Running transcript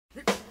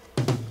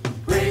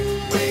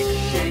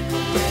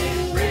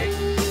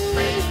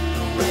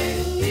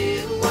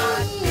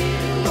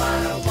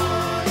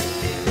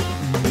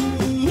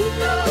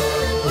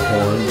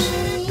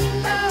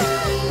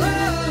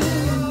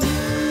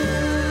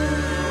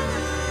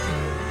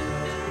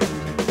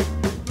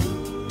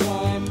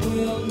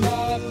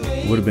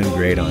Would have been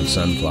great on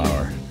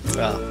Sunflower.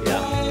 Oh,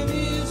 yeah.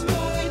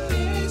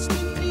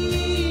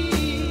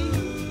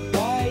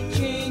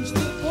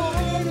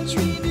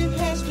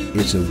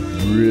 It's a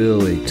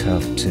really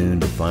tough tune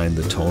to find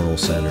the tonal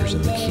centers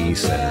and the key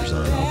centers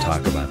on. I'll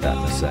talk about that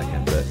in a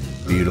second, but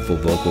beautiful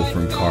vocal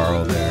from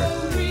Carl there.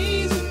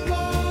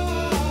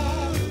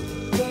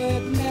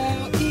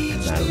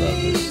 I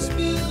love this,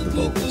 the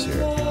vocals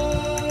here.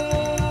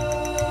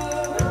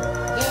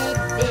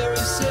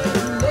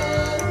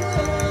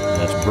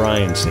 That's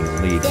Brian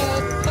singing lead now.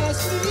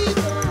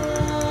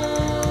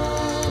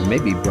 Or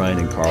maybe Brian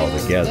and Carl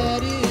together.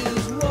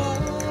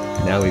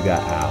 Now we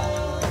got Al.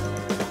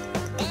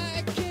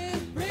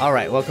 All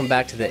right, welcome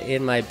back to the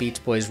In My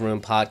Beach Boys Room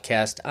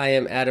podcast. I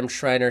am Adam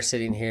Schreiner,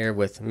 sitting here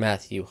with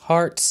Matthew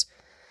Hartz,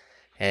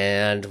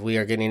 and we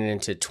are getting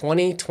into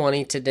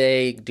 2020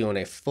 today, doing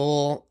a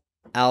full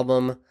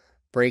album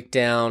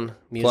breakdown,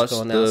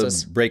 musical analysis.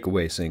 Plus the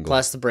breakaway single.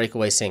 Plus the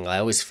breakaway single. I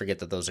always forget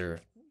that those are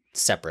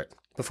separate.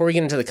 Before we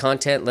get into the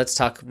content, let's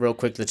talk real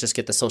quick. Let's just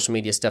get the social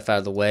media stuff out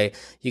of the way.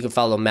 You can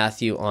follow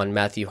Matthew on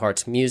Matthew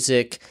Hartz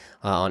Music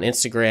on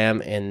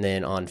Instagram, and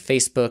then on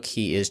Facebook,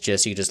 you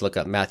can just look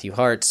up Matthew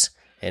Hartz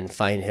and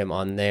find him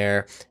on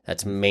there.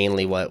 That's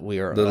mainly what we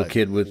are. Little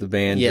kid with the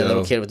banjo. Yeah,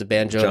 little kid with the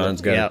banjo. John's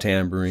got a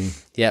tambourine.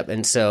 Yep.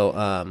 And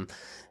so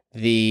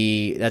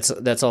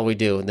that's all we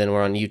do. And then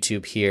we're on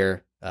YouTube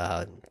here.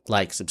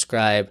 Like,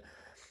 subscribe,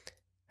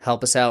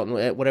 help us out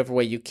in whatever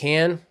way you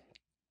can.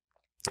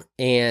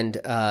 And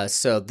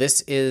so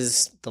this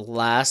is the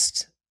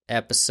last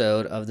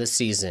episode of the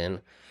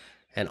season,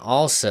 and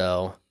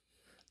also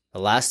the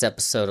last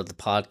episode of the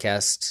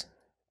podcast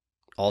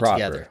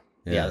altogether.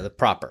 Proper. Yeah, the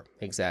proper,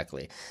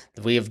 exactly.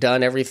 We have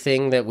done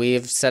everything that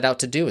we've set out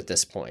to do at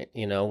this point.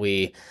 You know,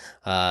 the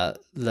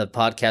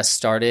podcast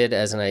started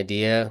as an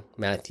idea.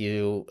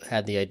 Matthew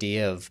had the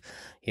idea of,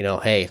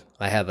 hey,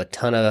 I have a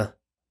ton of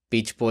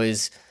Beach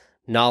Boys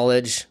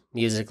knowledge,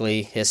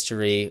 musically,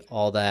 history,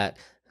 all that.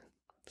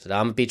 So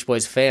I'm a Beach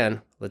Boys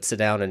fan. Let's sit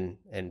down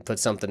and put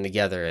something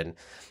together. And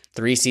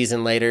 3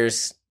 seasons later,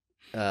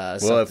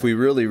 if we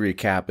really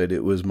recap it,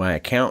 it was my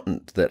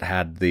accountant that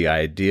had the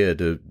idea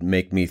to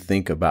make me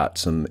think about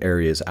some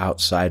areas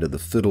outside of the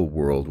fiddle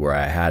world where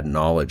I had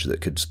knowledge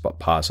that could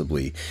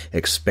possibly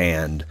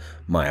expand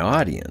my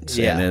audience.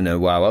 Yeah. And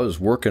then while I was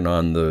working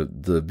on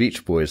the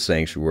Beach Boys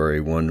Sanctuary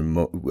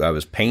I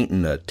was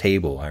painting a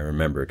table, I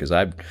remember, because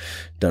I've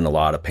done a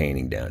lot of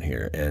painting down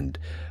here. And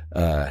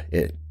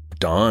it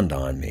dawned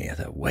on me, I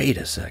thought, wait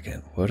a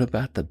second, what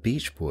about the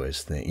Beach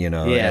Boys thing?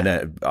 Yeah. And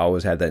I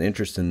always had that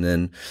interest. And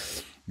then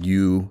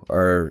you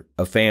are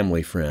a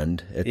family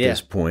friend at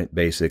this point,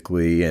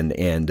 basically.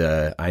 And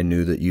I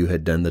knew that you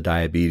had done the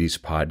diabetes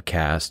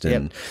podcast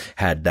and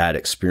had that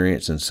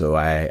experience. And so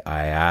I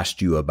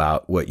asked you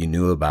about what you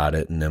knew about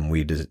it. And then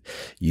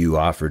you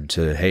offered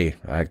to, hey,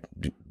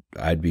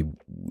 I'd be,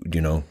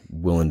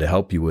 willing to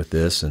help you with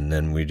this. And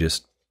then we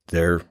just,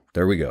 there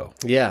we go.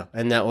 Yeah.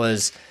 And that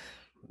was,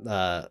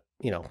 right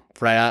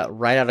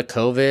out of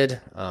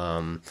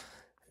COVID.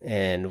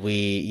 And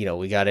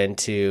we got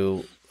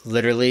into,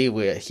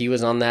 literally, he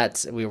was on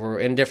that. We were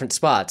in different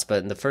spots,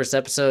 but in the first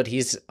episode,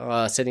 he's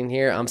sitting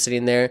here, I'm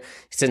sitting there.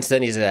 Since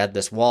then, he's had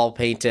this wall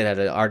painted, had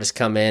an artist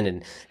come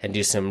in and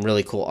do some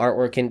really cool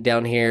artwork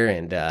down here,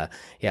 and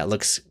it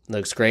looks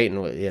great,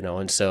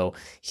 and so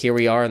here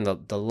we are in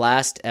the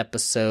last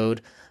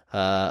episode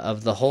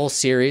of the whole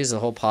series, the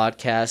whole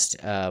podcast.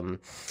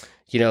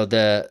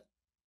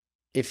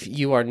 If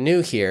you are new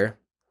here,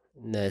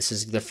 this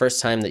is the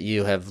first time that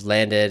you have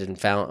landed and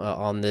found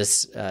on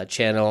this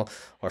channel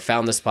or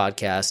found this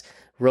podcast.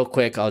 Real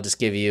quick, I'll just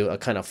give you a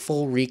kind of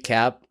full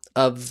recap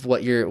of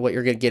what you're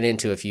going to get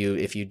into if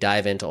you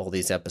dive into all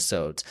these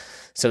episodes.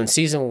 So in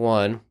season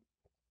 1,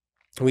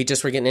 we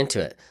just were getting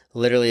into it.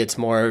 Literally, it's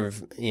more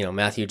of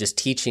Matthew just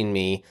teaching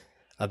me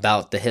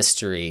about the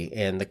history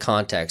and the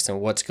context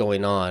and what's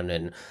going on,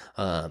 and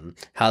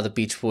how the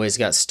Beach Boys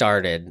got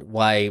started,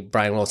 why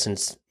Brian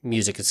Wilson's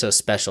music is so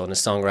special and his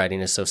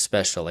songwriting is so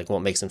special, like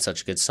what makes him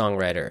such a good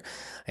songwriter.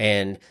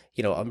 And,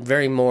 I'm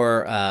very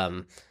more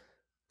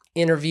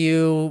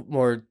interview,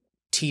 more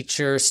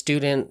teacher,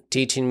 student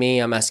teaching me.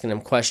 I'm asking him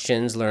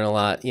questions, learn a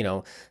lot,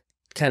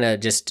 kind of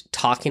just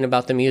talking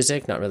about the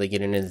music, not really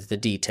getting into the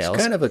details.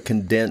 It's kind of a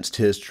condensed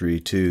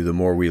history, too, the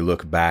more we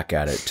look back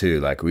at it,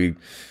 too. Like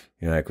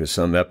like with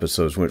some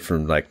episodes went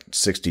from like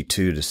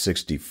 62 to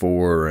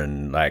 64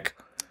 and like.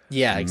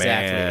 Yeah,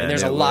 exactly. Man, and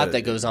there's a lot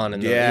that goes on in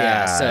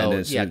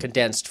the,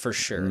 condensed for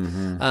sure.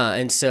 Mm-hmm.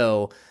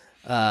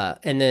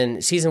 And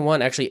then season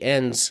 1 actually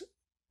ends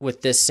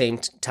with this same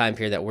time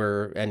period that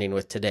we're ending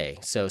with today.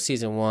 So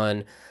season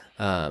 1,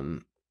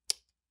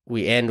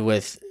 we end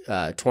with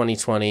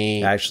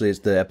 2020. Actually,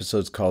 the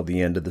episode's called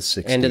The End of the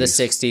 60s. End of the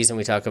 60s, and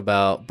we talk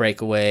about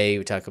Breakaway,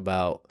 we talk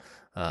about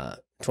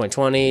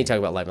 2020, talk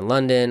about Live in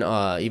London,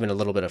 even a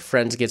little bit of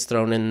Friends gets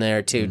thrown in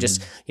there too.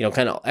 Just,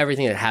 kind of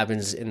everything that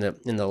happens in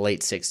the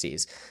late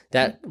 60s.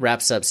 That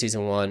wraps up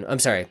season 1. I'm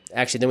sorry.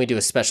 Actually, then we do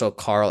a special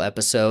Carl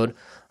episode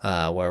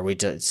where we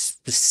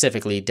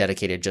specifically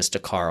dedicated just to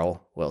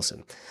Carl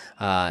Wilson.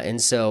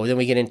 And so then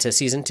we get into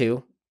season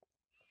 2.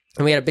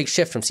 And we had a big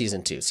shift from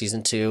season 2.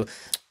 Season 2.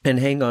 And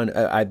hang on,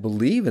 I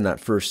believe in that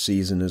first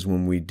season is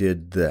when we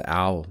did the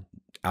Al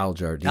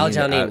Jardine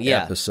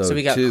episode so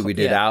we got, too. We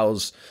did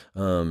Al's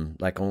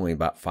like only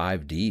about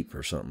 5 deep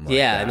or something like that.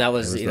 Yeah, and that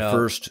was the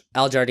first.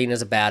 Al Jardine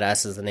is a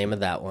Badass is the name of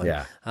that one.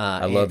 Yeah,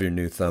 I love your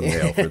new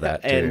thumbnail for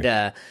that too.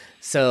 And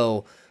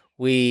so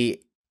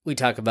we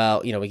talk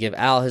about, we give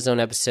Al his own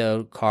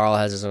episode. Carl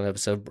has his own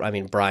episode. I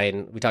mean,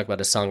 Brian, we talk about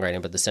his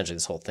songwriting, but essentially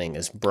this whole thing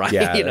is Brian,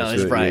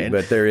 is Brian.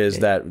 But there is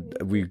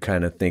that, we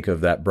kind of think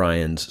of that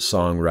Brian's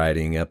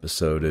songwriting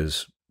episode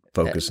as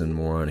focusing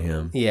more on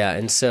him. Yeah,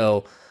 and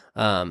so...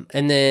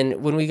 and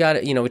then when we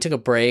got, we took a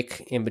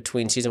break in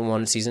between season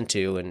 1 and season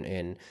 2,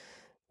 and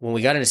when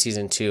we got into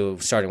season 2,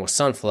 starting with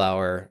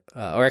Sunflower,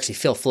 or actually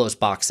Phil Flo's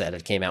box set,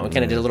 it came out. We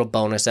kind of did a little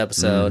bonus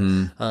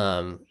episode,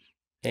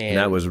 and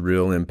that was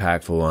real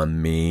impactful on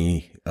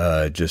me.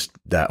 Just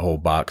that whole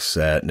box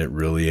set, and it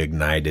really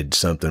ignited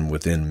something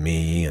within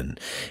me, and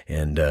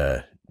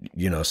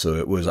so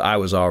it was, I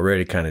was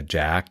already kind of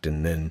jacked,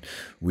 and then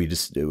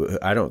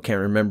can't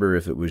remember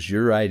if it was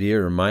your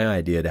idea or my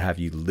idea to have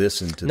you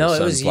listen to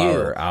the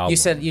Sunflower album. You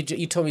said,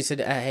 you told me,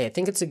 hey, I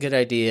think it's a good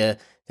idea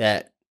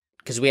that,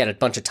 because we had a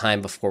bunch of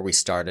time before we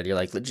started. You're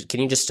like, can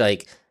you just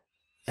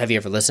have you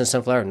ever listened to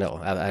Sunflower? No,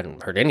 I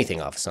hadn't heard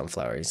anything off of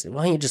Sunflower. He said,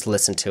 why don't you just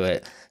listen to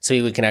it so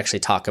we can actually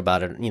talk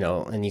about it,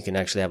 and you can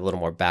actually have a little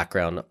more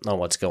background on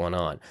what's going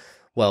on.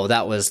 Well,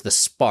 that was the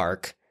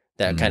spark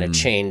that kind of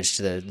changed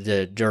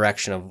the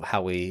direction of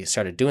how we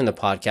started doing the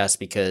podcast,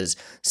 because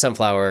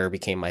Sunflower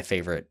became my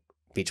favorite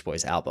Beach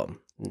Boys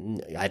album.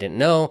 I didn't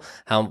know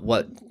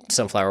what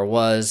Sunflower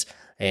was,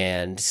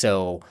 and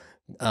so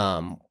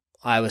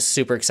I was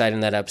super excited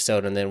in that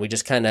episode, and then we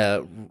just kind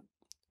of,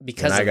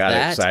 because I got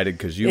excited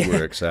because you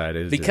were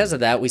excited. Because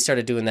of that, we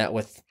started doing that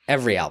with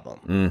every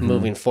album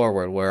moving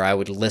forward, where I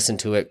would listen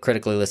to it,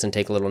 critically listen,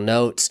 take little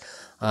notes.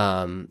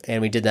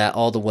 And we did that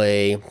all the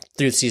way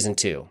through season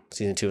 2.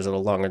 Season 2 was a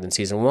little longer than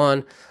season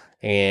 1,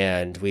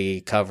 and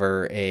we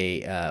cover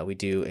we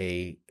do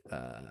a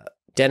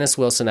Dennis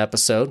Wilson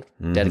episode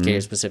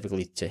dedicated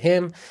specifically to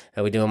him,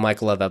 and we do a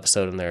Michael Love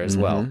episode in there as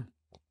well.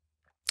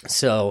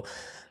 So,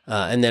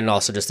 and then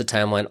also just the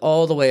timeline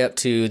all the way up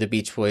to the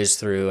Beach Boys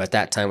through at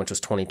that time, which was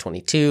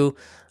 2022,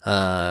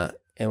 and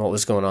what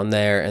was going on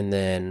there, and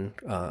then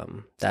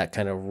that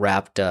kind of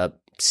wrapped up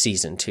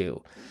season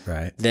 2.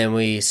 Right. Then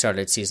we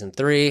started season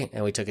 3,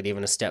 and we took it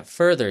even a step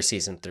further.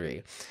 Season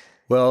 3.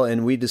 Well,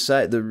 and we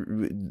decided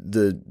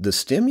the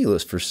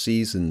stimulus for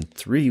season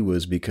 3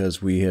 was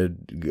because we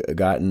had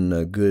gotten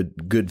a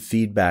good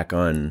feedback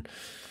on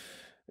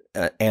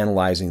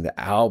analyzing the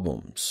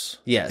albums.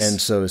 Yes. And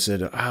so I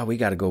said, we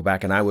got to go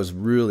back. And I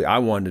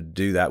wanted to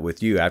do that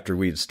with you after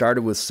we had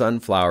started with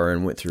Sunflower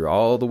and went through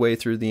all the way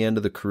through the end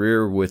of the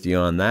career with you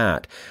on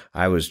that.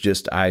 I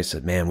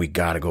said, man, we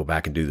got to go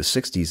back and do the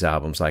 60s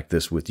albums like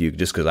this with you,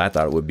 just because I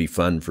thought it would be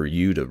fun for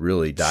you to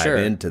really dive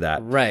into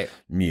that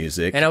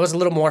music. And I was a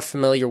little more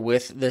familiar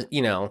with the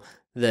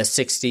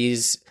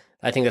 60s.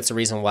 I think that's the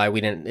reason why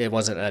it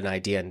wasn't an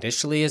idea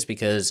initially, is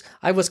because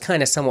I was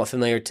kind of somewhat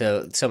familiar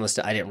to some of the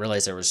stuff. I didn't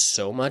realize there was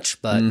so much,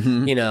 but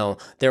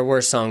there were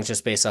songs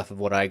just based off of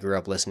what I grew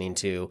up listening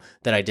to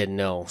that I didn't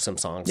know some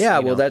songs. Yeah,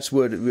 well, that's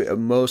what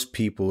most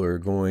people are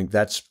going.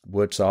 That's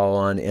what's all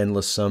on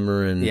Endless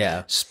Summer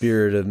and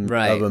Spirit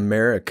of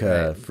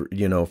America,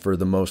 for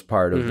the most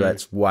part.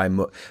 That's why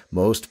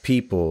most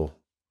people,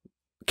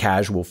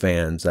 casual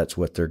fans, that's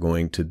what they're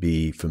going to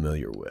be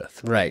familiar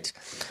with. Right.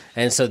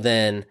 And so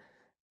then...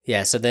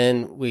 Yeah, so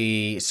then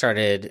we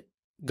started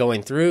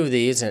going through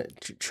these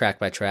track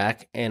by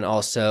track, and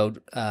also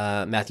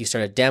Matthew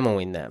started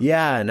demoing them.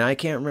 Yeah, and I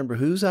can't remember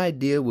whose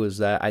idea was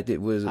that. I have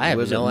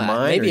no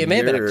idea. Maybe it may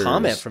have been a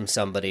comment from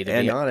somebody,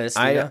 to be honest.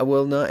 I'm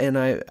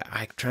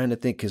trying to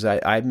think, because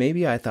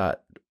I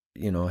thought,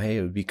 hey,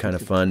 it would be kind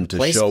of fun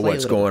to show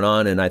what's going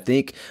on. And I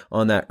think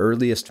on that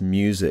earliest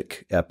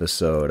music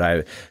episode,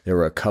 there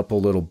were a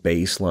couple little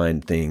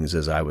baseline things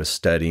as I was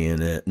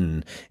studying it,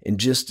 and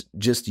just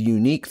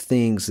unique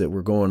things that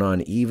were going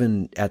on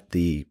even at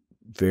the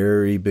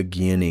very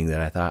beginning, that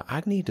I thought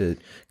I need to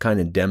kind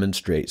of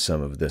demonstrate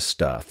some of this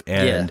stuff.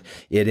 And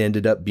it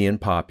ended up being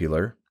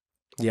popular.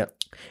 Yep.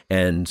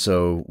 And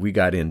so we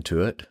got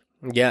into it.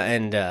 Yeah,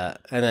 and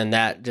then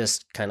that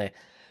just kind of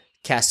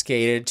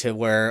cascaded to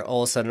where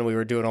all of a sudden we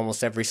were doing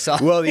almost every song.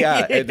 Well,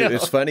 yeah,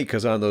 it's funny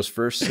because on those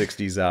first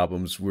 60s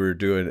albums, we were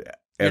doing...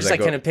 Just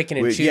kind of picking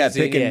and choosing.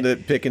 Yeah,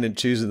 picking and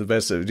choosing the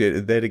best.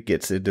 Then it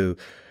gets into,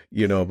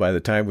 by the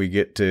time we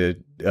get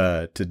to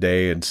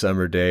Today and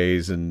Summer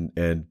Days, and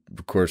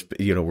of course,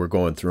 we're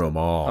going through them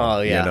all.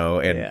 Oh, yeah. I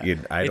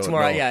don't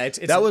know. Yeah,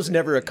 that was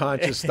never a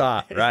conscious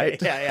thought,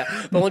 right?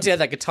 Yeah. But once you have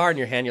that guitar in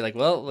your hand, you're like,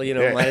 well,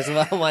 might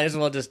as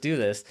well just do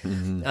this.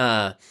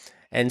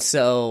 And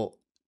so,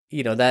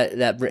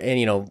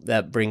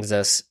 that brings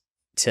us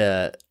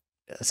to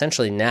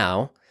essentially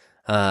now.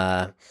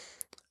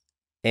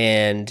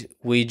 And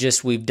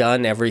we've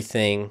done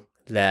everything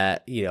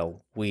that,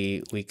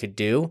 we could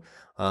do.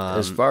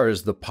 As far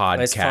as the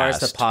podcast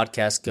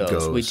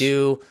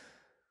goes.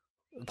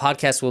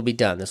 Podcast will be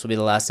done. This will be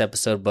the last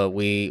episode, but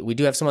we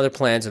do have some other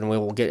plans, and we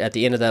will get at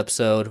the end of the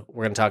episode.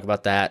 We're going to talk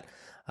about that.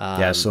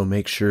 So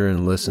make sure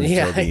and listen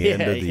till the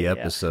end of the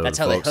episode, That's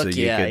how folks, so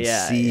you can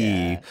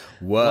see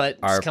what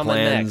our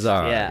plans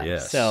are. Yeah.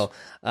 Yes. So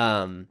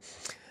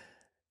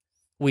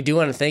we do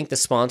want to thank the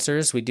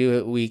sponsors.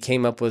 We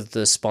came up with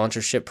the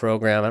sponsorship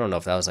program. I don't know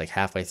if that was like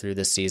halfway through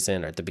this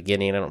season or at the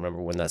beginning. I don't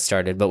remember when that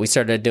started, but we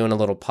started doing a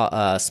little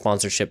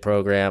sponsorship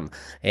program,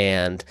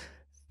 and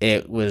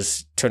it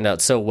turned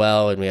out so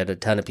well, and we had a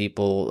ton of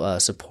people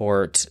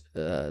support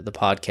the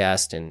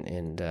podcast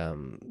and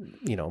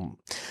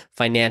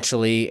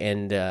financially,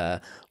 and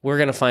we're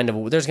gonna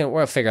we're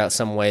gonna figure out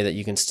some way that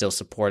you can still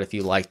support if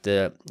you like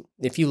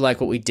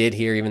what we did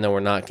here, even though we're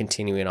not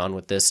continuing on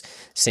with this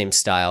same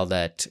style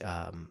that.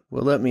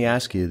 Well, let me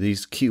ask you: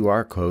 these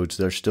QR codes,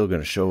 they're still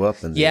going to show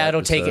up in the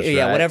it'll episodes, take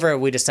right? whatever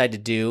we decide to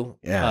do.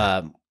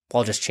 Yeah.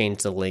 I'll just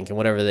change the link, and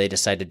whatever they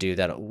decide to do,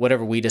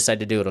 whatever we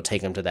decide to do, it'll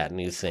take them to that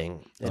new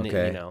thing. And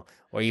okay.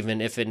 Or even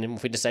if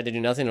we decide to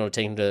do nothing, it'll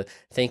take them to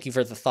thank you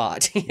for the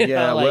thought.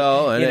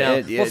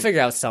 We'll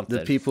figure out something.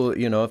 The people,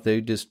 if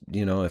they just,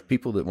 if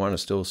people that want to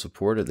still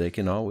support it, they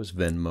can always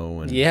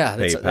Venmo and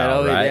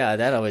PayPal, right? Yeah,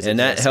 that always. And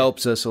that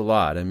helps us a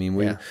lot. I mean,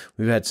 we've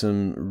had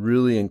some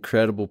really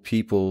incredible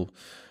people.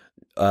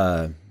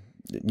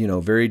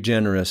 Very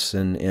generous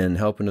and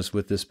helping us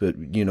with this, but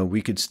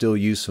we could still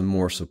use some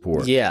more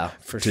support.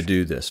 To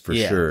do this for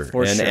sure.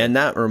 And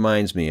that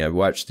reminds me, I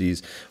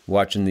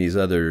watching these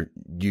other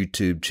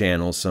YouTube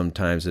channels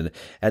sometimes, and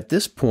at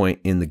this point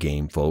in the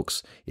game,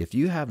 folks, if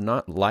you have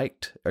not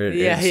liked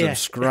and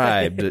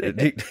subscribed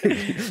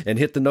and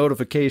hit the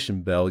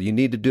notification bell, you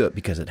need to do it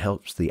because it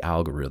helps the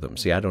algorithm.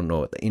 See, I don't know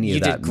what any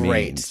of that means. You did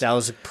great. That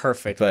was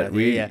perfect. But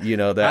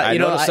I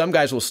know some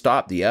guys will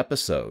stop the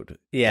episode.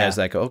 Yeah, as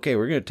like, okay,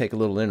 we're going to take a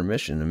little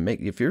intermission and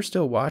if you're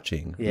still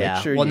watching,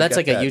 make sure. Well, that's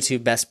like a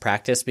YouTube best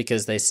practice,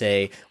 because they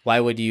say, why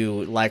would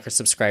you like or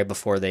subscribe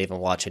before they even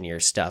watch any of your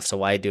stuff? So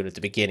why do it at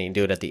the beginning,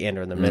 do it at the end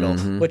or in the middle,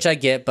 which I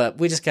get, but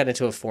we just got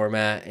into a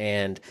format,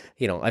 and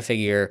I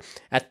figure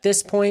at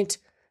this point,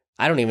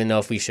 I don't even know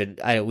if we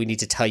need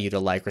to tell you to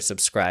like or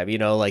subscribe,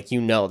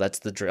 that's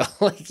the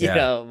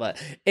drill,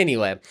 but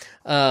anyway,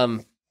 there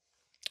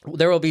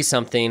will be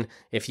something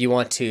if you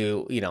want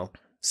to,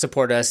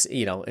 support us,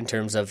 in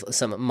terms of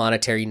some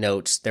monetary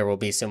notes. There will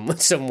be some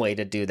way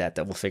to do that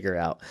we'll figure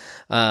out.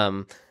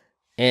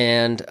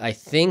 And I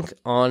think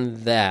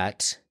on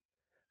that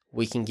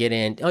we can get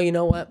in. Oh, you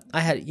know what?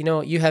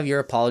 You have your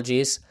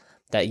apologies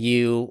that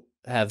you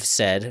have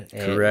said,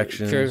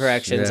 corrections,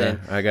 and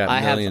I got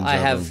millions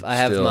of them. I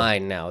have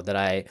mine now that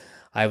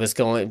I was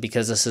going,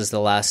 because this is the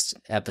last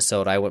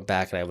episode. I went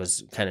back and I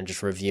was kind of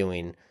just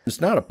reviewing. It's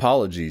not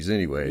apologies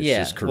anyway. It's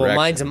just correction.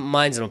 Well,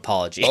 mine's an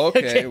apology.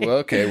 Okay.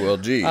 Well,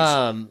 geez.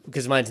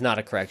 Because mine's not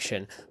a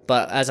correction.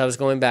 But as I was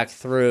going back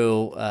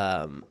through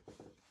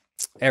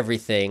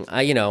everything,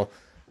 the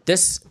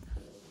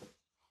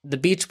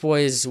Beach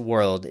Boys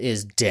world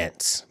is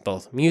dense,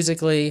 both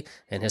musically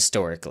and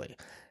historically.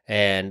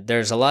 And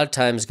there's a lot of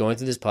times going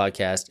through this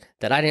podcast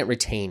that I didn't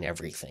retain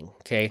everything.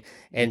 Okay.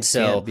 And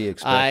so can't be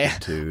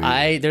expected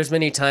to. There's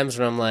many times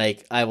when I'm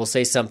like, I will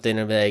say something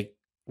and be like,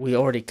 we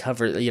already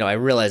covered, I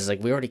realized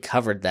like we already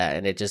covered that,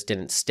 and it just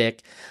didn't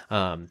stick.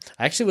 I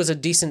actually was a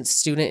decent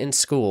student in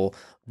school,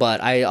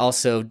 but I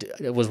also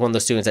was one of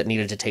those students that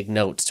needed to take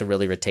notes to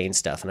really retain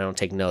stuff. And I don't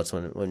take notes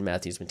when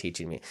Matthew's been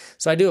teaching me.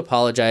 So I do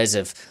apologize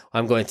if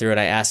I'm going through and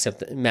I asked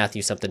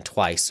Matthew something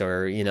twice,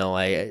 or,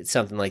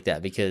 something like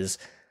that, because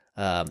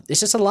it's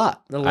just a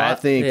lot. I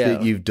think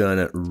that you've done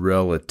it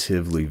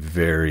relatively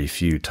very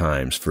few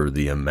times for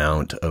the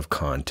amount of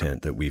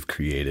content that we've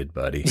created,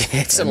 buddy.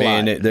 It's a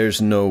lot.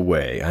 There's no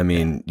way. I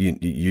mean,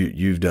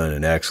 you've done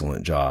an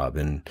excellent job,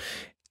 and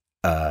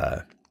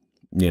I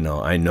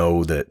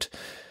know that.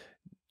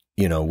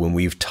 When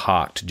we've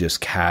talked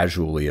just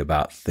casually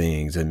about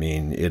things,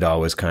 it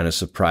always kind of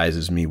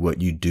surprises me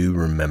what you do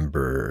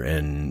remember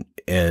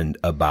and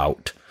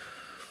about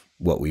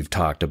what we've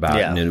talked about,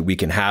 and we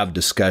can have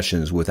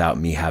discussions without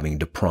me having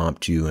to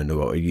prompt you, and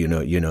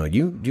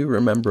you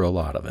remember a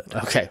lot of it.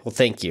 Okay, well,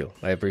 thank you.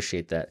 I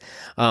appreciate that.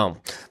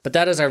 But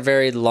that is our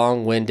very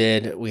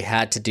long-winded. We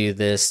had to do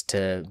this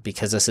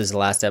because this is the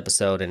last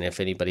episode, and if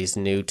anybody's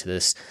new to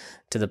the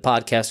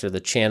podcast or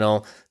the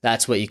channel,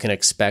 that's what you can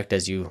expect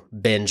as you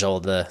binge all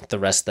the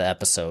rest of the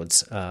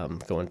episodes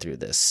going through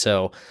this.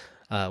 So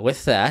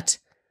with that,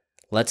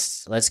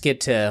 let's get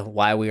to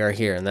why we are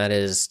here, and that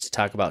is to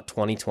talk about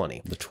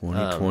 2020. The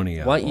 2020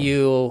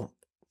 album.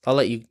 I'll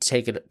let you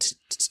take it to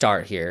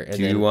start here. And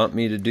you want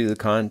me to do the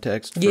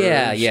context first?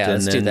 Yeah,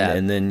 let's do that.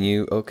 And then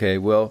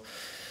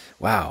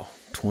wow,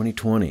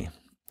 2020.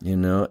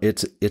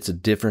 It's a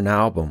different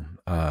album.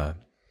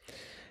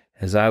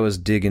 As I was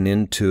digging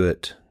into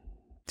it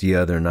the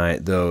other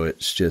night, though.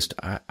 It's just,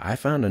 I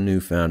found a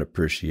newfound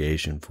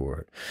appreciation for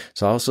it.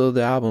 It's also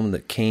the album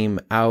that came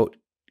out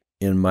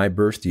in my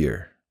birth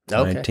year.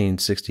 Okay.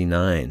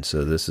 1969.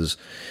 So this is,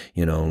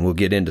 and we'll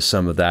get into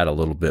some of that a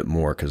little bit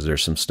more because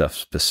there's some stuff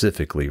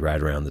specifically right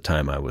around the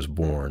time I was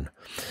born.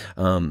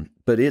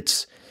 But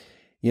it's,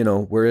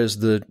 whereas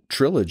the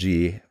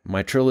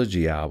my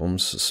trilogy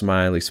albums,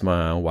 Smiley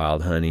Smile,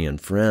 Wild Honey,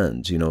 and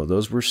Friends,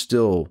 those were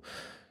still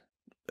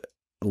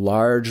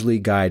largely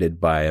guided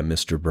by a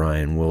Mr.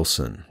 Brian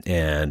Wilson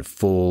and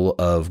full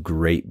of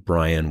great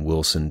Brian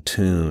Wilson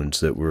tunes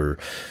that were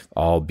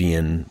all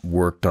being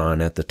worked on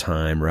at the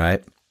time,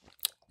 right?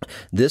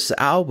 This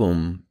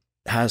album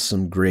has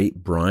some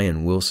great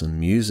Brian Wilson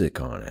music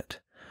on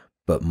it,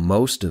 but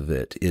most of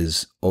it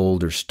is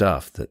older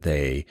stuff that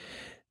they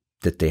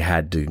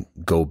had to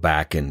go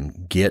back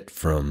and get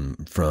from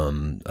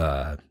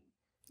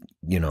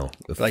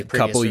like a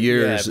couple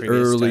years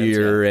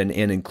earlier times,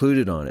 and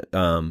included on it.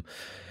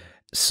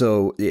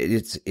 So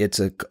it's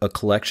a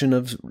collection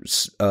of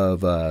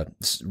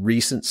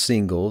recent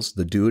singles.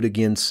 The Do It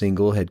Again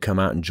single had come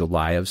out in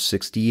July of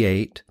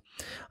 '68.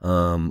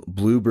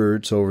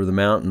 Bluebirds Over the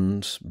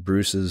Mountains,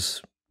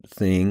 Bruce's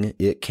thing,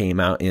 it came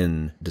out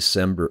in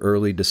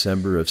early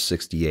December of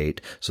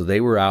 '68. So they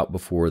were out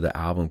before the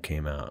album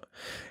came out.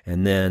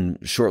 And then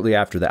shortly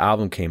after the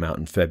album came out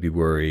in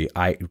February,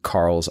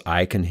 Carl's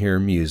I Can Hear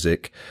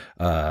Music,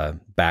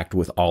 backed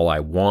with All I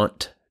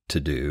Want to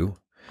Do.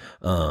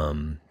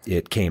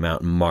 It came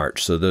out in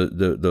March. So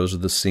those are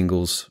the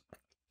singles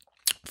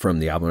from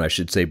the album. I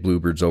should say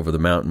Bluebirds Over the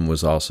Mountain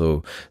was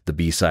also the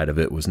B-side of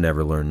it, was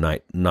Never Learn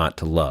Not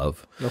to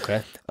Love.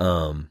 Okay.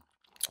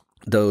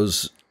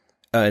 Those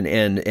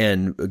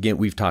and again,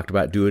 we've talked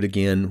about Do It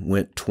Again,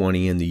 went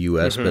 20 in the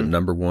US, but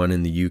number 1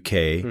 in the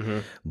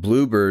UK.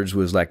 Bluebirds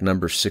was like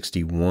number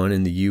 61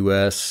 in the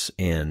US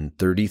and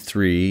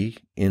 33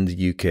 in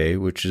the UK,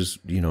 which is,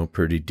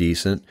 pretty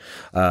decent.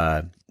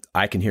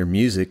 I Can Hear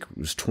Music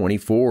was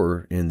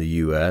 24 in the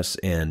US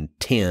and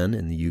 10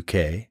 in the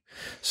UK.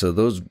 So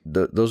those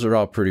are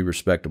all pretty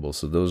respectable.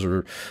 So those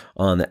are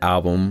on the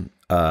album.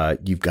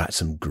 You've got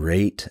some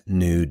great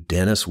new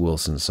Dennis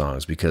Wilson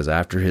songs, because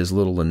after his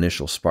little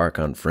initial spark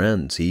on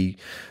Friends, he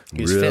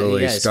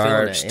really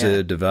starts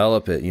to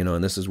develop it,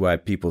 and this is why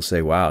people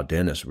say, wow,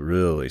 Dennis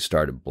really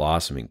started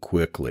blossoming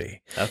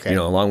quickly. Okay.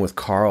 Along with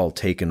Carl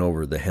taking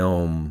over the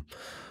helm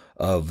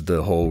of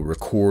the whole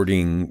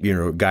recording,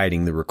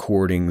 guiding the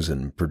recordings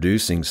and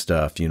producing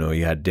stuff. You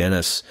had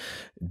Dennis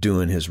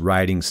doing his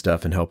writing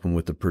stuff and helping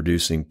with the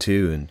producing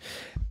too. And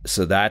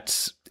so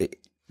that's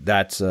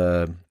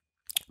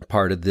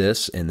part of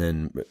this. And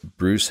then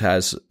Bruce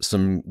has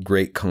some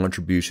great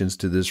contributions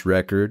to this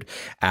record.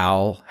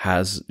 Al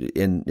has,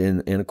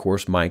 and of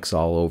course, Mike's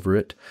all over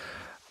it.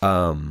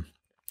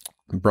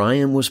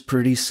 Brian was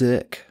pretty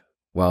sick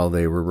while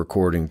they were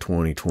recording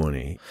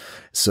 2020.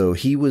 So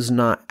he was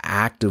not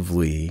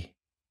actively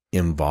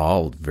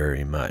involved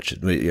very much.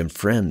 In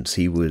Friends,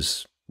 he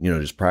was,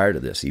 just prior to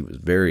this, he was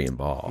very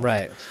involved.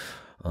 Right.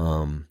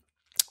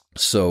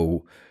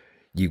 So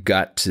you've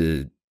got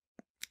to,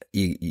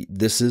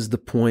 this is the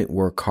point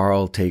where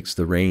Carl takes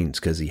the reins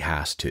because he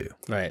has to.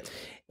 Right.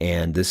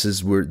 And this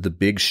is where the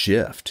big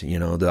shift,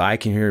 the I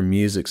Can Hear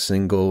Music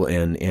single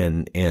and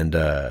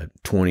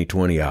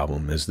 2020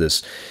 album is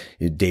this.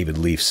 David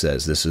Leaf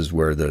says this is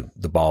where the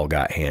ball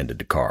got handed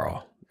to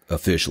Carl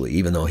officially,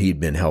 even though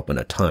he'd been helping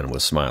a ton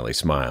with Smiley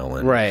Smile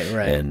and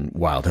and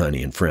Wild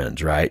Honey and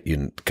Friends, right?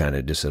 You kind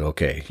of just said,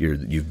 okay,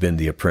 you've been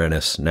the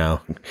apprentice.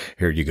 Now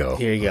here you go.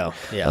 Here you go.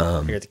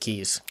 Yeah. Here are the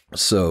keys.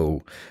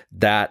 So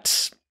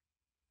that's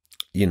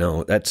a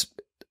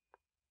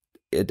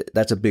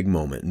big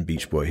moment in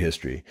Beach Boy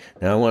history.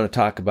 Now I want to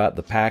talk about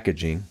the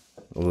packaging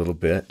a little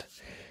bit.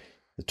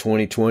 The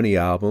 2020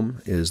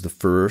 album is the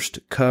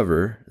first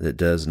cover that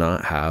does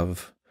not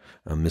have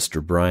a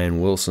Mr. Brian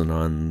Wilson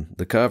on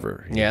the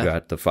cover. You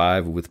got the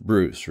 5 with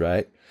Bruce,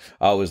 right?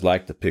 I always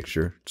like the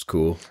picture. It's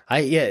cool.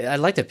 I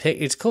like the pic.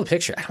 It's a cool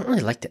picture. I don't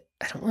really like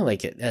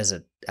it as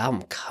an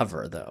album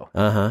cover though.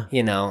 I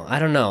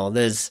don't know.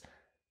 There's,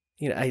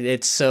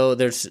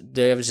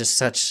 there was just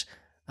such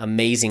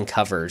amazing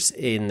covers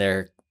in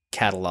their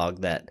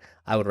catalog that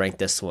I would rank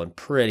this one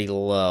pretty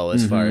low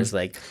as far as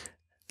like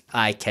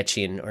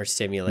eye-catching or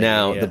stimulating.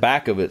 Now, the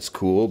back of it's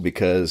cool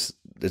because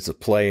it's a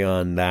play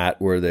on that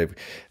where they've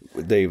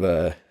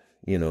kind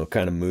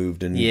of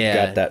moved and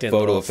got that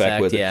photo effect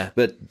with it.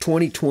 But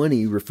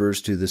 2020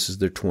 refers to, this is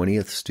their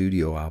 20th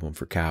studio album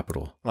for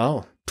Capitol.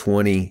 Oh.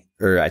 20,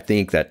 or I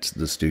think that's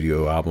the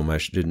studio album. I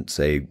didn't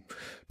say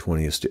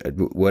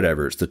 20th,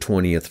 whatever. It's the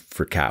 20th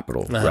for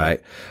Capitol,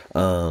 right?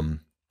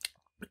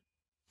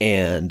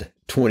 And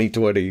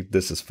 2020,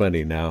 this is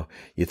funny now.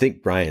 You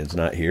think Brian's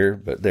not here,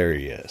 but there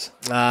he is.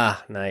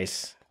 Ah,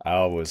 nice. I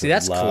always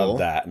love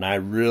that. And I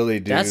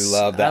really do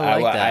love that.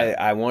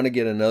 I want to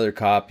get another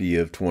copy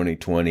of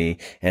 2020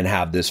 and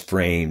have this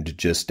framed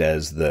just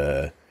as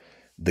the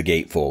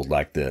gatefold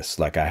like this.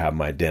 Like I have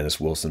my Dennis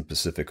Wilson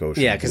Pacific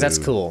Ocean. Yeah, because that's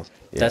cool.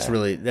 Yeah. That's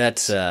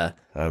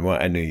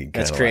I knew you.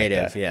 That's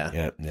creative. Like that.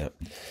 Yeah. Yeah.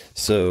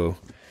 So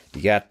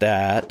you got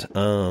that.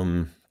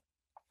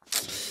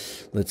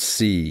 Let's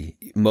see.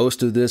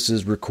 Most of this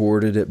is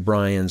recorded at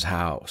Brian's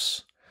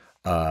house.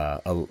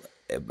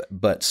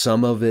 But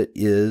some of it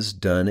is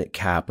done at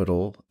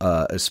Capitol,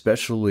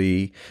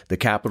 especially the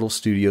Capitol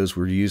studios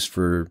were used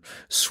for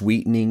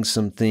sweetening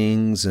some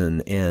things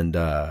and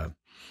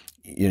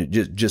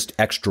just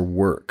extra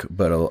work.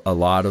 But a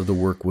lot of the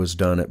work was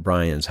done at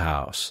Brian's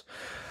house.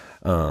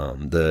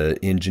 The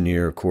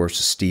engineer, of course,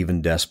 is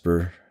Stephen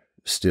Desper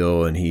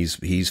still, and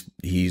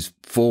he's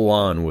full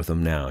on with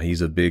them now. He's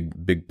a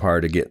big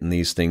part of getting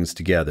these things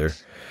together.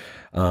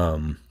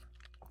 Let's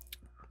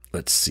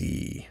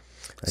see.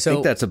 I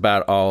think that's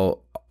about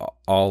all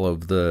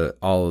of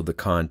the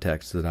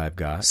context that I've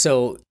got.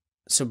 So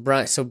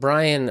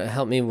Brian,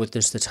 help me with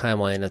just the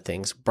timeline of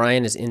things.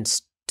 Brian is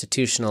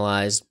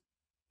institutionalized,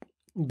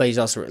 but he's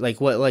also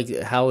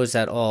how is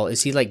that all?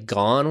 Is he like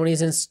gone when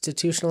he's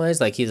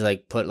institutionalized? Like he's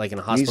like put like in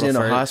a hospital? He's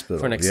in a hospital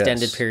for an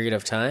extended period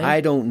of time.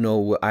 I don't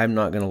know. I'm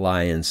not going to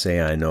lie and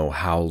say I know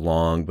how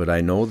long, but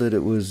I know that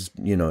it was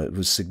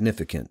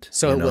significant.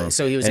 So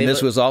he was. And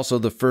this was also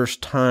the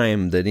first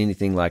time that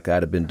anything like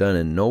that had been done,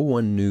 and no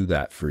one knew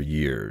that for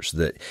years.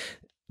 That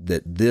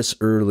this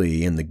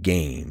early in the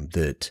game,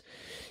 that.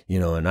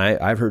 And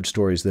I've heard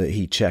stories that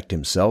he checked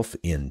himself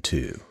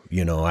into.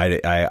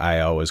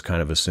 I always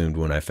kind of assumed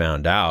when I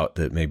found out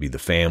that maybe the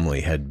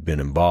family had been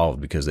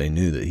involved because they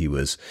knew that he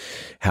was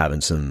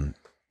having some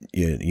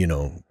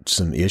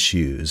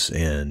issues,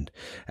 and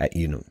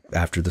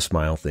after the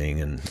Smile thing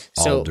and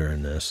all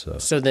during this.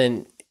 So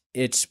then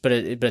it's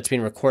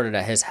being recorded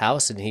at his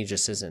house, and he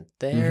just isn't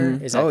there.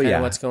 Mm-hmm. Is that kind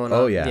of what's going on?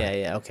 Oh yeah,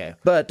 yeah. Okay.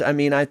 But I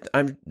mean,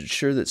 I'm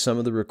sure that some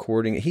of the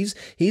recording, he's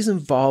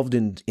involved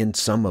in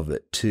some of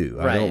it too.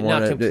 Right. I don't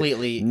want not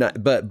completely.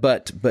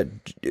 But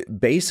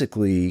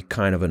basically,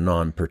 kind of a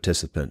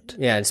non-participant.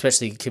 Yeah,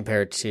 especially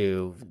compared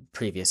to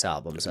previous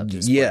albums of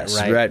this. Yes,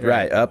 point,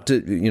 right. Up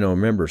to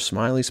remember,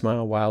 Smiley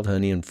Smile, Wild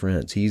Honey, and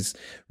Friends. He's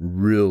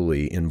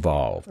really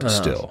involved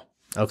still.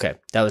 Okay,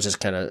 that was just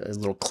kind of a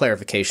little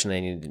clarification I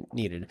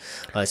needed.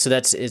 So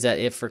is that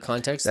it for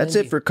context? That's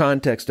it for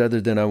context.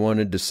 Other than I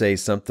wanted to say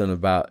something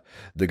about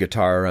the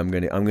guitar. I'm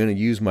gonna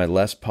use my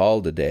Les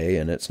Paul today,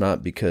 and it's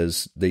not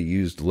because they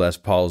used Les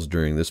Pauls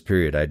during this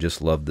period. I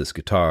just love this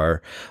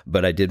guitar,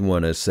 but I did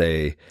want to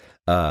say,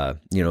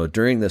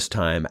 during this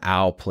time,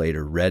 Al played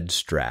a red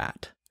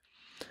Strat.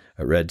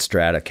 A red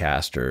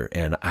Stratocaster,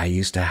 and I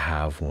used to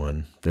have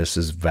one. This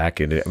is I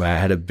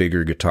had a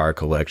bigger guitar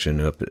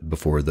collection up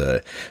before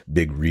the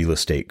big real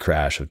estate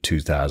crash of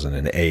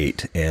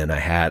 2008, and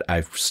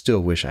I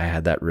still wish I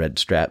had that red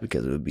Strat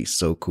because it would be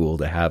so cool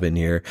to have in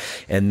here.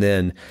 And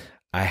then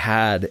I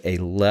had a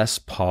Les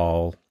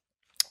Paul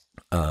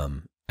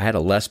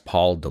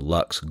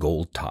Deluxe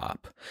Gold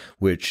Top,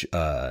 which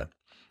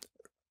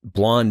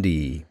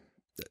Blondie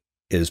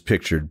is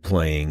pictured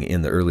playing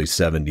in the early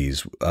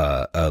 70s,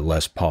 a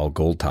Les Paul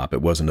Gold Top.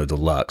 It wasn't a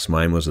deluxe.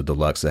 Mine was a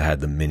deluxe that had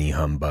the mini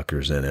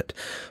humbuckers in it,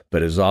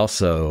 but it was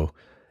also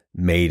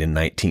made in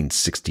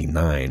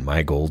 1969,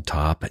 my Gold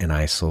Top, and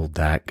I sold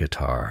that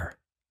guitar.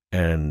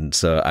 And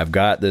so I've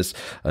got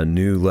a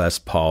new Les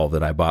Paul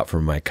that I bought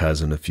from my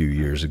cousin a few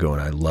years ago,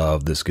 and I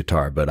love this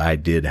guitar, but I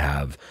did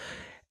have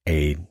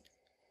a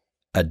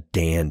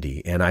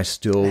Dandy, and I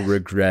still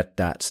regret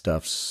that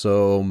stuff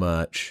so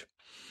much.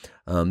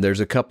 There's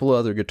a couple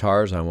other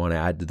guitars I want to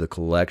add to the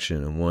collection,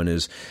 and one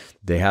is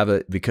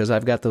because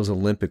I've got those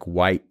Olympic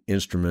white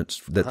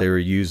instruments that they were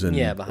using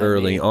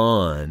early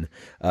on.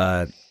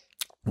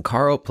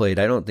 Carl played,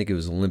 I don't think it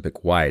was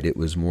Olympic white. It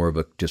was more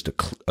of just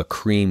a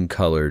cream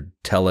colored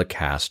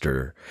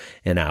Telecaster,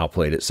 and Al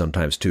played it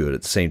sometimes too.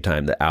 At the same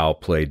time that Al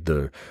played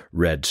the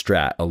red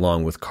Strat,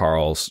 along with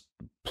Carl's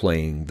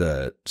playing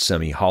the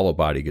semi hollow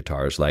body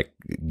guitars like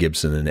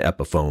Gibson and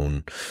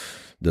Epiphone,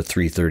 the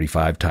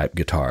 335 type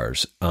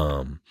guitars.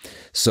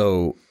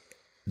 So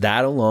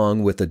that,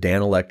 along with the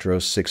Dan Electro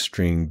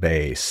 6-string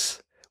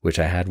bass, which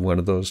I had one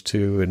of those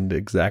too, and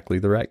exactly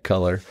the right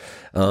color,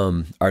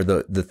 are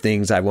the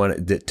things I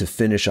wanted to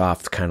finish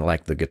off kind of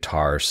like the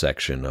guitar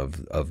section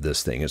of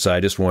this thing. And so I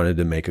just wanted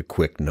to make a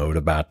quick note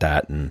about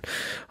that, and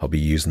I'll be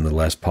using the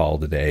Les Paul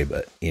today.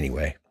 But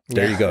anyway,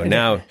 there you go.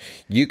 Now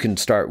you can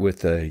start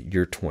with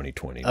your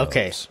 2020 notes.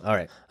 Okay. All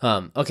right.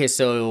 Okay.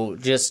 So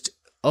just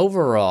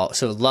overall,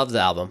 so love the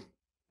album.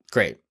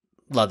 Great.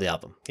 Love the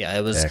album. Yeah,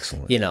 it was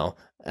excellent.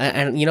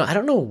 And I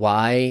don't know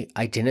why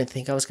I didn't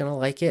think I was going to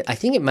like it. I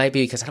think it might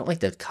be because I don't like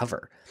the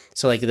cover.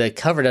 So like the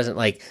cover doesn't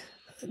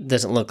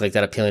look like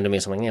that appealing to me.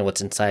 So I'm like,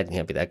 what's inside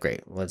can't be that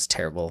great. Well, it's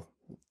terrible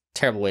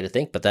way to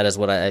think, but that is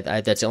what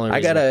that's the only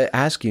reason. I got to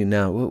ask you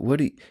now, what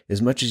do you,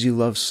 as much as you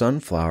love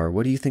Sunflower,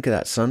 what do you think of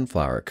that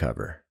Sunflower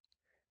cover?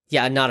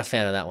 Yeah, I'm not a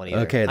fan of that one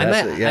either. Okay,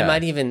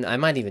 I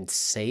might even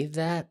save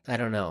that. I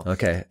don't know.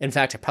 Okay. In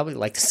fact, I probably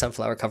like the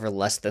Sunflower cover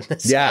less than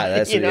this. Yeah,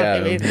 that's what I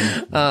mean.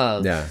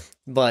 Yeah.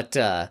 But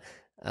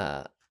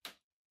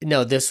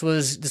No, this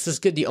was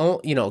good. The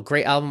only,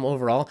 great album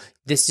overall.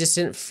 This just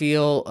didn't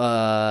feel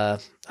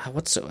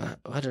what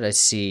did I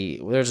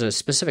see? There's a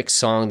specific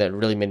song that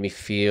really made me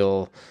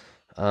feel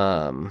it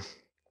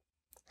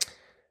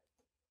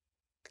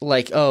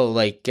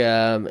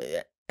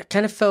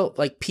kind of felt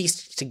like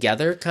pieced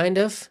together, kind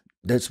of.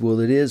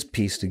 It is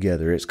pieced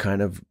together. It's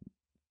kind of,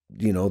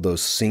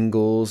 those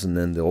singles and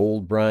then the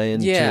old Brian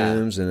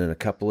tunes and then a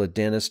couple of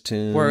Dennis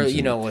tunes. Where,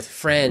 with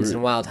Friends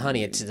and Wild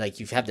Honey, it's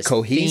like you have this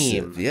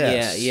cohesive, theme.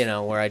 Yes. Yeah,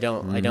 where I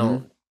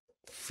don't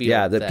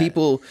feel that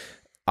people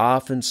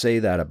often say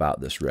that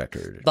about this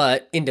record.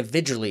 But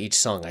individually, each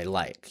song I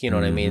like. You know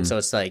what I mean? So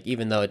it's like,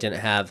 even though it didn't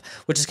have,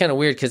 which is kind of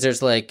weird because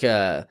there's like,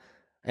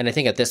 and I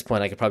think at this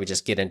point I could probably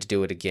just get into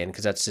Do It Again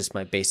because that's just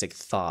my basic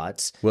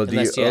thoughts. Well, So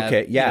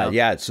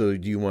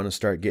do you want to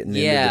start getting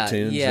into the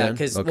tunes? Yeah,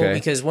 then?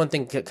 Because one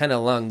thing kind of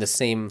along the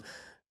same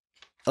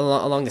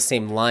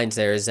lines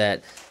there is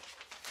that,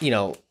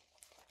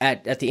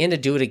 at the end of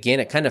Do It Again,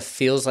 it kind of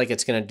feels like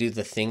it's going to do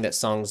the thing that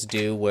songs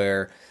do,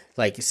 where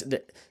like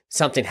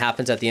something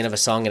happens at the end of a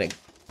song and it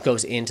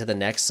goes into the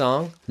next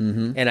song.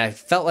 And I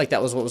felt like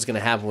that was what was going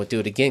to happen with Do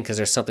It Again, because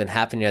there's something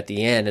happening at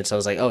the end, and so I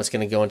was like, oh, it's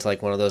going to go into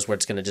like one of those where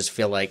it's going to just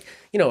feel like,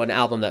 an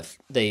album that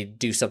they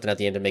do something at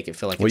the end to make it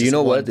feel like well, you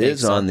know what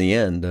is on the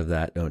end of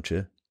that, don't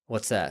you?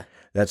 What's that?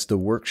 That's the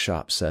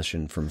workshop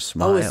session from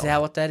Smile. Oh, is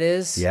that what that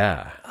is?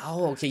 Yeah.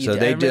 Oh, okay. So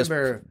they just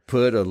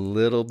put a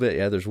little bit.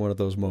 Yeah, there's one of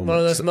those moments. One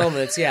of those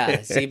moments,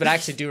 yeah. See, but I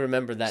actually do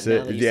remember that. So,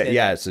 now that you say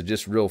that. So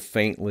just real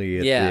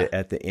faintly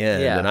at the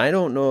end. Yeah. And I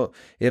don't know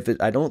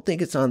I don't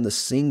think it's on the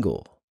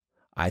single.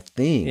 I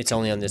think it's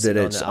only on this. That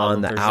it's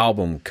on the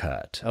album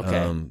cut.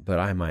 Okay. But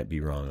I might be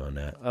wrong on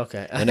that.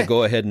 Okay. And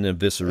go ahead and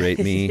eviscerate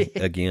me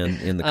again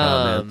in the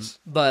comments.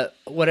 But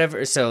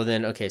whatever. So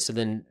then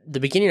the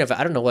beginning of it,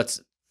 I don't know what's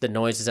the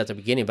noise is at the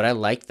beginning, but I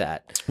like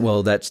that.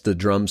 Well, that's the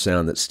drum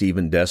sound that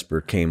Stephen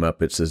Desper came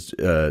up. It says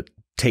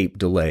tape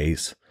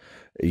delays.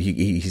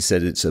 He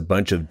said it's a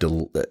bunch of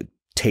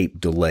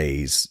tape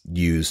delays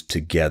used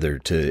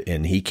together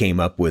and he came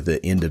up with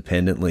it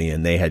independently,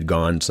 and they had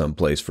gone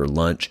someplace for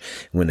lunch.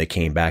 When they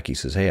came back, he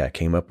says, hey, I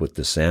came up with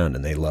the sound,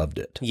 and they loved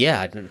it.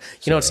 Yeah.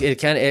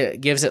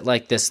 It gives it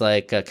like this,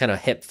 like kind of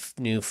hip,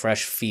 new,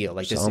 fresh feel.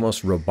 Like it's this,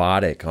 almost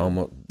robotic,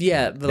 almost.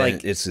 Yeah. But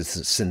like it's a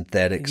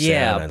synthetic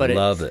sound. I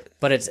love it.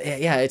 But it's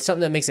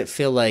something that makes it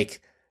feel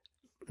like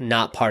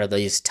not part of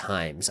these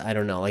times. I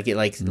don't know, like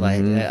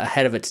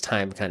ahead of its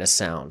time kind of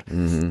sound.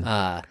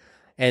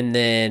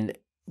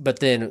 But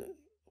then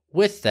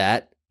with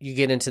that, you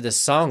get into this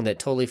song that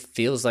totally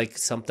feels like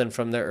something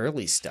from their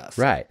early stuff.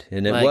 Right.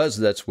 And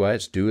that's why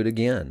it's Do It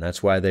Again.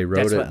 That's why they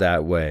wrote it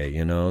that way.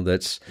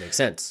 Makes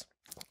sense.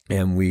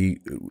 And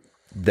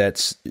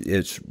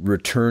it's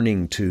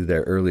returning to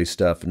their early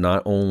stuff,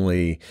 not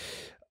only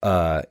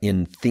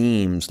in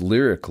themes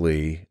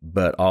lyrically,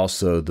 but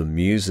also the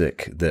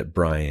music that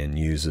Brian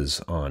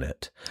uses on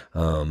it,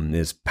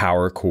 is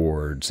power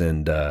chords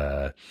and,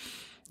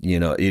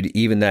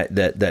 even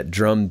that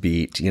drum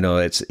beat,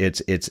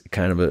 it's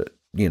kind of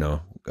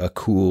a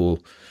cool,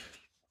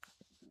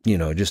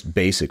 just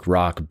basic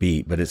rock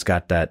beat, but it's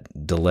got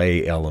that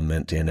delay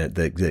element in it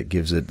that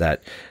gives it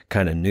that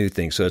kind of new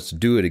thing. So it's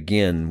Do It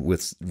Again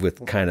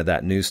with kind of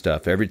that new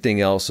stuff.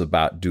 Everything else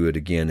about Do It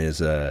Again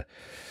is a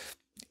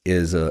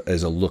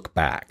look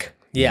back.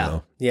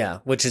 Yeah,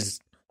 which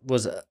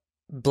was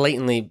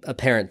blatantly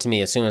apparent to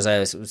me as soon as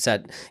I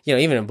said,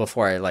 even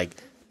before I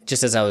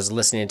just as I was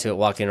listening to it,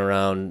 walking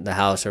around the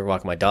house or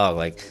walking my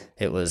dog,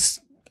 it was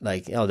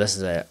like, oh, this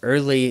has that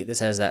early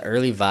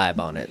vibe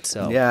on it.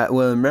 So yeah,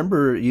 well,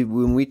 remember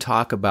when we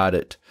talk about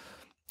it,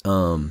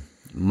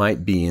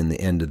 might be in the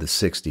end of the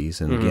 60s,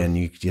 and again,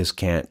 you just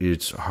can't.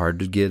 It's hard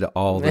to get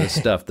all the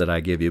stuff that I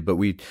give you, but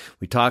we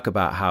talk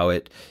about how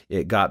it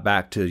got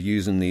back to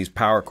using these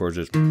power chords.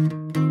 Just,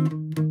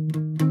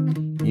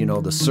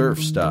 the surf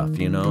stuff,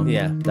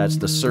 Yeah. That's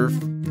the surf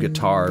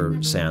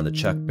guitar sound, the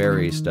Chuck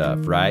Berry stuff,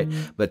 right?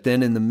 But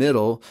then in the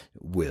middle,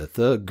 with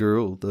a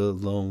girl, the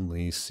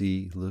lonely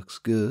sea looks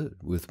good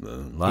with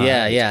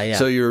moonlight. Yeah.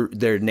 So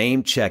they're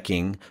name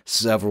checking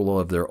several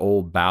of their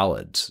old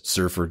ballads.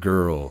 Surfer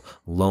Girl,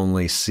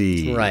 Lonely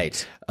Sea.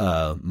 Right.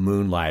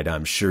 Moonlight,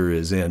 I'm sure,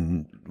 is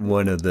in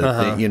one of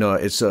the things.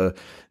 It's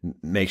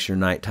makes your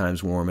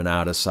nighttimes warm and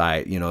out of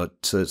sight,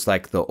 so it's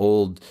like the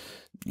old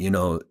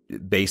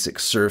basic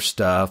surf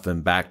stuff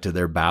and back to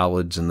their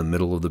ballads in the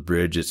middle of the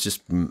bridge. It's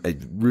just a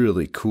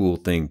really cool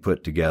thing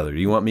put together.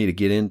 You want me to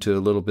get into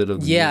a little bit of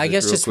the music I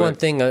guess real just quick? one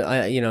thing,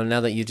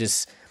 now that you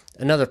just,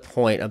 another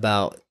point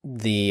about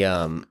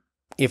the,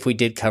 if we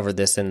did cover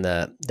this in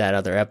that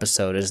other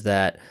episode, is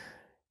that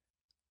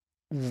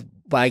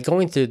by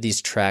going through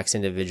these tracks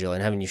individually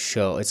and having you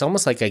show, it's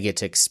almost like I get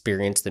to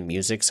experience the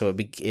music. So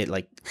it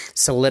like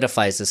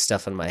solidifies this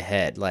stuff in my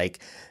head. Like,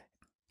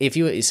 if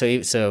you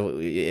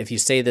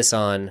say this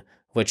on,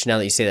 which now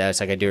that you say that, it's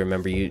like I do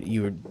remember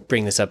you would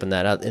bring this up in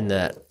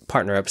that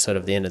partner episode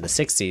of the end of the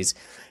 60s,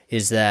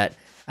 is that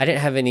I didn't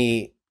have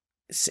any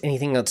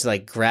anything else to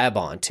like grab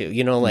onto,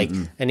 you know, like,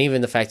 and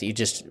even the fact that you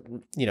just,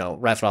 you know,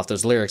 rifled off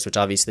those lyrics, which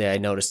obviously I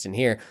noticed in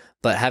here,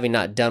 but having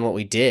not done what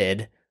we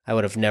did, I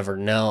would have never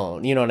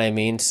known, you know what I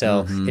mean?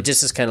 So it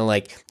just is kind of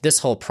like this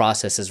whole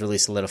process has really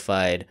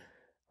solidified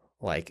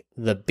like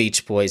the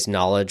Beach Boys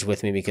knowledge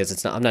with me, because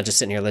it's not, I'm not just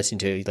sitting here listening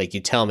to, like, you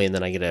tell me and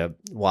then I get to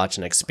watch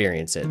and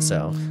experience it.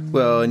 So,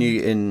 well,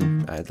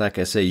 and like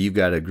I say, you've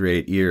got a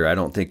great ear. I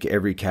don't think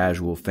every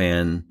casual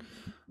fan,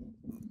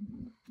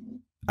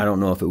 I don't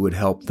know if it would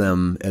help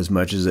them as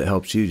much as it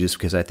helps you, just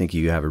because I think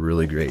you have a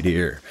really great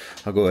ear.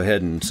 I'll go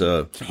ahead and,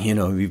 so, you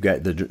know, you've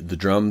got the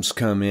drums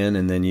come in,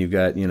 and then you've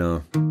got, you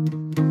know,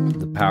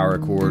 the power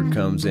chord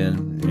comes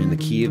in the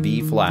key of E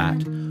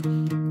flat.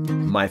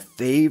 My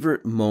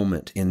favorite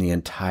moment in the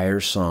entire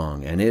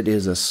song, and it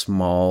is a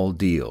small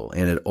deal,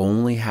 and it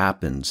only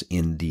happens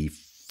in the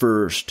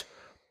first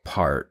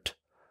part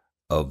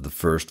of the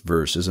first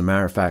verse. As a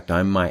matter of fact,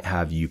 I might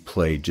have you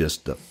play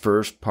just the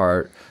first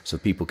part so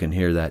people can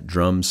hear that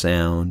drum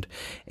sound,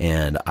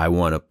 and I'm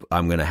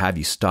going to have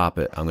you stop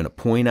it. I'm going to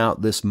point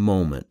out this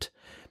moment,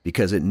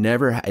 because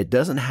it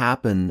doesn't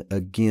happen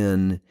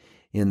again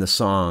in the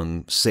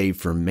song, save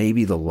for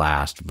maybe the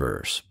last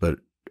verse, but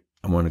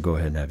I want to go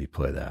ahead and have you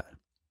play that.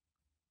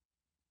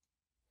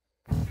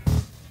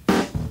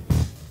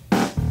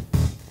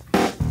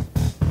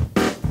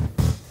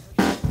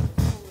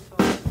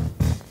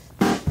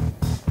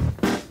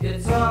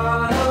 It's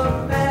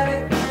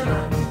automatic when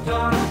I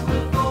talk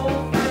with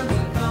old friends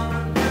and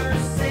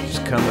conversation. It's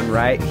coming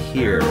right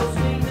here. Girls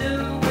we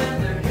knew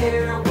when their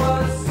hair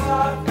was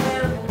soft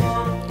and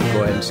long.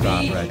 Go ahead and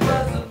stop Beach right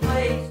there. was the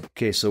place.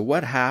 Okay, so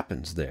what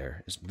happens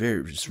there is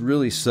it's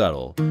really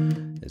subtle.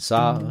 It's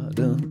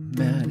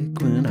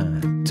automatic when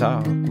I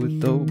talk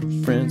with old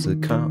friends. The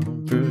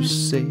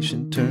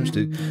conversation turns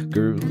to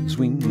girls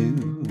we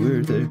knew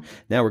were there.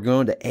 Now we're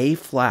going to A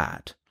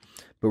flat,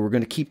 but we're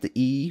going to keep the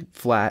E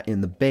flat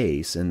in the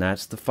bass, and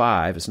that's the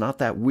 5. It's not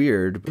that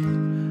weird,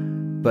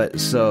 but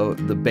so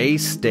the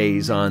bass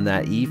stays on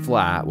that E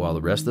flat while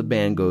the rest of the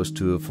band goes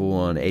to a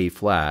full-on A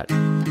flat,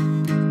 and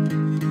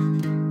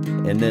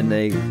then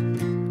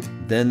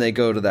they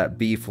go to that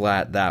B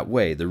flat that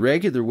way. The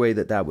regular way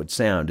that would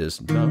sound is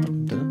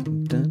dun,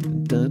 dun, dun,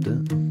 dun,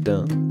 dun, dun, dun,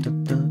 dun,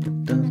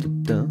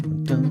 dun, dun, dun,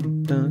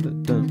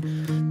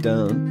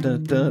 dun,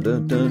 dun,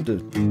 dun, dun,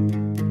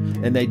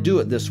 dun. And they do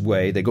it this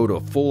way. They go to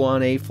a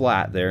full-on A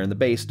flat there, and the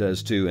bass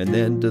does too, and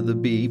then to the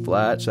B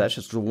flat. So that's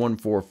just a 1,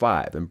 4,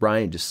 5. And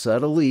Brian just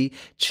subtly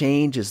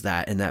changes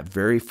that in that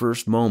very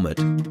first moment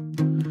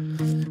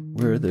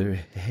where their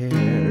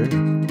hair.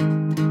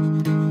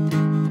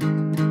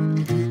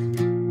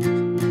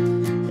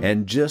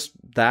 And just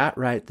that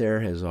right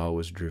there has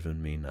always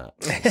driven me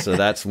nuts. So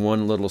that's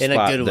one little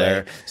spot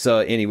there. So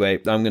anyway,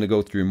 I'm going to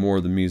go through more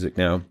of the music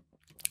now.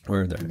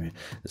 Where let's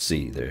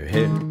see, their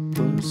hair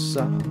was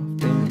soft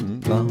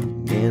and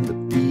long, and the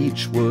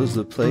beach was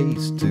the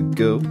place to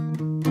go.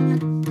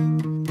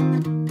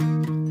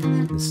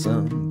 The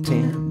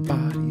suntan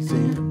bodies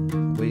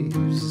and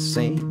waves, the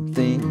same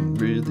thing,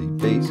 really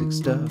basic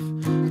stuff.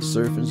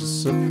 Surfing's a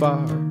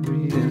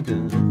safari,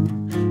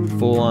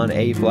 full on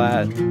A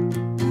flat.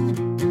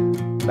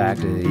 Back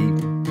to E,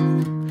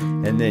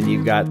 and then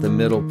you've got the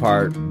middle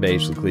part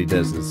basically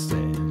does the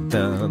same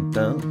dun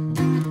dun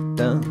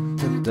dun dun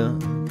dun dun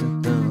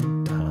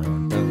dun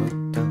dun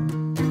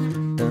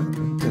dun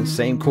dun dun,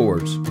 same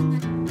chords.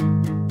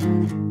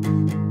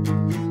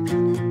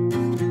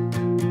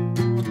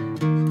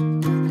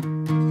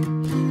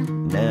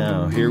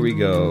 Now here we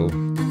go,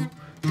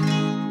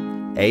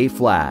 A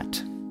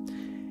flat,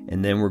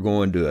 and then we're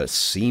going to a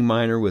C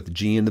minor with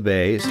G in the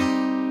bass,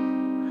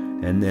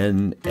 and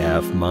then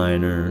F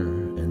minor,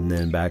 and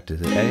then back to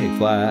the A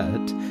flat,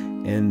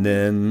 and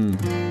then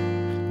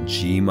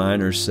G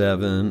minor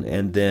 7,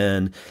 and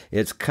then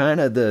it's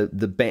kind of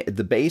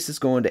the bass is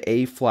going to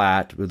A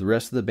flat, but the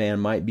rest of the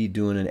band might be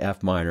doing an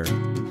F minor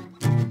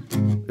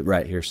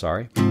right here,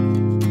 sorry,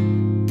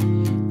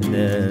 and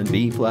then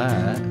B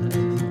flat,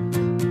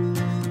 and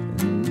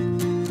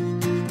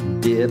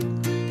dip,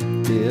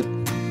 dip,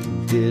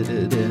 dip, dip,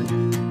 dip, dip.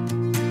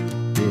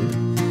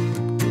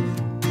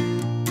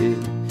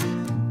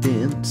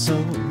 Been so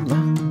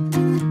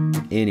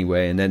long.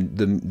 Anyway, and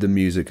then the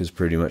music is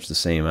pretty much the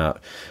same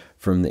out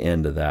from the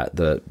end of that.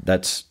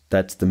 That's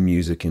the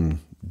music and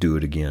Do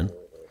It Again.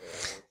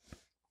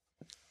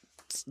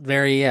 It's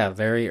very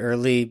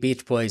early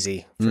Beach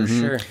Boysy for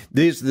sure.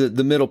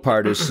 The middle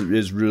part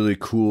is really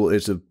cool.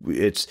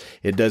 It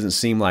doesn't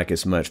seem like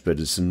it's much, but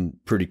it's some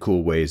pretty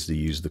cool ways to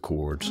use the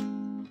chords.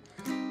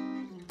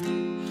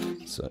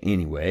 So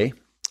anyway,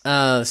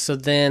 so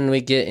then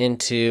we get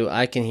into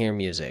I Can Hear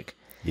Music.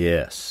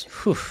 Yes.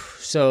 Whew.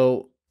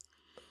 So,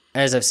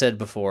 as I've said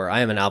before,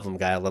 I am an album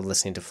guy. I love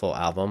listening to full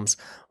albums.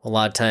 A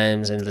lot of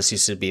times, and this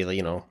used to be,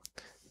 you know,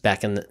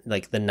 back in the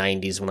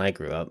 90s when I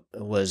grew up,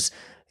 was,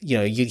 you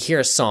know, you'd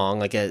hear a song,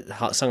 like a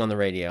hot song on the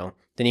radio,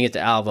 then you get the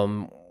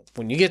album.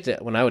 When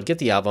I would get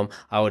the album,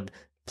 I would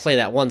play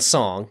that one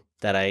song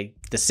the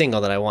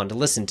single that I wanted to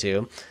listen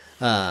to,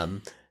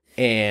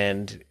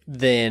 and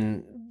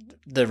then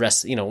the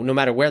rest, no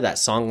matter where that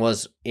song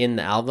was in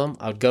the album,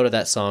 I would go to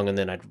that song and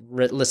then I'd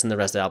listen to the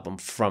rest of the album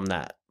from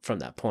that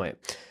point.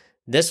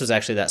 This was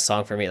actually that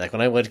song for me. Like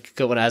when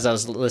I as I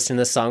was listening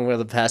to this song for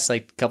the past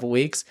like couple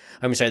weeks,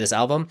 this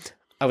album,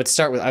 I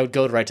would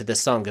go right to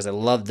this song because I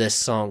love this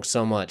song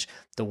so much.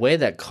 The way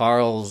that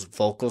Carl's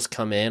vocals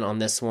come in on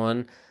this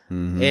one,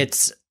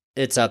 it's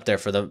up there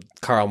for the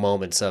Carl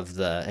moments of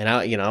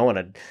I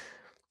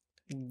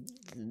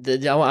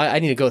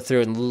need to go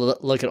through and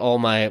look at all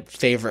my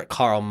favorite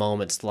Carl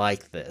moments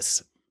like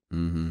this.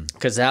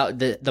 Because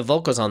the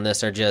vocals on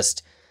this are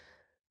just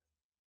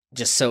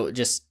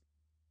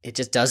it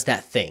just does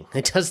that thing.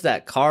 It does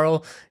that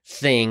Carl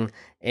thing,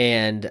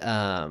 and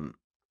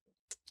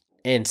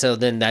so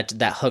then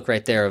that hook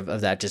right there of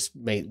that just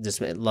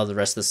love the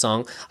rest of the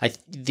song.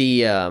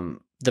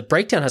 The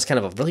breakdown has kind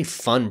of a really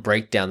fun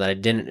breakdown that I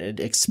didn't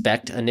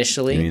expect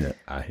initially. I mean,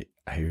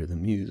 I hear the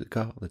music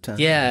all the time.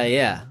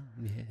 Yeah.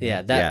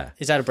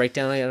 Is that a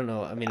breakdown? I don't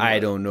know. I mean, I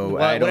don't know.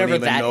 I don't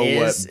even know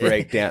is. what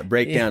breakdown.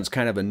 Breakdown's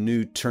kind of a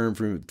new term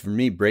for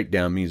me.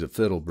 Breakdown means a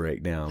fiddle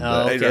breakdown,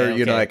 like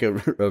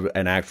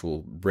an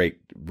actual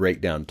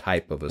breakdown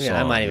type of a song. Yeah,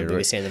 I might even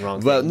be saying the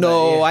wrong thing. Well,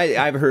 no,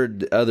 I've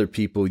heard other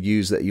people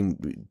use that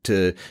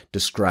to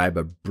describe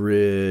a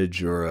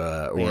bridge or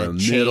a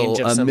middle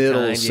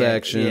kind,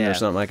 section or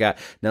something like that.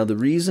 Now, the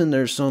reason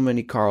there's so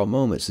many Carl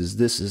moments is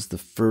this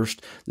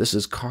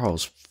is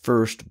Carl's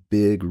first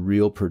big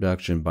real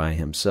production by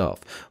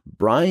himself.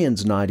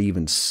 Brian's not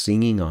even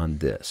singing on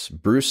this.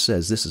 Bruce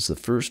says this is the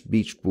first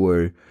Beach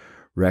Boy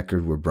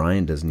record where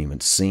Brian doesn't even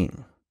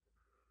sing.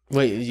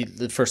 Wait,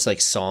 the first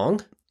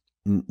song?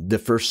 The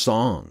first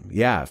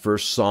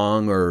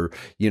song, or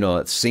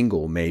a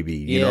single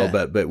maybe,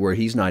 but where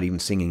he's not even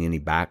singing any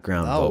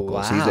background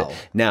vocals. Wow.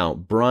 Now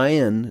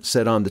Brian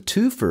said on the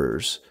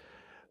Twofers,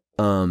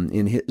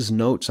 in his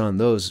notes on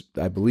those,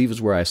 I believe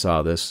is where I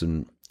saw this,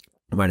 and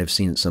I might have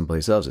seen it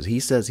someplace else. He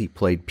says he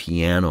played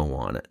piano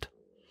on it.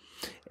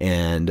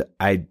 And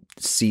I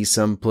see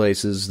some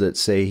places that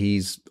say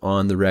he's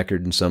on the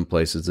record and some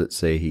places that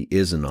say he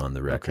isn't on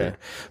the record. Okay.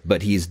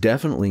 But he's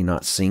definitely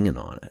not singing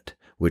on it,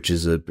 which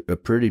is a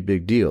pretty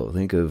big deal.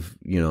 Think of,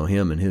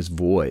 him and his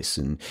voice.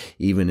 And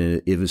even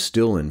it was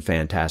still in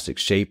fantastic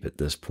shape at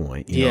this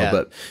point,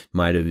 but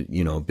might have,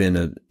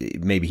 been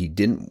maybe he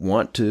didn't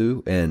want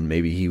to, and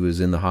maybe he was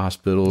in the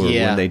hospital or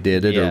when they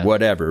did it or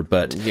whatever.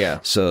 But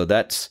so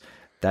that's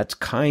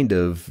kind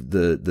of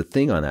the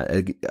thing on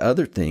that. The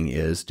other thing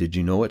is, did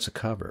you know it's a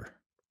cover?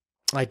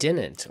 I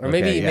didn't. Or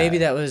maybe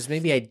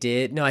I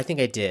did. No, I think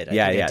I did.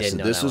 I did so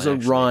know this was a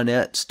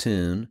Ronettes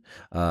tune,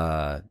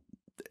 I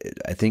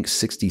think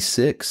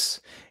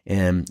 66.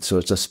 And so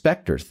it's a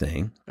Spector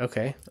thing.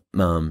 Okay.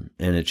 And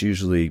it's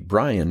usually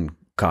Brian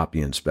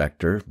copying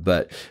Spector.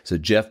 But so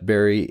Jeff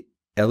Berry,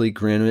 Ellie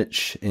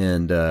Greenwich,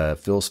 and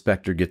Phil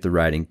Spector get the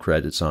writing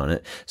credits on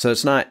it. So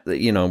it's not,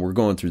 we're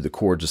going through the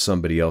chords of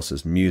somebody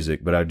else's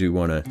music, but I do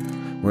want to,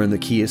 we're in the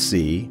key of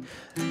C.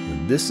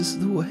 And this is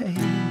the way.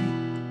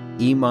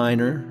 E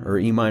minor or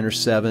E minor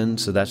 7,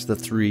 so that's the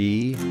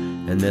 3,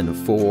 and then the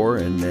 4,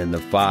 and then the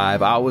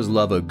 5. I always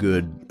love a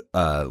good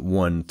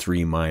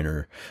 1-3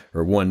 minor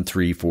or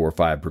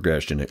 1-3-4-5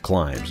 progression. It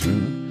climbs.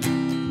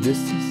 This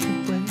is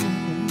the way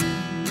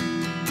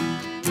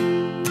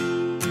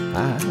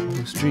I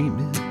always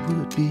dreamed it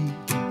would be,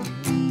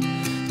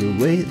 the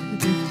way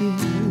that it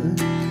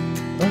did.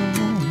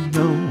 Oh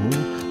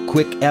no,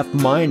 quick F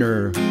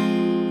minor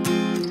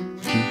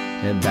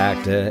and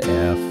back to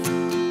F.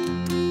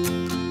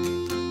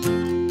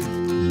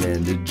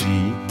 And a G,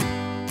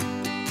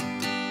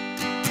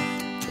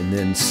 and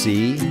then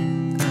C,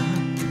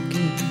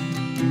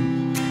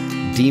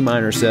 D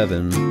minor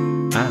 7,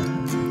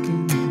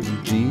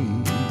 G,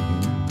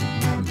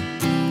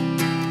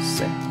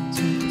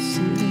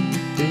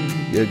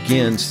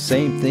 again,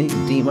 same thing,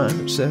 D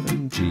minor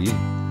 7, G,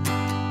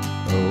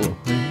 O,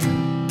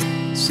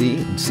 C,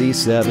 and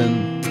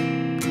C7,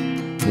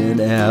 then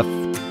F,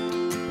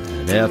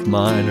 and F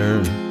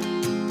minor.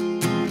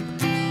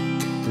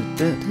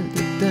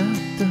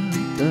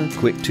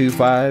 Quick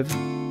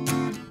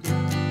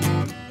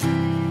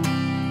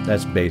 2-5.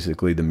 That's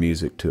basically the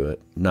music to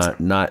it.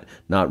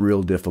 Not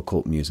real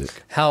difficult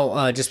music.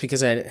 How just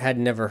because I had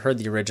never heard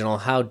the original,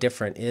 how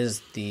different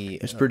is the?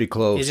 It's pretty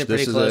close. Is it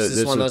pretty close? This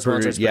is one of those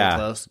ones that's pretty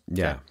close.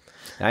 Yeah.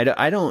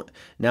 I don't.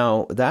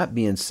 Now that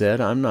being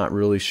said, I'm not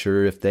really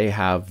sure if they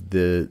have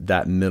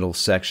that middle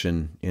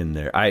section in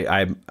there.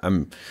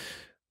 I'm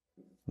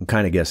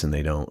kind of guessing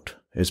they don't.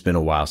 It's been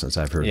a while since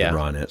I've heard the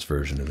Ronettes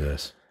version of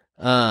this.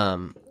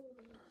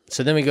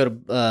 So then we go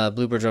to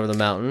Bluebirds Over the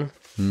Mountain.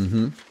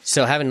 Mm-hmm.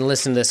 So having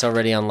listened to this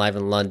already on Live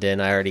in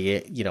London, I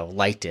already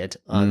liked it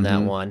on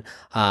that one.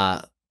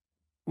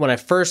 When I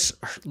first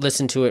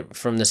listened to it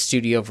from the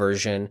studio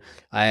version,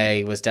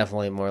 I was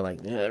definitely more like,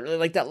 I really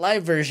like that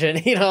live version.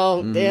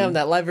 Damn,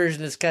 that live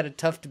version is kind of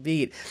tough to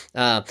beat.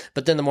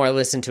 But then the more I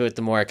listened to it,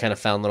 the more I kind of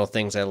found little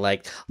things I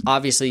liked.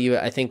 Obviously,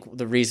 I think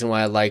the reason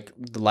why I like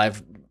the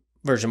live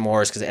version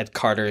more is because Ed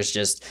Carter is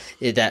just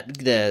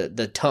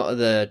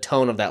the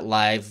tone of that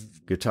live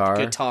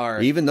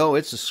guitar, even though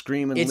it's a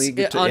screaming lead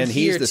guitar, on and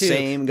here he's the too.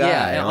 same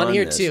guy. Yeah, on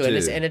here this too,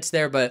 and it's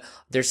there, but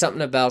there's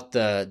something about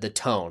the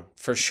tone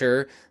for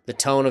sure. The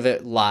tone of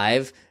it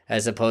live,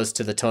 as opposed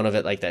to the tone of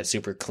it like that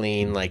super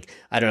clean, like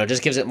I don't know,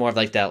 just gives it more of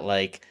like that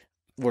like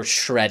we're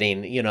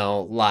shredding,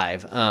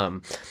 live.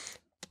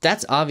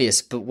 That's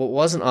obvious, but what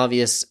wasn't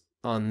obvious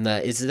on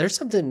the is there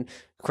something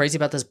crazy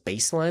about this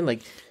bass line?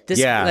 Like this,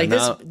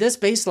 this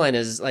bass line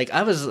is like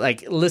I was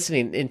like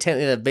listening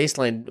intently to the bass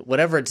line.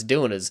 Whatever it's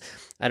doing is,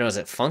 I don't know, is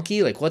it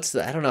funky? Like what's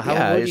the I don't know how.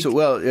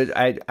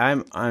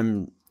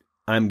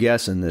 I'm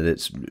guessing that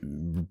it's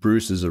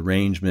Bruce's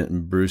arrangement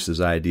and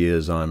Bruce's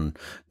ideas on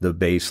the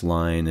bass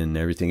line and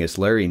everything. It's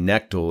Larry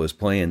Knechtel is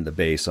playing the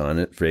bass on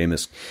it,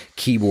 famous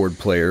keyboard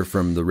player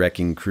from the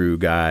Wrecking Crew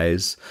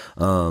guys,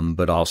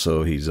 but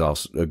also he's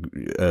also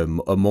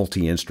a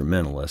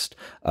multi-instrumentalist.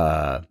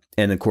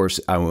 And of course,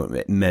 I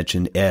won't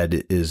mention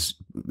Ed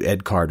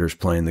Carter's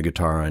playing the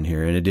guitar on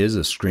here, and it is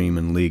a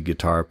screaming lead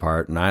guitar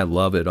part, and I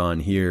love it on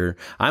here.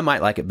 I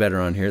might like it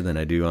better on here than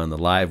I do on the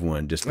live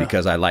one, just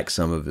because I like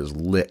some of his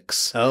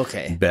licks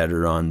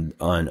better on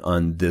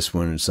this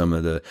one,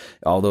 and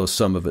although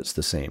some of it's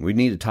the same. We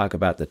need to talk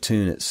about the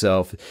tune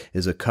itself.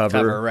 Is a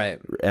cover, right?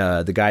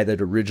 The guy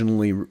that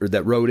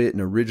wrote it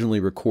and originally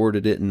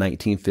recorded it in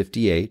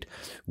 1958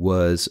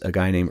 was a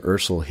guy named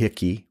Ursel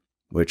Hickey,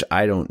 which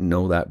I don't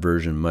know that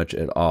version much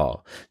at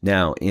all.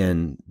 Now,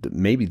 in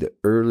maybe the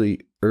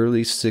early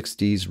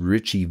 60s,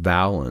 Richie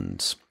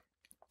Valens,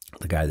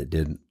 the guy that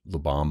did La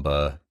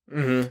Bamba,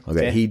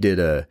 he did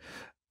a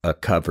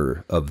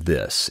cover of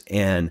this.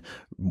 And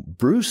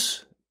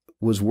Bruce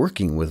was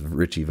working with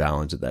Richie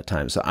Valens at that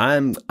time. So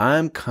I'm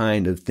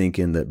kind of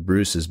thinking that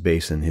Bruce is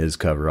basing his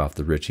cover off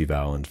the Richie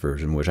Valens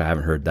version, which I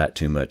haven't heard that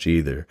too much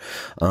either.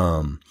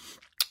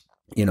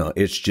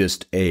 It's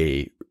just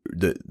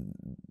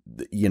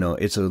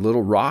it's a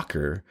little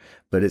rocker,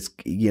 but it's,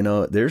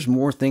 there's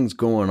more things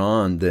going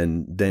on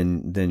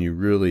than you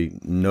really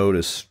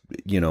notice,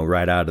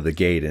 right out of the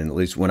gate. And at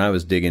least when I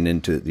was digging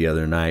into it the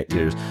other night,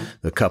 there's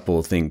a couple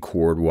of things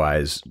chord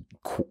wise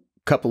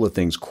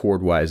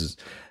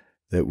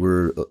that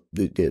were,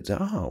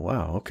 oh,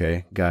 wow.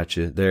 Okay.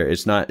 Gotcha there.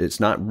 It's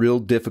not real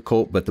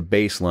difficult, but the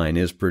bass line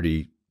is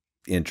pretty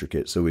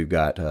intricate. So we've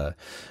got,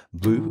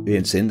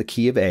 it's in the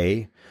key of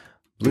A.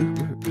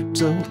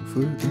 Bluebirds over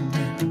the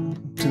mountain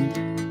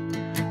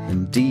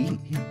and deep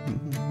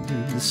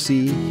in the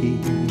sea.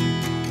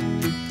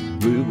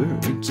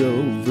 Bluebirds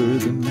over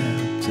the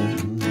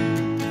mountain,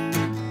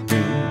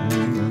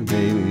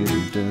 baby.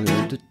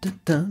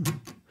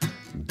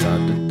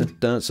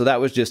 So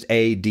that was just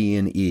A, D,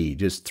 and E,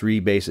 just three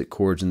basic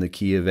chords in the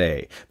key of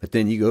A. But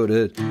then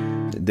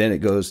then it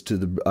goes to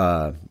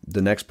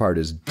the next part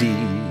is D,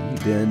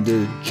 then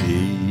to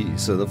G.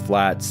 So the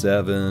flat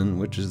 7,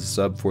 which is the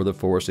sub for the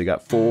 4. So you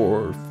got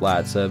 4,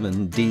 flat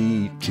 7,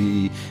 D,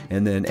 G,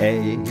 and then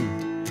A.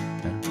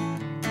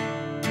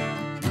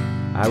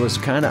 I was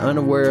kind of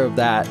unaware of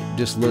that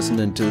just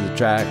listening to the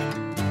track.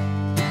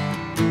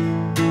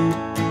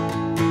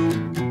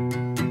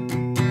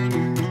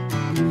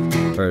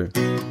 Or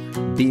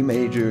B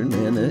major and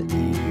then an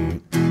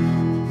E.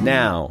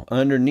 Now,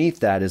 underneath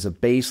that is a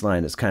bass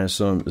line that's kind of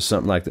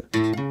something like that.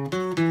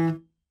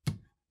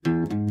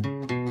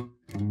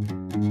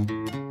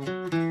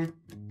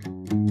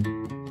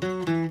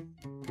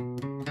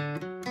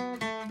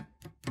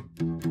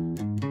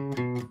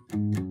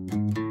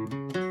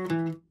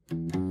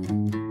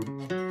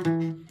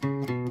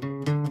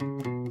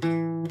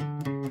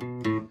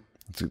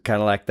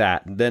 Kind of like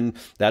that. And then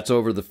that's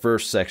over the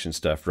first section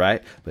stuff,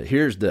 right? But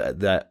here's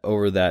that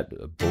over that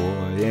a boy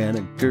and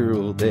a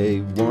girl,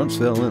 they once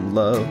fell in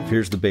love.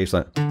 Here's the bass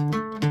line.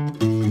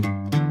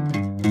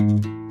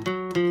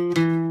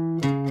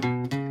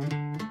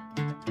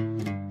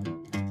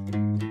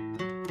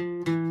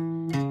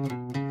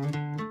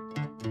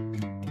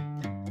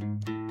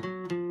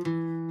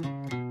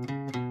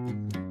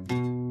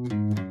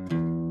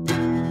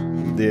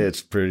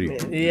 It's pretty.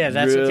 Yeah,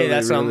 that's really, okay.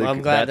 That's really,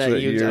 I'm glad that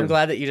I'm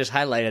glad that you just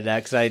highlighted that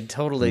because I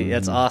totally.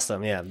 That's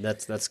awesome. Yeah,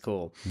 that's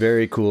cool.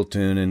 Very cool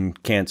tune,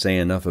 and can't say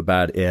enough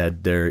about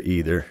Ed there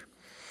either.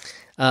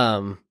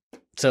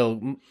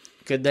 So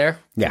good there.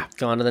 Yeah.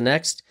 Go on to the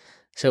next.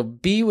 So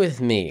Be With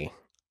Me.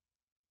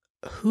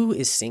 Who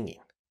is singing?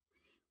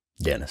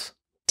 Dennis.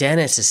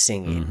 Dennis is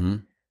singing. Mm-hmm.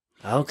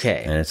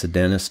 Okay. And it's a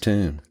Dennis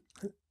tune.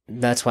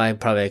 That's why I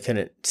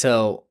couldn't.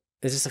 So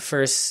is this the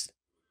first?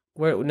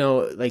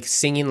 Like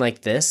singing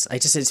like this.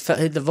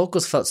 The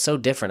vocals felt so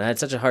different. I had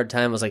such a hard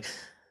time. I was like,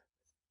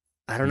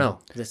 I don't know.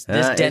 This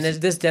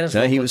Dennis.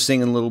 No, he was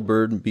singing "Little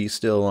Bird" and "Be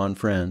Still" on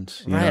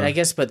Friends. Right, I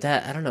guess, but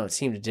that I don't know. It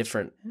seemed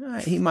different.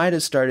 He might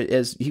have started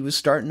as he was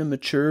starting to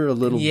mature a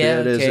little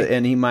bit,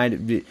 and he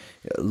might be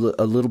a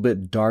little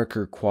bit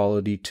darker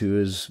quality to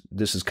his.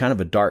 This is kind of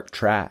a dark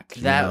track.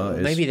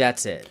 Maybe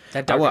that's it.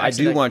 I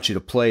do want you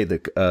to play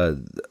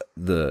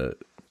the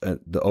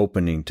the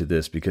opening to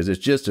this because it's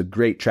just a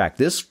great track.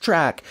 This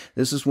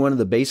is one of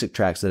the basic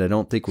tracks that I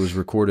don't think was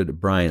recorded at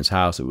Brian's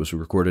house. It was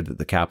recorded at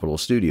the Capitol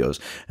Studios,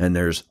 and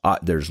there's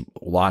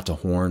lots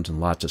of horns and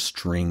lots of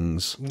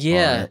strings.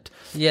 Yeah, on it.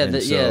 yeah,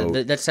 And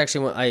that's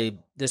actually what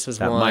This was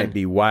that one. might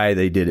be why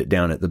they did it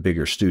down at the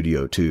bigger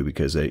studio too,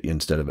 because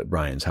instead of at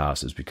Brian's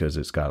house, is because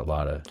it's got a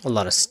lot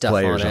of stuff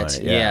players on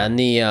it. Yeah, and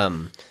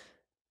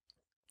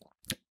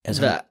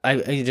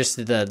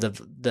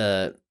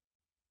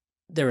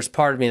there was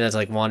part of me that's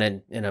like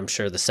wanted, and I'm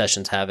sure the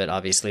sessions have it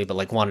obviously, but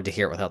like wanted to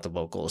hear it without the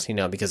vocals,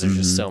 because there's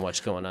just so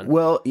much going on.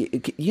 Well,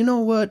 you know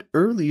what?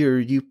 Earlier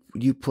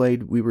you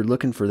played. We were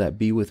looking for that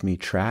 "Be With Me"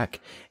 track,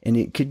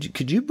 and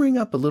could you bring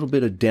up a little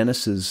bit of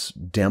Dennis's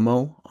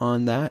demo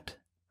on that?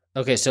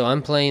 Okay, so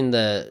I'm playing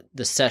the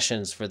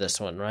sessions for this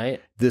one, right?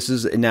 This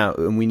is now,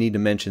 and we need to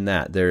mention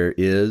that there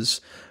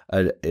is.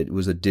 It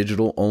was a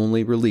digital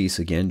only release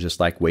again, just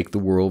like Wake the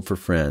World for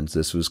Friends.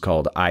 This was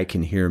called "I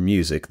Can Hear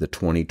Music," the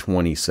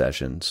 2020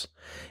 sessions,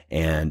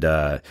 and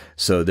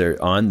so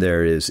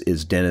there is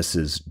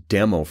Dennis's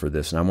demo for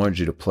this, and I wanted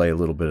you to play a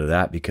little bit of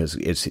that because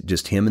it's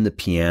just him and the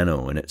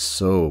piano, and it's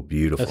so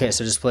beautiful. Okay,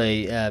 so just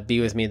play "Be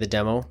With Me," the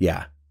demo.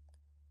 Yeah.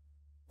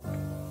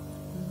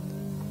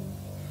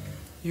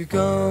 You're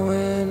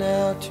going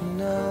out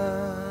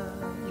tonight.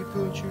 You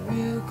put your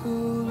real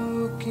cool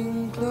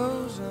looking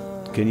clothes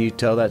on. Can you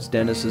tell that's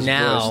Dennis's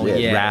Now, voice?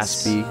 yes.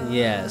 Raspy.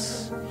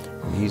 Yes.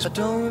 He's I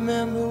don't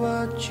remember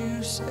what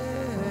you said.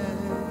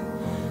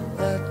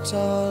 That's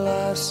all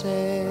I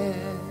said.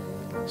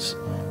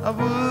 I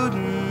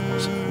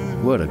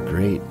wouldn't. what a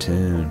great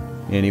tune.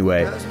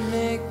 Anyway, Doesn't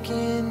make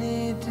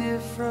any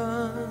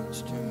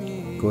difference to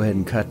me. go ahead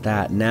and cut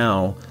that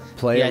now.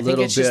 Play Yeah, a I think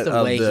little it's just bit the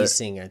of way the he's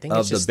singing. I think of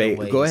it's just the the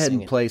way Go he's ahead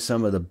singing. and play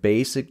some of the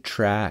basic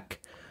track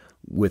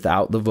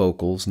without the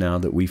vocals now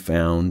that we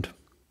found,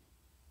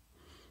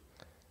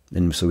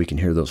 and so we can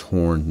hear those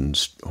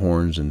horns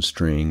and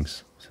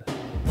strings,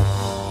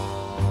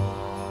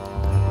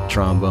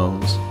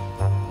 trombones.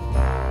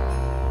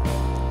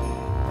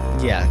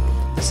 Yeah,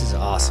 this is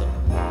awesome.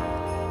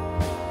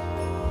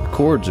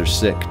 Chords are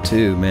sick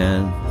too,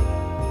 man.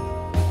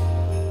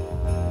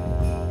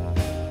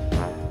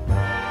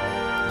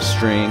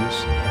 Strings.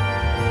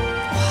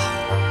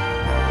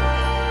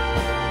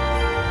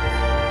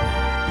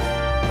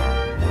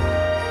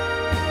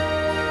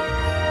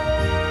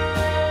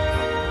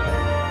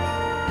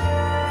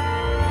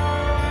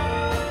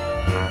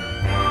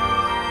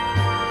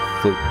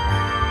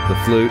 The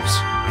flutes.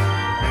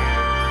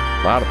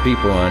 A lot of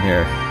people on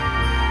here.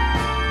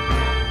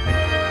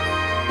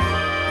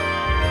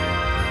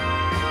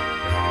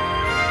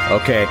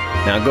 Okay,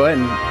 now go ahead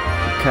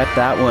and cut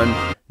that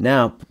one.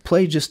 Now,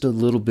 play just a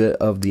little bit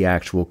of the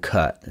actual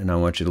cut, and I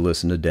want you to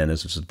listen to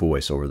Dennis's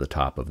voice over the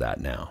top of that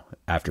now,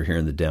 after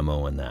hearing the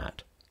demo and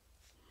that.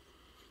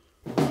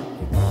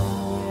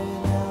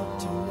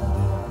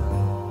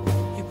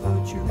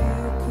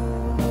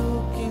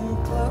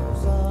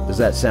 Does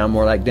that sound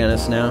more like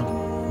Dennis now?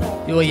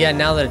 Well, yeah,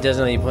 now that it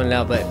doesn't, you point it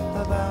out, but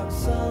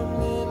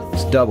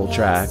It's double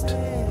tracked.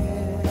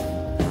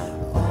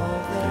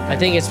 I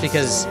think it's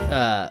because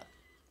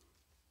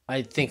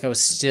I think I was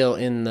still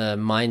in the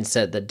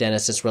mindset that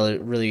Dennis just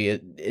really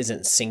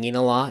isn't singing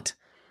a lot.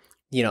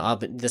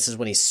 This is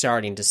when he's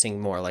starting to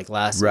sing more. Like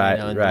last, Right,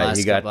 in the right. last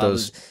He got couple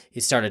those- albums,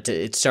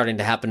 it's starting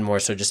to happen more.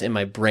 So just in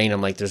my brain,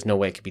 I'm like, there's no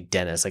way it could be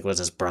Dennis. Like, was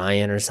this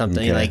Brian or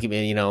something? Okay. Like,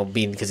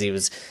 being because he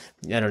was,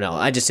 I don't know.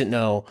 I just didn't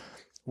know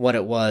what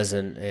it was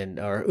and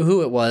or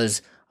who it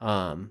was.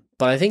 But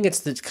I think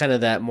it's kind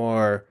of that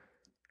more.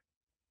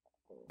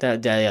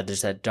 That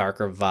there's that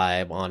darker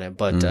vibe on it,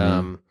 but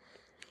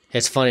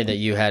it's funny that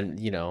you had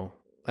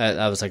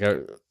I was like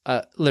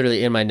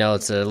literally in my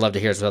notes I'd love to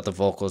hear it without the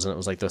vocals, and it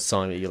was like the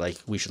song that you like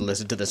we should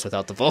listen to this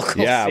without the vocals.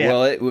 Yeah,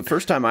 well,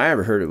 first time I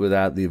ever heard it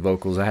without the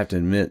vocals, I have to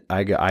admit,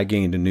 I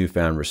gained a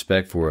newfound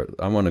respect for it.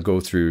 I want to go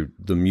through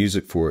the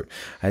music for it.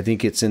 I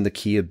think it's in the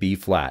key of B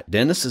flat.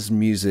 Dennis's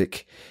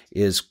music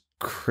is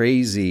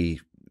crazy.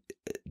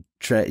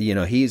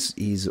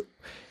 He's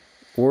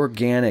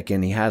organic,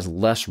 and he has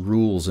less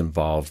rules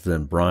involved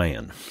than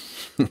Brian.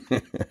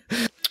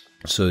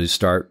 So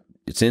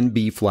it's in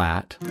B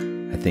flat,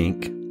 I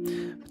think.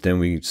 But then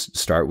we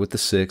start with the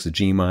 6, a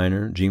G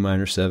minor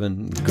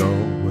 7,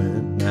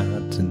 going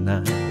out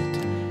tonight.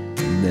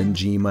 And then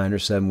G minor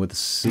 7 with a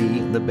C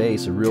in the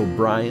bass, a real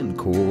Brian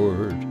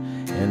chord.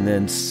 And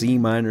then C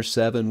minor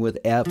 7 with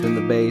F in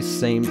the bass,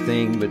 same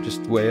thing, but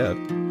just way up.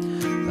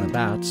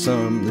 About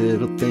some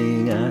little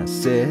thing I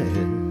said,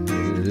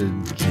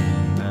 G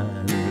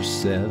minor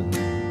 7.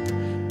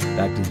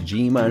 Back to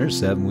G minor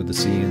 7 with the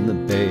C in the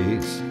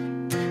bass.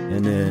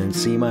 And then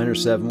C minor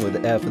 7 with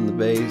the F in the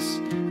bass.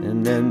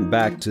 And then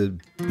back to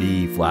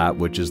B flat,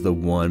 which is the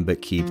 1,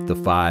 but keep the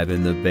 5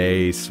 in the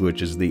bass,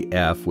 which is the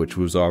F, which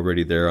was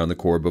already there on the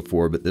chord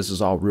before. But this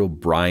is all real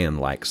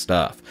Brian-like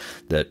stuff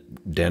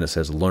that Dennis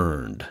has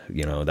learned.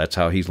 That's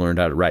how he's learned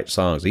how to write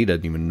songs. He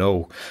doesn't even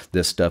know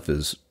this stuff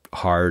is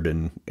hard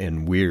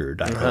and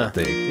weird, I don't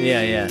think.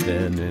 Yeah.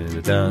 Dun,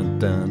 dun, dun,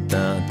 dun,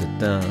 dun,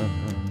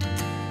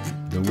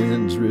 dun. The The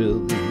wind's really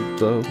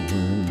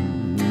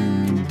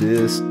blowing.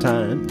 This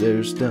time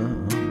there's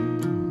done.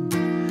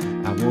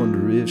 I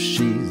wonder if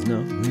she's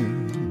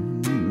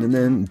knowing. And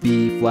then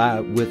B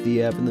flat with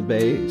the F in the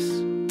bass.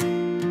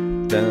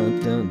 Dun,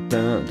 dun,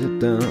 dun, dun,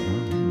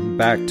 dun.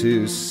 Back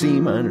to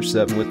C minor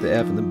 7 with the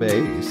F in the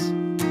bass.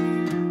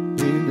 Dun,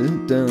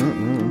 dun,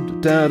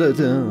 dun, dun,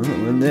 dun.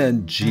 And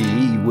then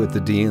G with the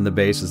D in the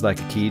bass is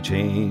like a key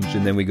change.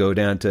 And then we go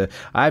down to,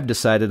 I've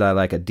decided I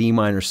like a D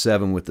minor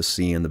 7 with the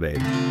C in the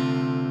bass.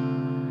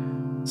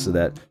 So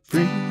that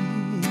free.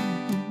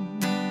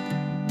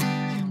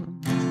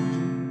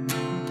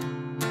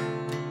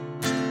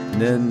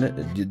 And then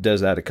it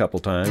does that a couple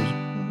times.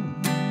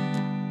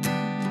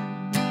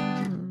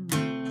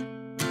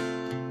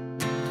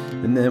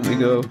 And then we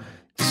go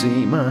C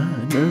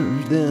minor,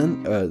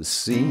 then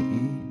C,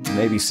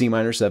 maybe C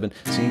minor 7,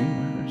 C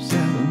minor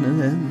 7,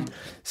 and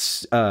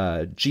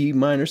then G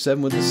minor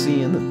 7 with the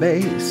C in the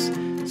bass.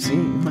 C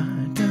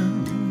minor,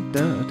 dun,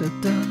 dun,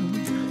 dun,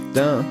 dun,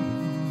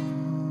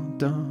 dun,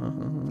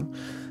 dun,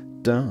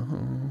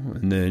 dun.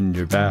 And then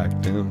you're back,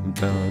 dun,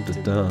 dun,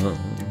 dun, dun.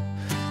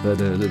 Dun,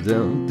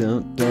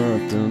 dun, dun,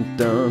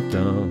 dun,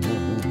 dun.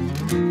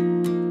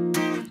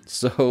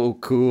 So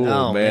cool,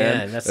 oh,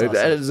 man. That's awesome.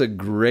 That is a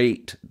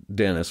great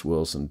Dennis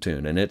Wilson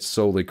tune, and it's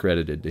solely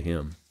credited to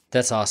him.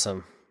 That's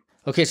awesome.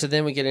 Okay, so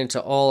then we get into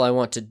All I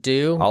Want to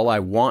Do. All I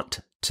Want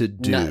to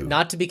Do.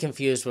 Not to be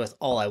confused with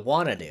All I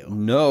Want to Do.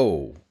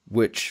 No,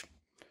 which,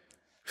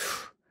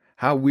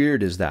 how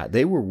weird is that?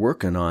 They were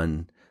working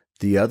on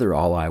the other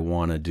All I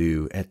Want to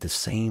Do at the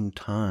same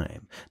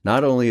time.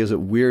 Not only is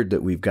it weird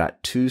that we've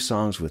got two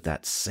songs with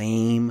that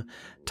same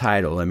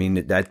title. I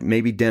mean, that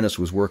maybe Dennis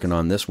was working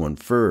on this one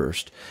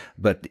first,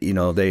 but you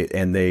know,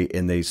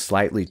 they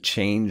slightly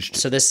changed.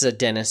 So this is a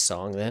Dennis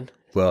song then?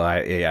 Well,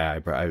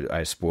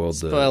 I spoiled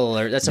the spoiler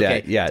alert. That's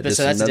okay. Yeah.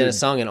 So that's a Dennis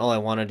song, and All I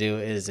Want to Do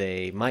is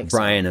a Mike song.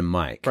 Brian and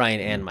Mike.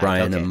 Okay.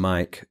 And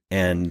Mike.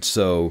 And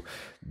so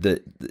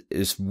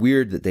it's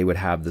weird that they would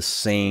have the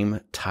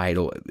same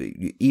title,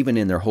 even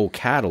in their whole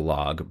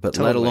catalog, but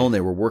let alone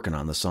they were working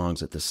on the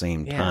songs at the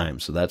same time.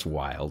 So that's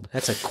wild.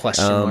 That's a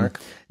question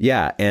mark.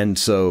 Yeah. And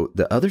so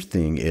the other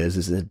thing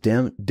is that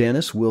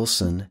Dennis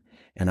Wilson,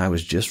 and I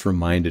was just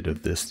reminded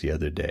of this the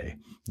other day,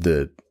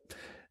 the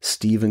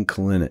Stephen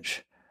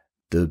Kalinich,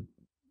 the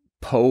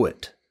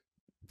poet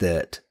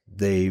that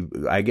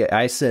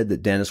I said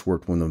that Dennis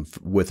worked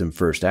with him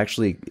first.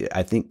 Actually,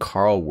 I think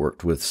Carl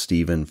worked with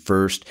Stephen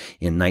first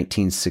in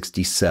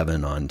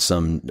 1967 on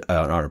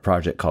a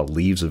project called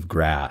Leaves of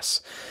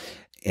Grass.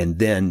 And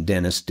then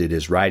Dennis did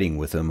his writing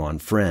with him on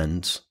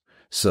Friends.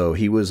 So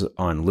he was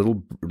on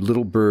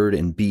Little Bird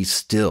and Be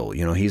Still.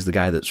 You know, he's the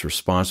guy that's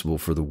responsible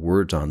for the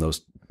words on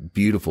those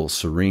beautiful,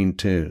 serene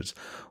tunes.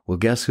 Well,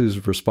 guess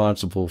who's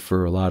responsible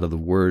for a lot of the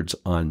words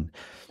on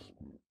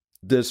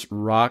this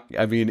rock?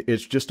 I mean,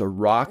 it's just a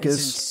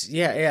raucous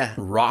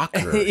rocker.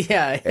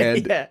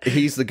 And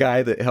he's the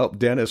guy that helped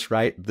Dennis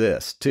write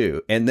this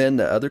too. And then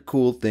the other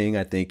cool thing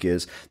I think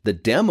is the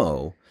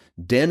demo,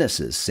 Dennis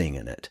is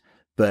singing it,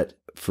 but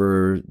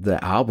for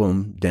the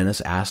album,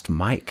 Dennis asked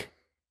Mike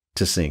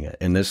to sing it.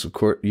 And this, of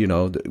course, you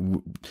know,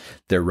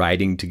 they're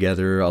writing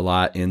together a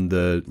lot in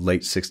the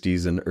late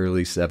 60s and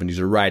early 70s.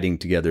 They're writing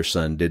together.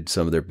 Son did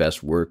some of their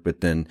best work,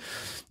 but then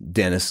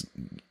Dennis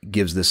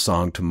gives this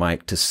song to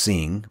Mike to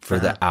sing for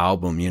the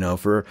album, you know,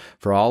 for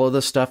all of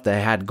the stuff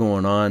they had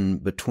going on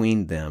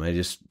between them. I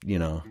just, you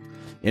know,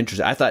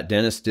 interesting. I thought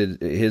Dennis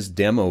did, his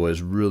demo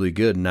was really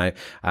good. And I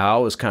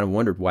always kind of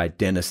wondered why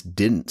Dennis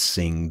didn't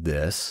sing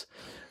this.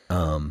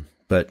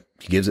 But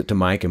he gives it to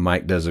Mike, and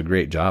Mike does a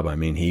great job. I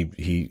mean,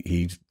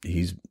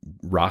 he's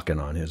rocking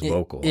on his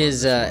vocal.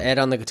 Is Ed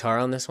on the guitar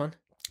on this one?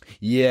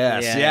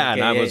 Yes, okay,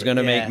 and I was going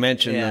to make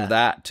mention of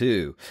that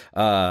too.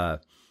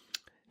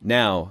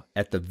 Now,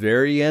 at the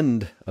very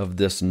end of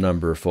this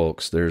number,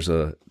 folks, there's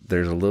a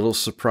little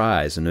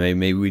surprise, and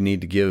maybe we need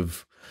to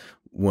give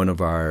one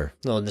of our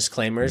little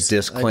disclaimers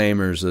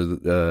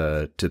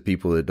to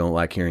people that don't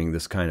like hearing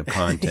this kind of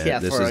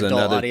content. This is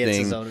another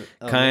thing,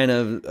 kind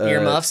of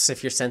earmuffs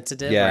if you're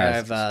sensitive. Yeah, or I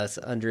have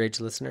underage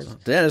listeners.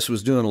 Dennis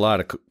was doing a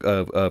lot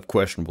of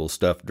questionable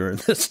stuff during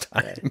this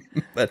time,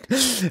 but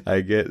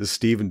I get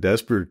Stephen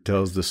Desper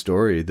tells the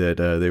story that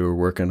they were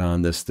working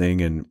on this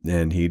thing,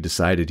 and he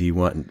decided he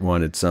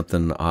wanted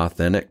something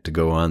authentic to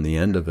go on the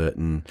end of it,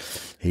 and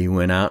he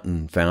went out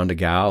and found a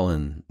gal,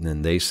 and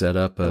they set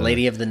up a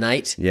lady of the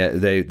night. Yeah.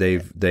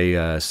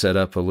 They set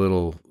up a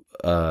little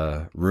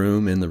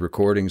room in the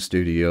recording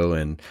studio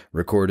and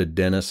recorded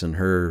Dennis and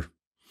her,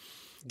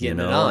 getting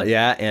it on.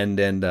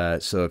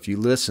 And so if you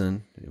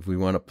listen, if we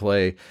want to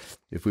play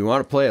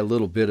a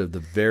little bit of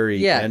the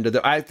very end of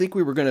I think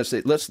we were going to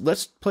say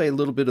let's play a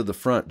little bit of the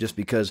front just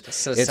because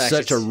it's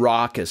such a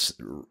raucous,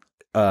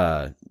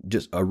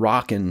 just a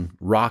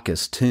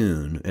raucous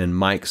tune, and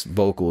Mike's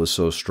vocal is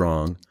so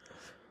strong.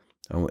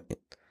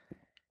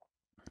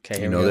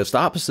 Okay, you know, that's the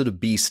opposite of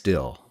Be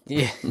Still.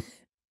 Yeah. You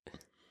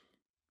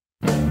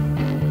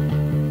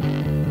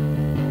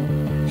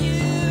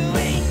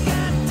ain't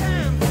got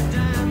time for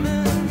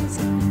diamonds,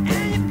 and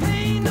you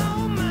pay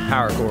no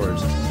power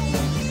chords.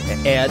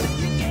 Ed.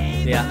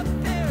 Yeah.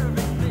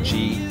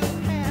 G.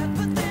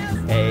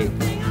 A.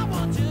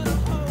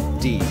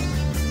 D.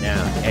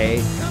 Now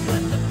A.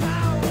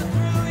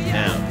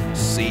 Now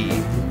C.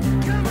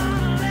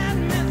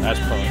 That's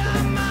punk.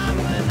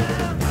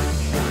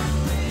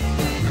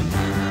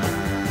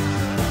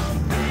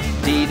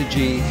 D to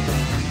G.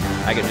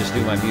 I can just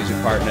do my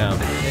music part now.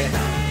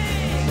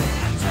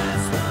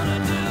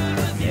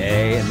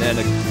 A, and then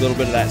a little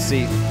bit of that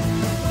C.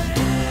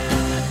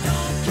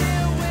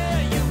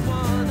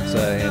 So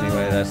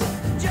anyway, that's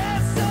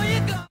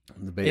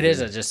the baby. It is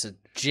just a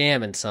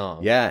jamming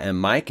song. Yeah, and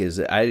Mike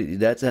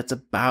that's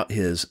about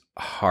his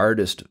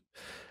hardest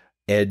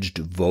edged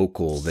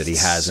vocal that he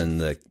has in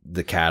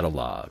the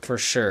catalog. For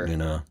sure. You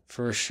know?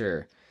 For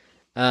sure.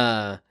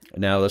 Now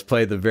let's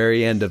play the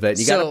very end of it.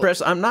 You gotta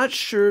press. I'm not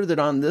sure that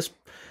on this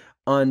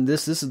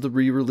this is the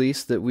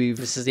re-release that we've.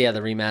 This is the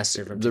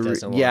remaster from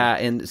 2001. Yeah,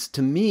 and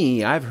to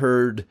me, I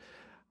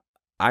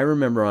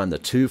remember on the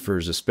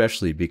twofers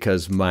especially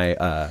because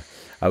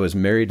I was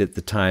married at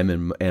the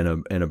time, and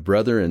a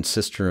brother and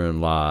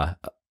sister-in-law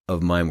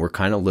of mine were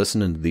kind of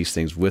listening to these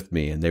things with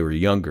me, and they were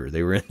younger.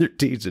 They were in their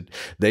teens, and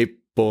they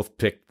both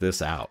picked this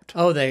out.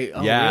 Really?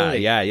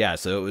 Yeah.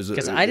 So it was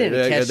because I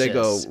didn't catch They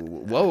this. go,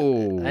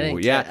 whoa, I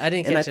didn't yeah. I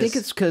didn't catch and I this. think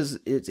it's because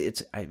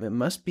it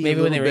must be maybe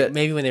a when little they bit.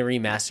 maybe when they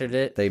remastered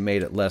it. They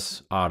made it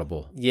less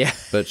audible. Yeah.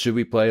 But should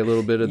we play a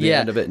little bit of the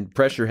end of it and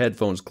press your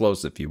headphones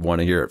close if you want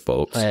to hear it,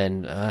 folks?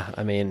 And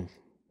I mean,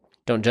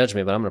 don't judge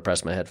me, but I'm gonna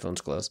press my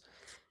headphones close.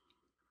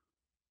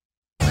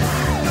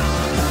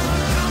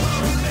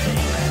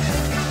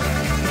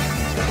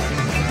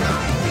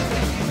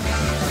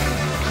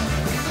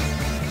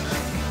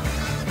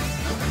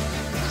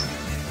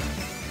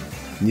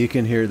 You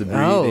can hear the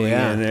breathing. Oh,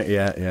 yeah. In it.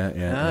 Yeah.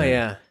 Oh,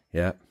 yeah.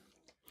 Yeah.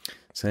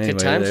 So anyway, Good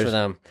times for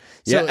them.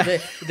 So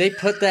they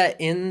put that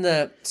in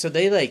the. So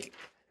they like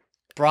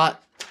brought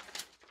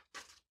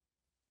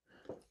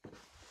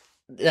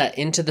that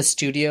into the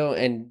studio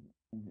and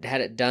had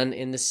it done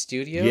in the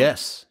studio.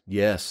 Yes.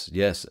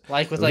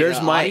 Like with like an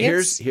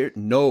audience?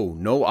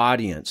 No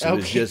audience. It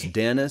was Okay. just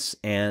Dennis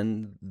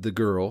and the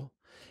girl.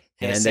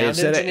 And a they sound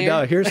said, engineer?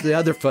 no, here's the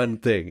other fun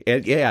thing.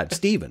 And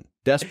Steven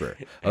Desper.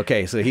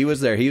 Okay, so he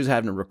was there. He was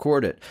having to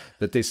record it.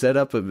 But they set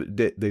up,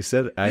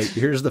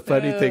 here's the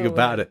funny thing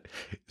about it,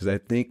 is I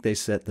think they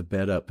set the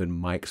bed up in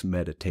Mike's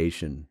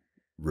meditation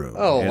room.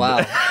 Oh,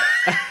 wow.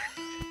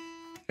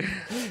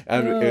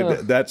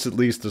 That's at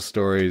least the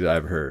story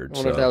I've heard. I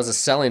wonder if that was a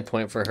selling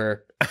point for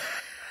her.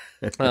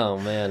 Oh,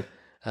 man.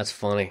 That's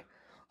funny.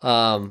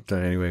 So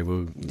anyway,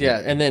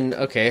 yeah, and then,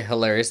 okay,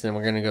 hilarious. Then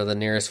we're going to go to the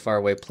nearest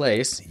faraway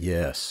place.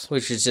 Yes.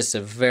 Which is just a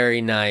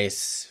very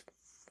nice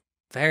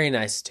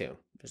tune.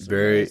 It's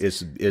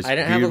I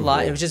didn't have a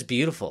lot. It was just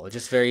beautiful.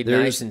 Just very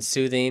nice and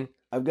soothing.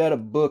 I've got a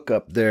book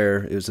up there.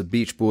 It was a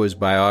Beach Boys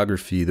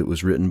biography that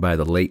was written by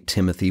the late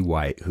Timothy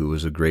White, who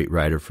was a great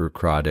writer for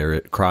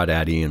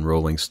Crawdaddy and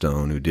Rolling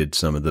Stone, who did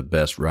some of the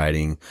best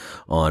writing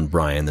on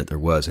Brian that there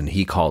was. And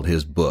he called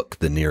his book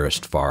The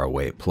Nearest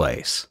Faraway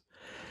Place.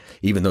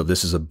 Even though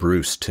this is a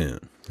Bruce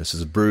tune. This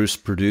is a Bruce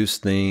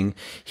produced thing.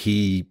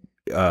 He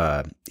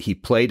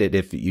played it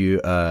if you,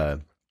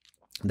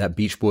 that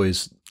Beach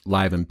Boys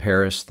Live in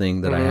Paris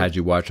thing that I had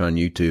you watch on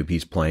YouTube,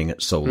 he's playing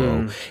it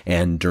solo.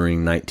 And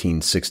during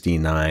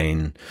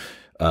 1969,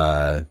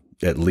 at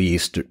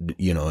least,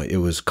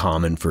 it was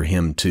common for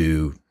him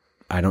to,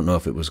 I don't know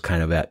if it was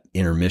kind of at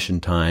intermission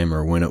time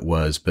or when it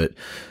was, but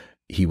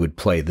he would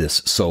play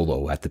this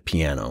solo at the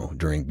piano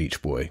during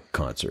Beach Boy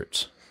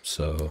concerts.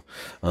 So,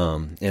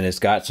 and it's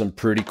got some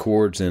pretty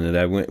chords in it.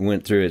 I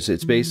went through it.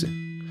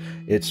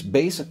 It's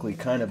basically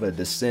kind of a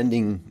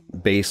descending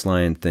bass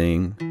line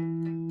thing.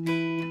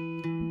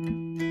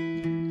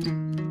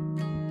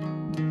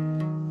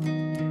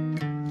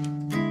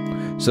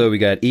 So we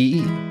got E,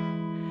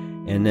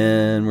 and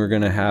then we're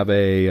gonna have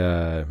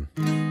a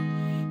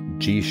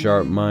G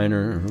sharp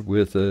minor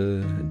with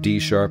a D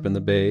sharp in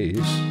the bass.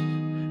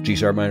 G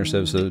sharp minor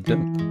 7, so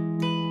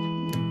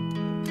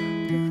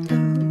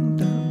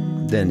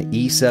then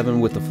E7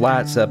 with the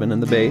flat 7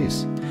 in the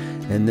bass,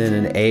 and then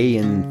an A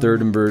in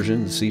third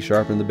inversion, C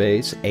sharp in the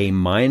bass, A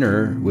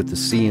minor with the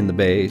C in the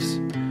bass,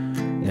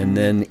 and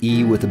then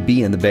E with a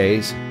B in the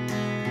bass,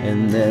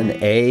 and then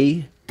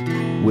A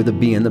with a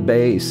B in the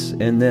bass,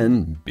 and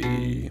then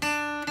B.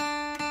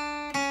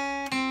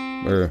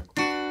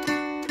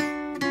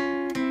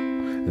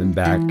 And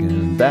back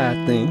in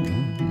that thing.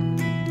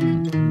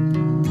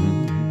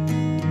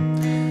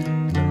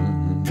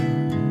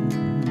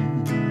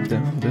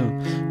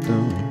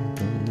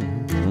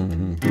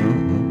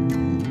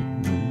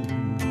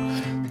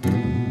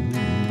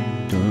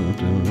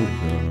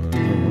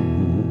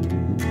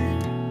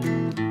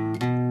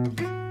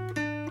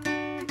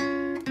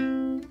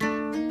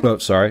 Oh,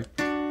 sorry.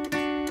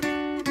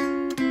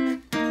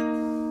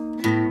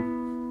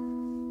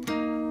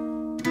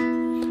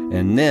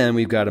 And then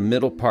we've got a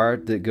middle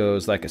part that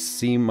goes like a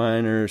C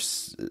minor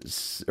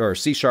or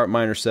C sharp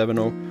minor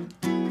 7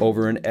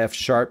 over an F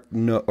sharp,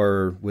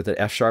 or with an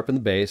F sharp in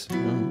the bass.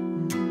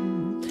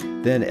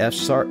 then F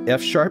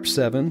sharp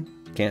 7,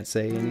 can't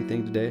say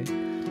anything today,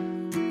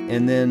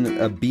 and then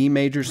a B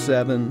major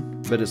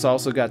 7, but it's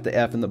also got the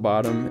F in the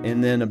bottom,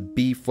 and then a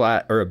B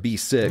flat or a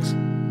B6,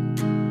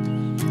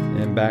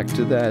 and back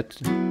to that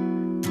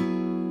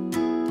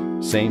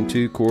same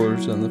 2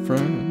 chords on the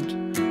front,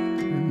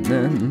 and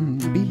then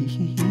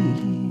B.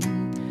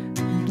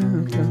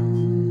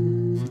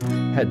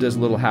 Had this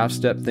little half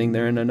step thing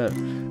there, and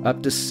then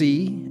up to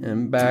C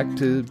and back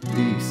to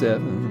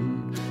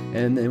B7,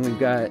 and then we've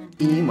got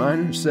E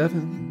minor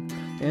 7,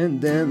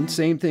 and then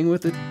same thing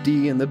with a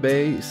D in the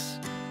bass,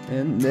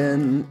 and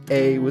then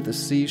A with a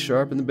C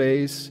sharp in the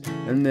bass,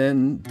 and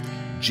then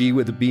G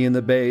with a B in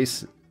the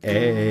bass,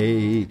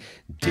 A,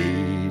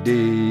 D,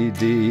 D,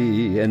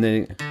 D, and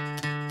then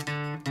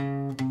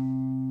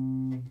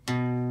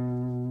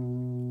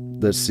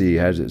let's see,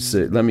 how does it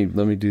say? Let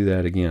me do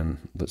that again.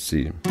 Let's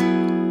see.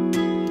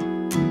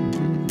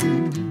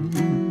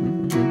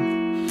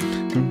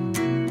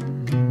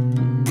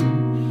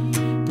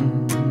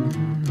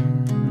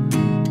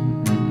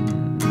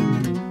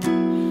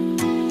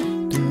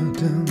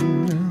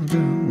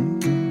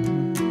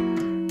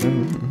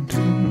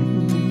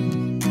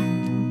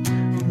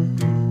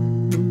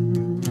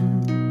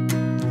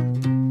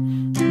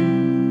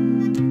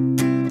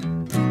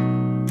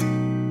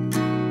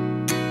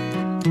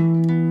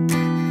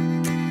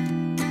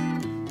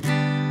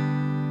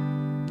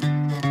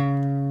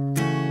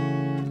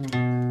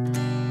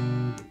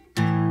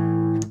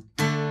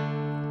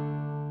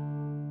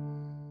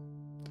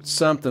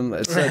 Something.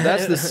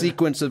 That's the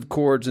sequence of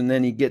chords, and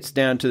then he gets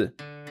down to,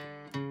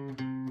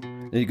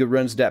 and he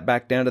runs that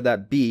back down to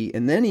that B,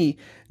 and then he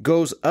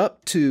goes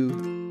up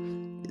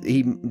to,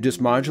 he just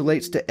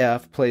modulates to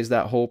F, plays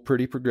that whole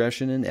pretty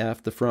progression in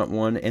F, the front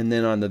one, and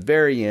then on the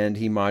very end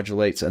he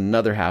modulates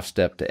another half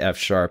step to F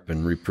sharp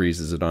and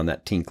reprises it on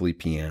that tinkly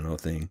piano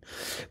thing.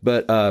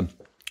 But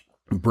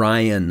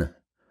Brian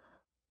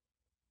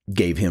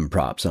gave him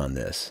props on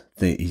this.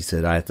 He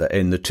said, I thought,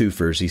 in the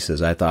twofers, he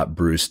says, I thought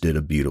Bruce did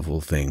a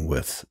beautiful thing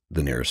with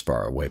The Nearest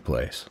Faraway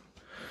Place.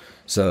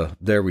 So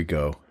there we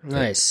go.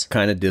 Nice.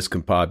 Kind of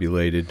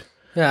discombobulated.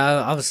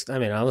 Yeah, I was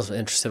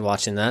interested in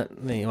watching that,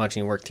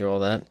 watching you work through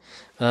all that.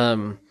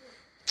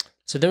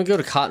 So then we go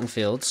to Cotton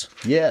Fields.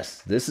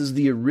 Yes, this is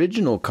the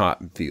original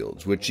Cotton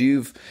Fields, which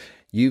you've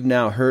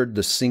now heard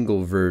the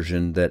single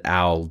version that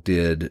Al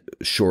did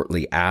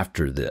shortly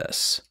after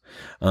this.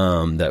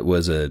 That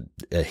was a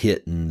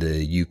hit in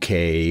the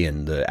UK,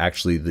 and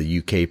actually the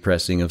UK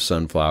pressing of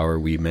Sunflower.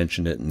 We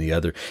mentioned it in the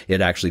other.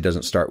 It actually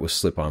doesn't start with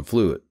Slip On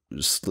Through.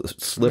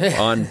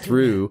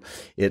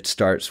 It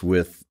starts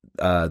with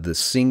the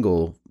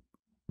single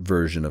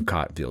version of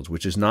Cotton Fields,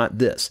 which is not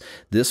this.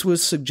 This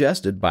was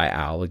suggested by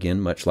Al,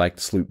 again, much like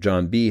the Sloop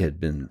John B had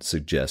been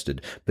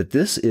suggested. But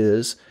this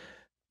is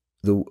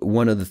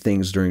one of the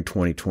things during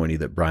 2020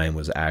 that Brian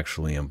was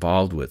actually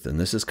involved with, and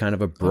this is kind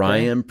of a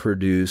Brian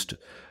produced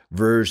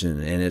version,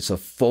 and it's a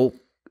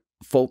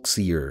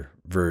folksier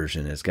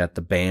version. It's got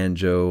the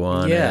banjo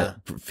on it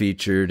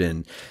featured,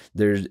 and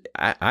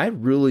I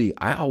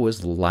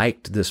always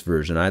liked this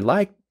version. I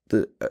like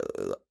the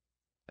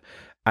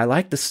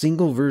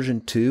single version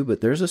too,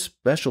 but there's a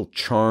special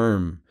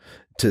charm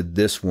to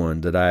this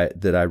one that I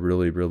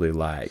really, really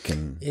like.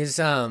 And this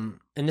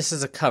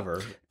is a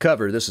cover.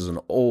 This is an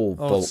old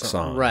folk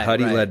song, right?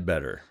 Huddy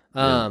Ledbetter.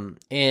 And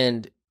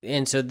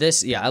so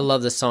this, I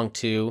love this song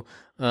too.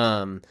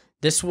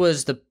 This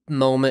was the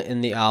moment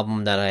in the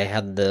album that I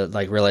had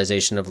the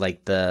realization of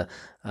that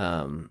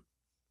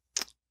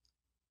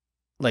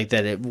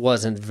it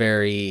wasn't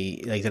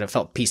very that it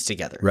felt pieced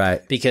together,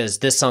 right? Because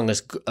this song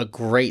is a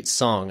great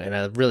song and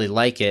I really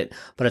like it,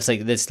 but it's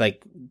this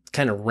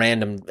kind of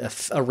random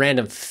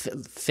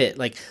fit.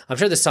 I'm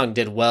sure this song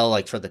did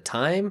well for the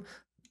time,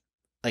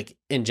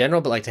 in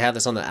general, but to have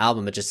this on the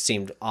album, it just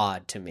seemed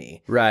odd to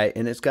me. Right,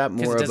 and it's got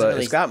more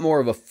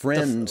of a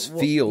Friends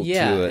feel to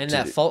it. And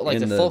that the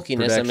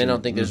folkiness. I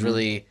don't think there's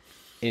really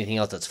anything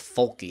else that's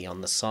folky on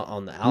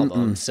the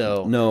album.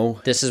 So no,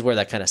 this is where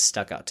that kind of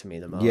stuck out to me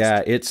the most.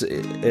 Yeah, it's in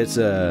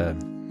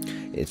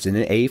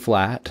an A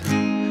flat.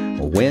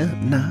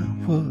 When I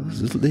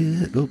was a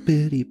little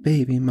bitty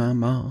baby, my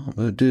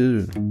mama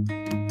did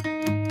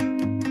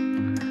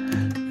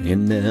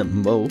in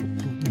them old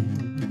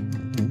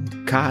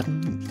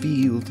cotton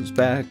fields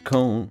back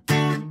home.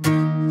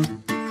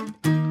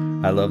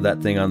 I love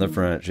that thing on the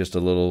front. Just a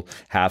little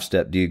half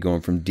step D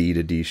going from D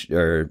to D,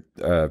 or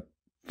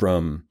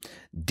from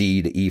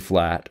D to E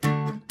flat.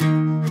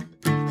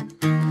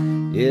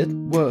 It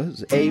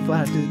was A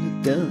flat,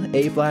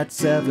 A flat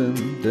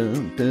 7,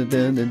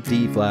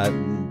 D flat,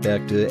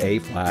 back to A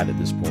flat at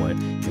this point,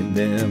 and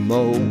then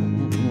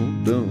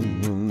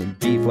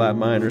D flat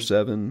minor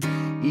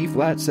 7, E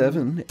flat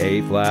 7,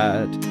 A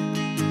flat.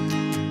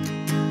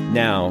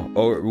 Now,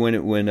 or when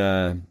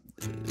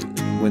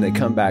they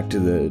come back to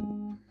the,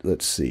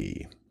 let's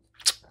see,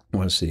 I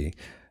want to see.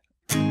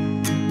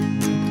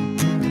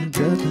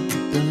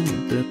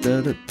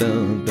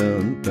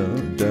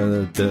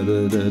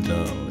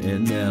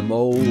 In them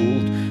old,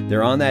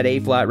 they're on that A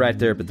flat right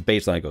there, but the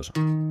bass line goes.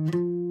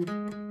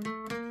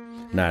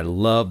 And I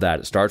love that.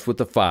 It starts with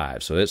the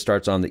 5. So it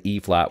starts on the E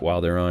flat while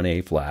they're on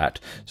A flat.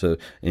 So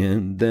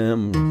in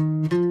them.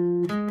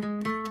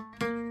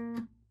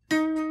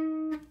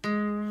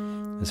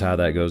 That's how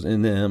that goes.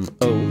 In them.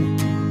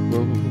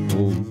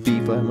 B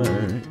flat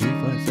minor, E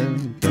flat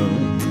 7.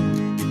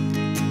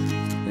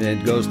 And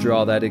it goes through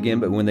all that again.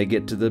 But when they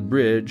get to the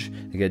bridge,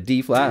 they get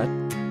D flat.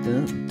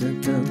 Dun,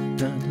 dun, dun,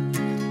 dun,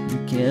 dun. You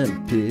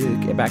can't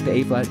pick. Back to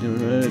A flat.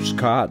 It's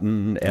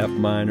cotton. F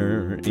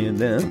minor in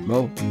them.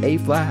 A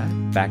flat.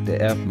 Back to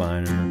F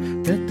minor.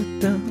 Dun, dun,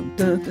 dun,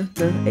 dun, dun,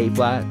 dun. A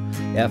flat.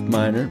 F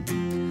minor.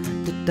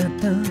 Dun, dun,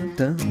 dun,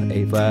 dun.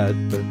 A flat.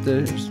 But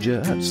there's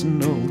just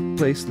no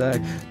place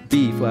like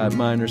B flat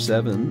minor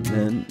 7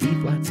 and E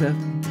flat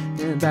 7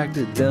 and back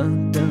to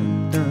dun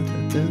dun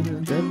dun dun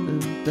dun dun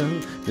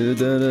dun dun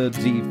dun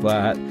D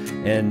flat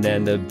and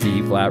then the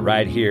B flat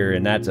right here,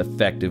 and that's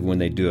effective when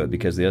they do it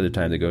because the other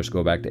time they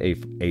go back to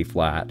A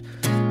flat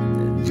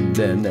and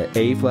then the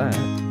A flat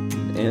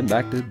and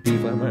back to B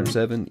flat minor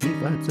 7 E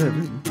flat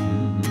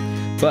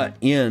 7. But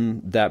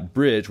in that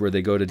bridge where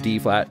they go to D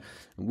flat,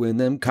 when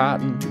them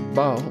cotton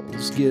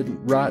balls get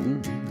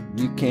rotten,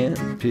 you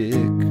can't pick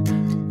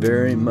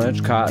very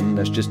much cotton.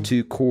 That's just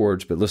 2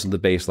 chords, but listen to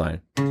the bass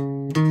line.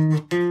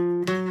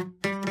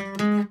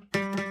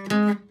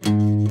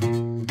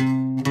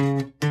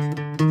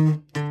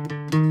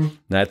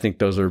 And I think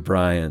those are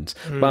Brian's.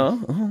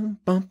 Bum,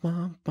 bum,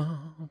 bum,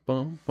 bum,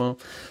 bum, bum.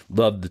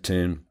 Love the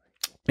tune.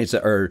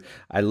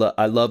 I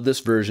love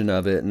this version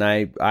of it, and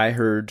I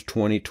heard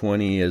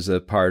 2020 as a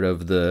part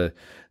of the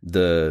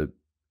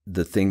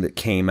thing that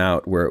came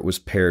out where it was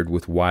paired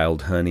with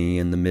Wild Honey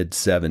in the mid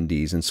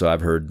 70s, and so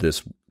I've heard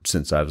this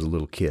since I was a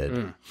little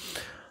kid.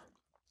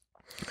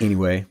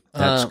 Anyway,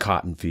 that's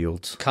Cotton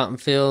Fields. Cotton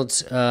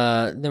Fields.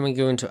 Then we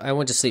go into I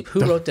Went to Sleep. Who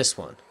wrote this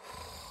one?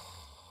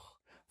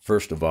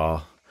 First of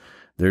all,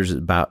 there's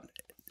about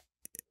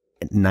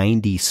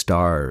 90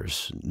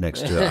 stars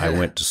next to I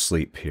Went to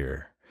Sleep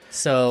here.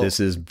 So this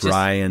is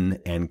Brian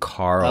and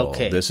Carl.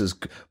 Okay. This is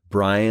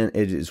Brian.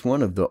 It is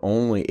one of the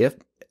only, if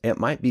it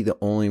might be the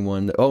only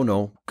one that, oh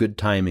no, Good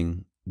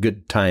Timing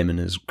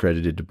is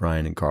credited to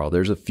Brian and Carl.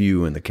 There's a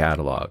few in the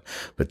catalog,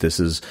 but this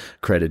is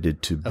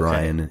credited to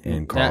Brian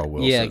and Carl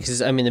Wilson. Yeah,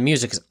 because I mean the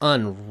music is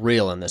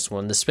unreal in this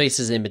one. The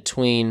spaces in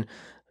between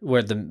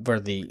where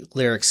the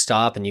lyrics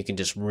stop and you can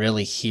just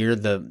really hear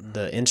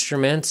the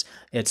instruments.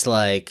 It's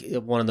like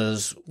one of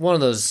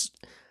those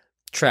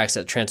tracks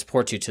that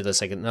transports you to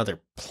this like another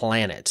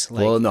planet.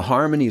 Well, and the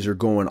harmonies are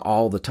going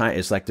all the time.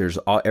 It's like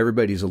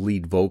everybody's a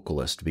lead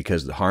vocalist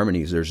because the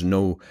harmonies, there's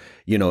no,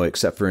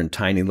 except for in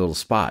tiny little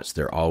spots,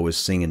 they're always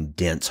singing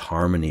dense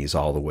harmonies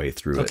all the way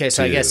through. Okay,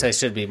 so I guess I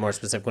should be more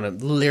specific.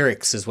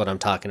 Lyrics is what I'm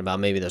talking about.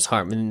 Maybe there's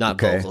harmony, not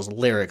vocals,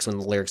 lyrics when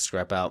the lyrics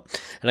scrap out.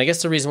 And I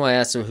guess the reason why I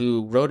asked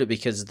who wrote it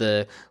because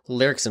the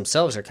lyrics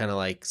themselves are kind of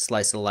like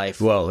slice of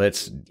life. Well, and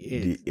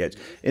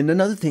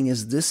another thing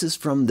is this is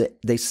from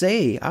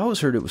I always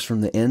heard it was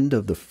from the end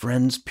of the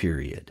Friends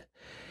period.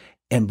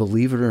 And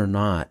believe it or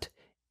not,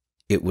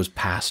 it was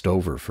passed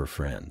over for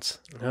Friends.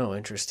 Oh,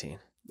 interesting.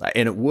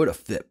 And it would have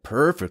fit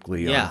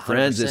perfectly on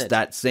Friends. 100%. It's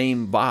that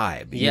same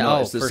vibe.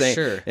 It's the for same.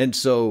 Sure. And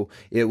so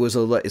it was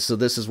so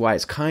this is why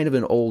it's kind of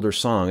an older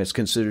song. It's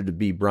considered to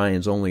be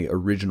Brian's only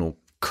original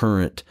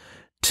current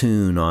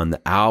tune on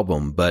the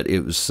album, but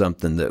it was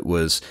something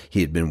that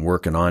he had been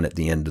working on at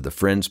the end of the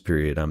Friends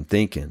period, I'm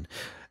thinking.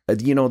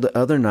 The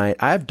other night,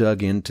 I've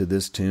dug into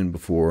this tune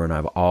before, and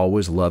I've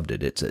always loved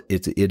it.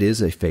 It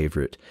is a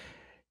favorite.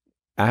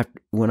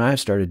 When I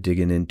started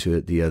digging into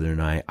it the other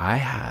night,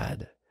 I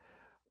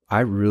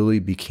really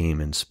became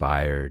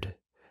inspired.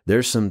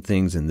 There's some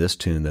things in this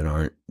tune that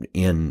aren't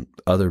in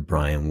other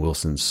Brian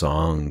Wilson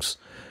songs.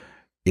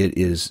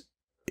 It's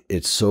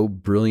so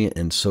brilliant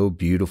and so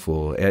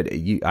beautiful.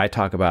 I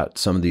talk about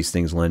some of these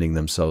things lending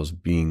themselves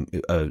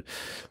being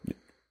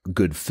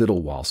good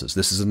fiddle waltzes.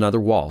 This is another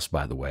waltz,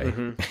 by the way.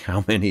 Mm-hmm.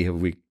 How many have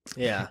we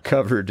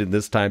covered in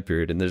this time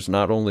period? And there's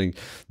not only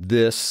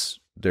this,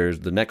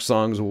 there's the next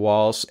song's a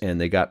waltz, and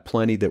they got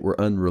plenty that were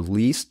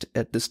unreleased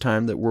at this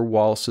time that were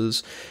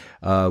waltzes.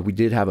 We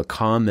did have a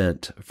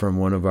comment from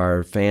one of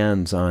our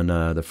fans on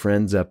the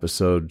Friends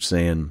episode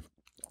saying,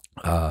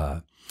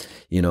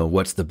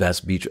 what's the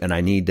best beach? And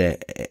I need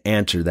to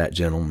answer that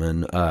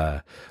gentleman.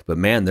 But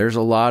man, there's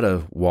a lot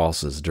of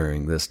waltzes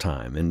during this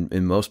time.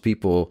 And most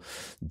people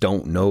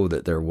don't know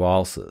that they're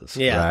waltzes.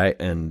 Yeah. Right.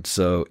 And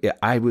so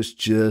I was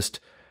just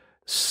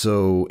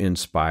so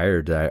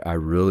inspired that I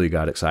really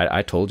got excited.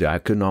 I told you I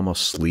couldn't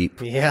almost sleep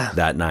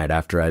that night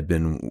after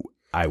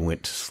I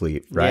went to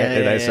sleep, right?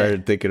 And I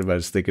started thinking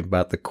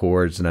about the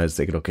chords, and I was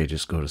thinking, okay,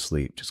 just go to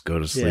sleep.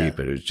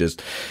 And it was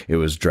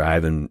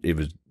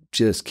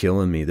just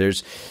killing me.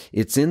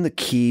 It's in the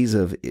keys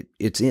of it.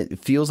 It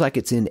feels like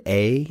it's in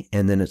A,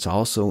 and then it's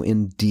also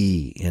in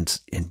D,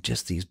 and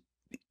just these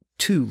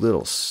two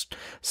little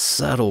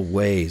subtle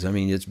ways. I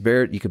mean,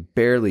 you could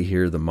barely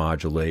hear the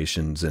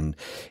modulations, and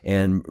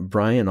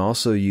Brian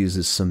also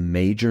uses some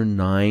major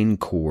 9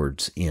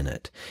 chords in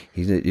it.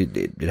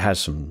 It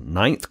has some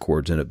 9th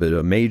chords in it, but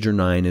a major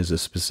 9 is a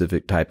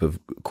specific type of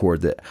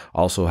chord that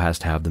also has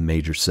to have the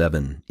major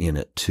 7 in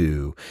it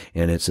too.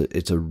 And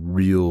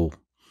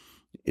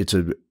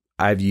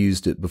I've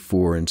used it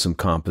before in some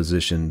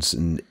compositions,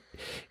 and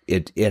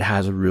it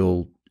has a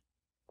real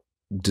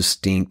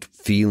distinct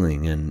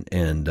feeling, and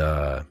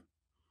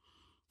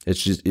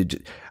it's just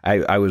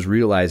I was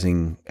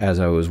realizing as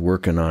I was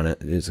working on it,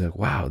 it's like,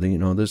 wow,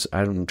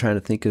 I'm trying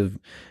to think of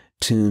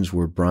tunes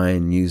where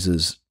Brian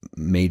uses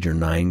major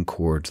 9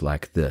 chords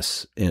like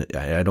this. And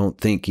I don't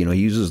think, he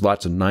uses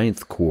lots of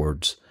 9th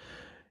chords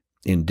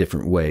in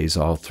different ways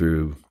all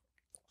through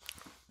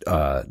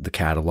the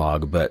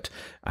catalog, but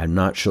I'm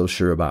not so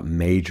sure about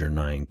major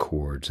 9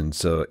 chords. And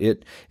so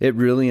it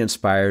really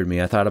inspired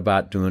me. I thought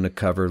about doing a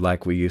cover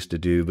like we used to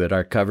do, but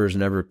our covers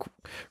never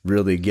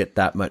really get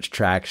that much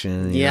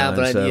traction. Yeah, and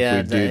but so yeah,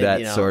 if we do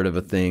that sort of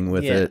a thing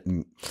with it,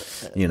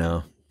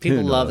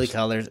 people love the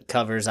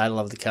covers. I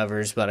love the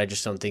covers, but I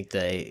just don't think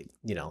they,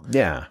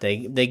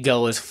 they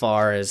go as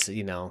far as,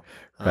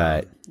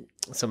 right.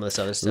 some of this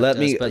other stuff. Let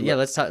me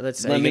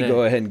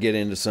go ahead and get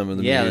into some of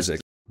the music.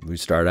 We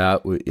start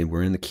out,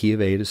 we're in the key of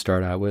A to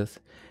start out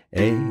with,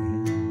 A,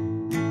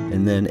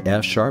 and then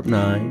F sharp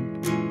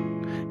 9.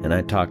 And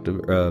I talked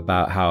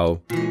about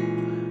how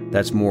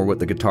that's more what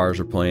the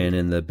guitars are playing,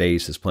 and the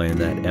bass is playing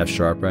that F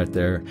sharp right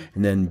there.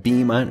 And then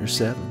B minor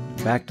 7,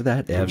 back to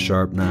that F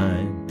sharp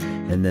 9.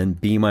 And then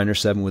B minor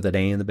 7 with an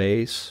A in the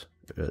bass.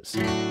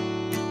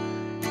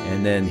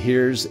 And then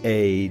here's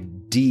a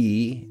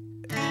D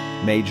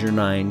major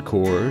 9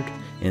 chord,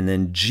 and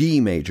then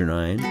G major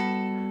 9.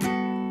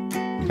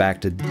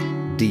 Back to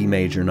D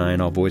major 9,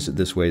 I'll voice it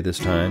this way this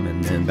time,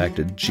 and then back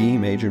to G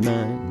major 9,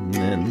 and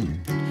then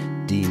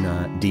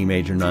D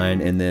major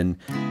 9, and then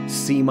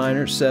C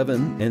minor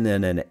 7, and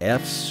then an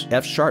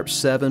F sharp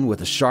 7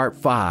 with a sharp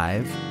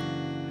 5,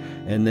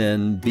 and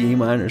then B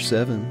minor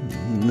 7,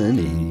 and then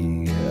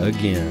E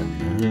again.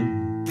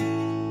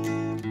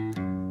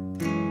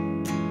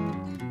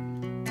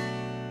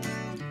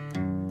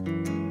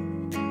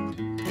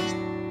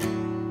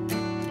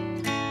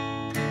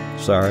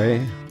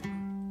 Sorry.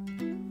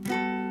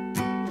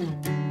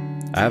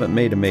 I haven't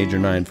made a major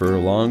 9 for a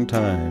long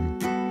time.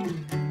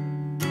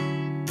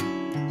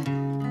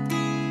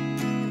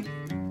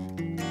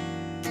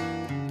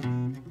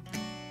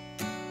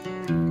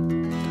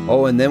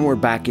 Oh, and then we're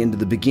back into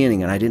the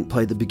beginning, and I didn't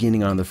play the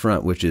beginning on the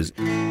front, which is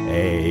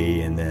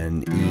A, and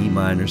then E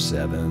minor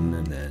 7,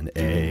 and then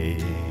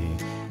A,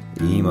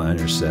 E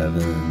minor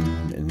 7,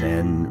 and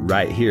then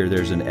right here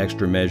there's an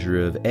extra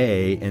measure of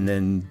A, and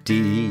then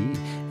D,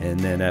 and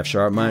then F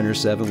sharp minor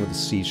 7 with a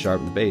C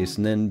sharp in the bass,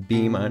 and then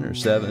B minor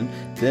 7,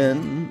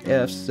 then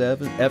F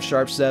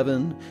sharp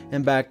 7,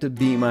 and back to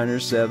B minor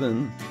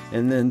 7,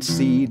 and then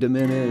C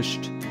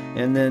diminished,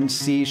 and then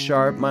C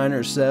sharp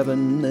minor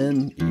 7,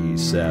 then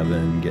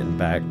E7, getting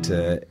back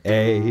to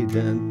A,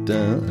 dun,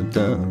 dun,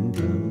 dun,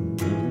 dun,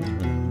 dun.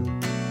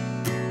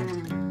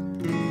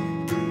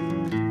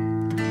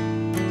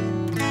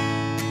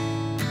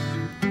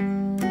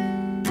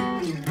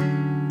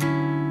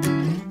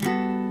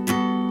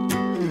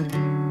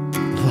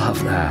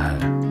 Love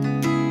that.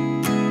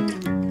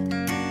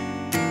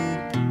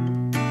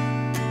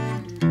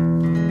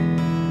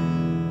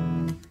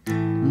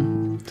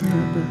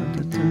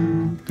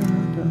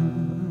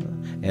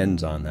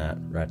 Ends on that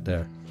right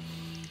there.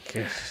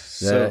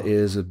 That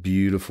is a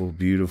beautiful,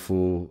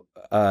 beautiful.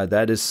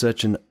 That is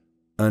such an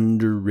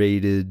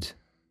underrated,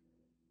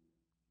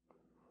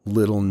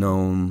 little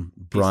known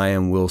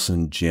Brian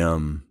Wilson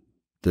gem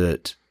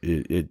that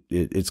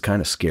it's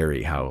kind of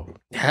scary how.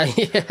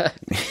 Yeah.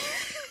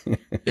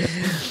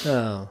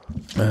 Oh.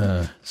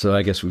 So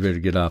I guess we better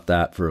get off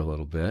that for a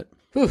little bit.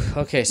 Whew,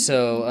 okay,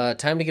 so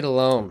time to get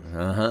alone.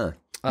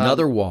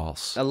 Another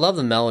waltz. I love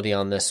the melody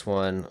on this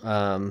one.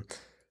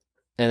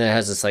 And it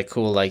has this like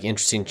cool, like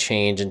interesting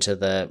change into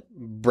the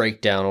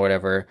breakdown or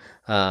whatever.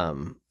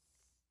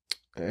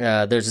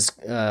 There's this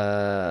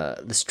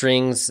the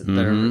strings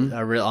that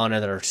are real on it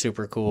that are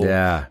super cool.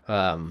 Yeah.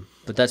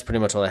 But that's pretty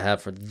much all I have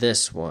for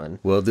this one.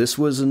 Well, this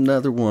was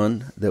another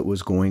one that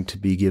was going to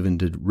be given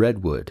to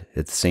Redwood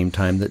at the same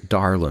time that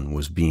Darlin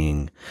was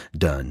being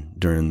done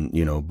during,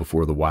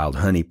 before the Wild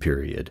Honey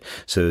period.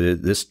 So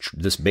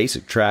this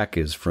basic track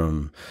is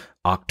from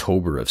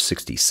October of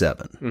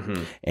 67.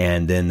 Mm-hmm.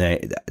 And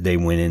then they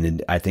went in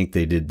and I think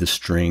they did the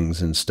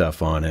strings and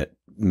stuff on it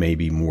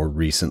maybe more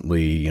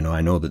recently.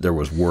 I know that there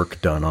was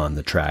work done on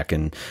the track,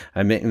 and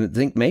I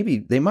think maybe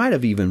they might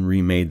have even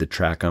remade the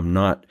track. I'm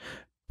not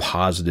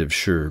positive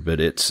sure, but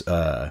it's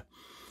so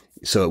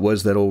it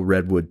was that old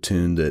Redwood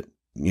tune that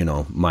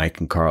Mike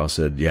and Carl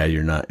said, yeah,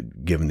 you're not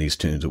giving these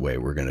tunes away,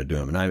 we're going to do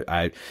them.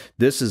 And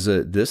this is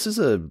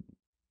a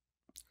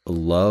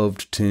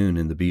loved tune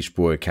in the Beach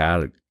Boy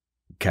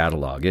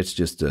catalog. It's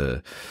just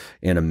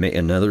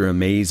another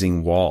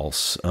amazing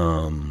waltz,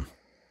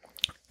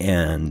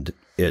 and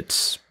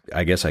it's,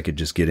 I guess I could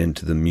just get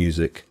into the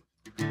music.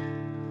 I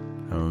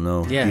don't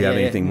know. Yeah, do you have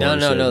anything more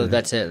to say? No,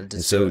 that's it.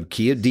 So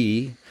key of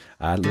D,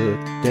 I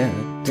looked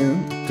at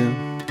dun,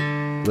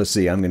 dun. Let's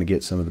see, I'm going to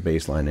get some of the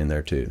bass line in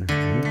there too. Looked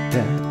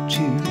at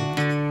you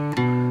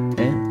and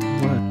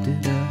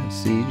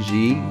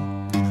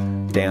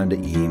down to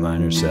E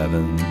minor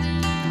 7,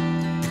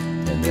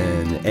 and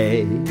then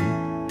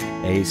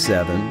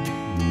A7,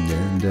 and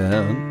then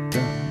down,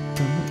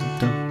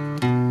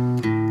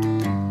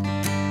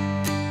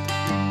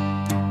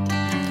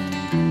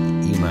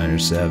 E minor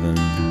 7,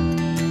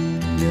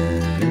 and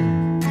then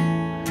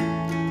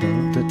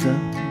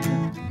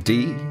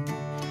D,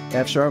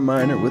 F sharp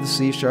minor with a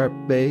C sharp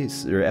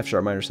bass, or F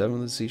sharp minor 7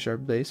 with a C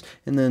sharp bass,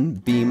 and then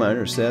B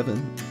minor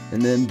 7,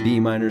 and then B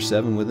minor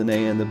 7 with an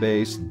A in the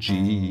bass,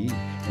 G,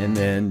 and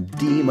then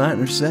D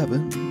minor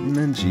 7, and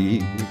then G.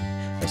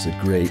 That's a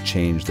great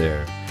change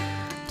there.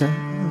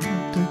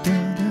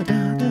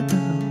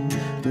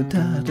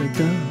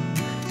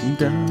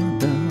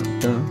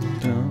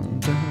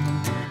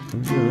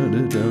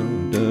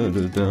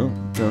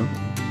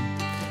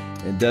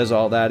 It does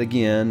all that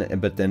again,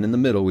 but then in the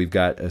middle we've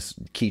got a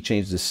key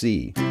change to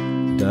C.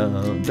 Dun,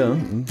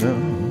 dun,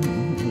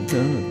 dun,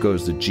 dun.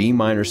 Goes to G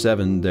minor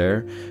 7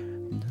 there.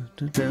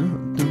 Dun,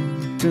 dun,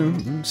 dun,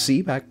 dun.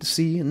 C back to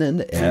C, and then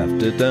to F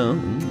to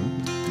dun.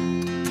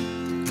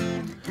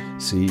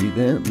 C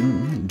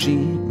then G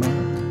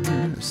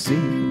minor C.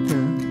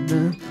 Dun,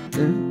 dun,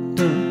 dun,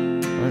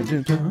 dun,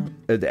 dun, dun.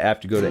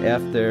 After you go to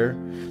F there,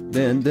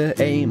 then to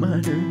A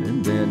minor,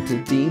 and then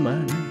to D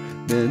minor.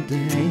 Then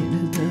to D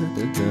minor,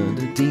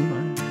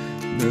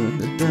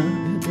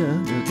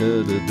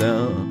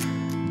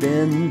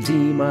 then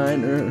D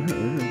minor.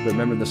 But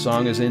remember, the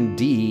song is in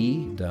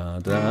D.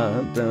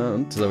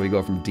 So we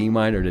go from D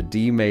minor to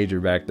D major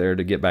back there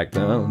to get back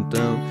down,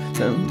 down,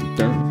 down,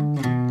 down.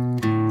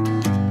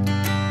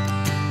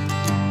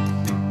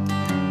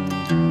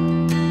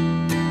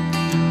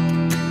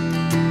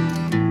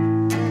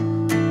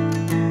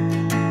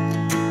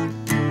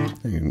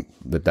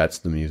 But that's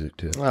the music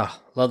too. Oh,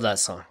 love that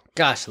song.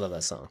 Gosh, I love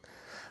that song.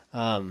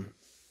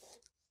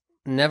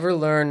 Never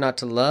Learn Not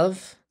to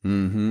Love.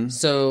 Mm-hmm.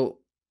 So,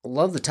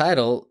 love the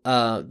title, but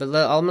I'm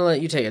going to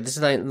let you take it. This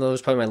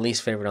was probably my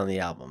least favorite on the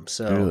album.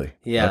 So, really?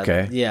 Yeah.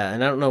 Okay. Yeah,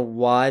 and I don't know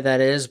why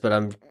that is, but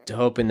I'm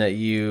hoping that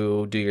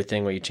you do your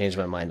thing where you change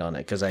my mind on it,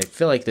 because I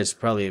feel like there's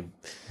probably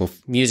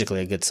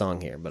musically a good song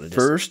here. But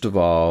first of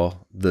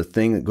all, the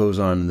thing that goes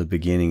on in the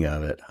beginning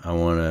of it, I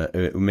want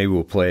to, maybe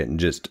we'll play it in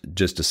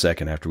just a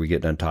second after we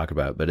get done talking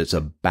about it, but it's a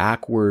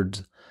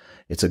backwards.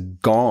 It's a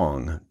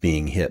gong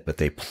being hit, but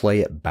they play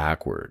it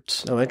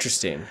backwards. Oh,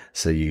 interesting.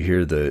 So you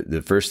hear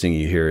the first thing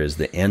you hear is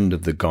the end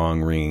of the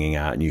gong ringing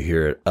out, and you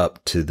hear it up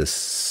to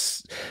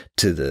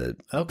the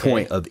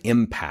point of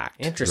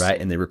impact. Interesting. Right?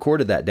 And they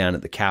recorded that down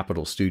at the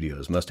Capitol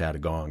Studios. Must have had a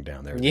gong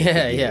down there.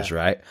 Yeah.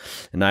 Right?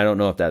 And I don't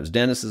know if that was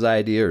Dennis's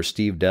idea or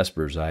Steve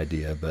Desper's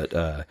idea,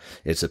 but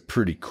it's a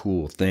pretty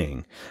cool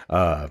thing.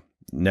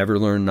 Never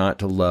Learn Not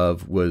to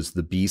Love was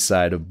the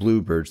B-side of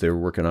Bluebirds. They were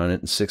working on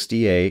it in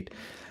 1968.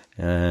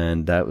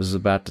 And that was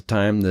about the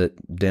time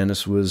that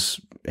Dennis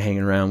was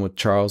hanging around with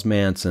Charles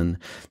Manson.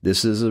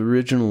 This is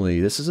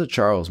a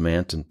Charles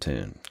Manson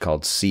tune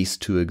called Cease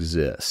to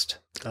Exist.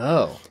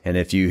 Oh. And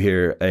if you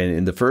hear,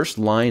 and the first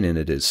line in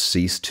it is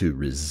Cease to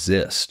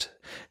Resist.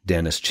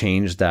 Dennis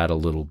changed that a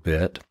little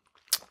bit.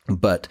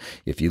 But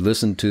if you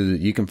listen to,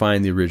 you can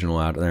find the original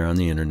out there on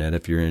the internet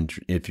if you're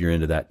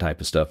into that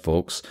type of stuff,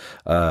 folks.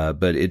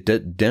 But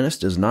Dennis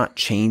does not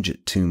change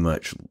it too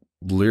much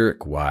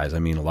lyric wise. I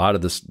mean, a lot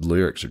of the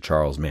lyrics are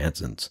Charles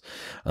Manson's,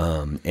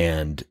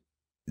 and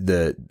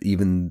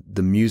even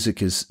the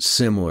music is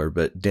similar,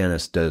 but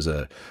Dennis does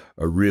a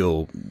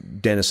real,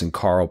 Dennis and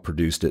Carl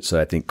produced it.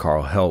 So I think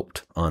Carl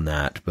helped on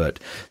that, but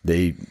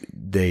they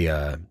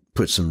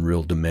put some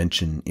real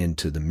dimension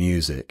into the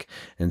music.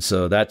 And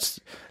so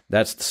that's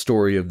the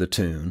story of the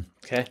tune.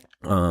 Okay.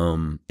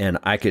 And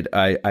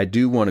I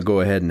do want to go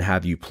ahead and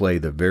have you play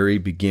the very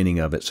beginning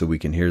of it so we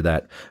can hear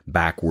that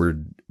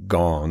backward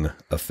gong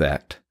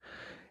effect,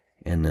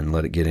 and then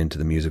let it get into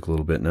the music a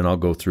little bit, and then I'll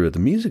go through it. The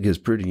music is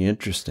pretty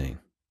interesting.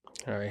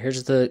 All right,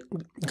 here's the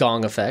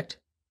gong effect.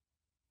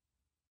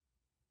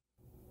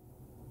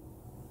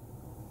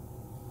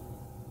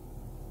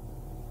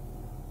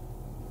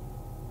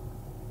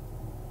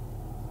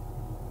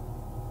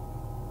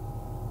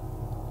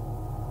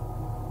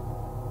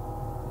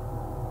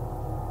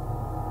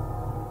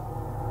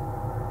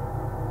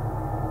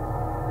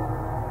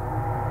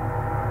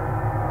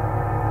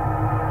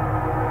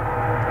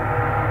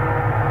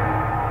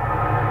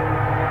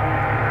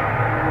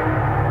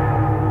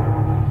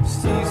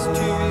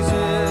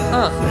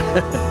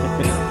 It's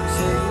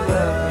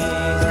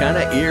kind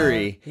of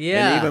eerie.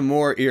 Yeah. And even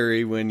more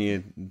eerie when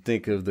you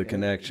think of the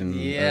connection of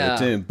the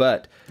tune.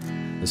 But,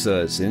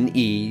 so it's in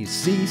E,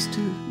 cease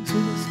to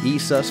exist, E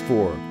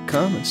sus4,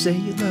 come and say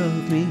you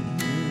love me.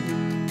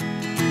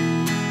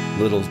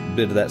 Little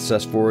bit of that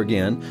sus4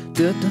 again.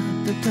 Da, da,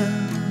 da, da.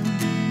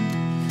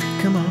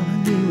 Come on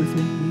and be with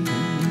me.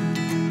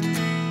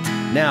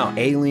 Now,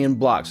 Alien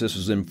Blocks. This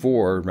was in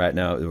 4. Right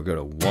now, we'll go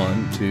to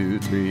 1, 2,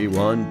 3,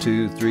 1,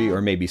 2, 3,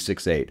 or maybe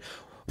 6, 8.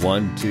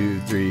 1, 2,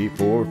 3,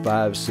 4,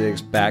 5,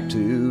 6, back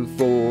to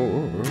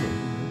 4.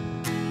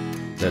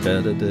 Da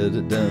da da da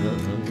da da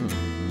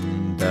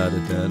da da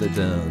da da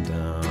da.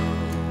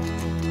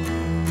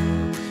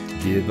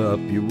 Give up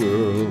your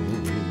world.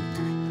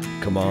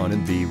 Come on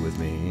and be with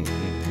me.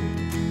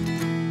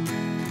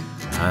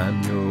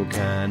 I'm your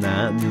kind,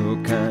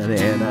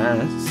 and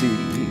I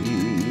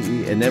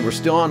see. And then we're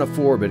still on a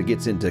 4, but it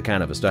gets into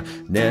kind of a start.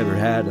 Never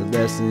had a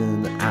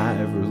lesson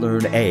I ever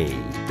learned. A.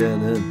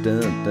 Dun, dun,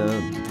 dun,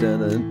 dun,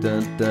 dun,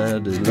 dun,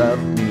 dun, dun,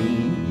 love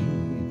me.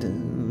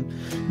 Dun.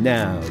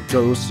 Now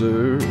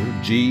closer.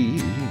 G.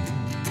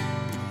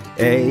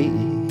 A.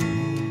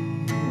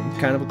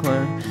 Kind of a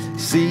climb.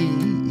 C.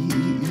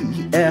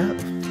 F.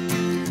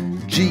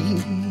 G.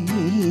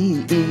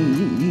 E.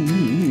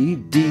 D.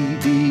 D.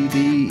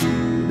 D.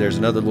 There's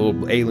another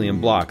little alien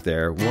block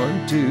there.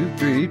 1, 2,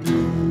 3.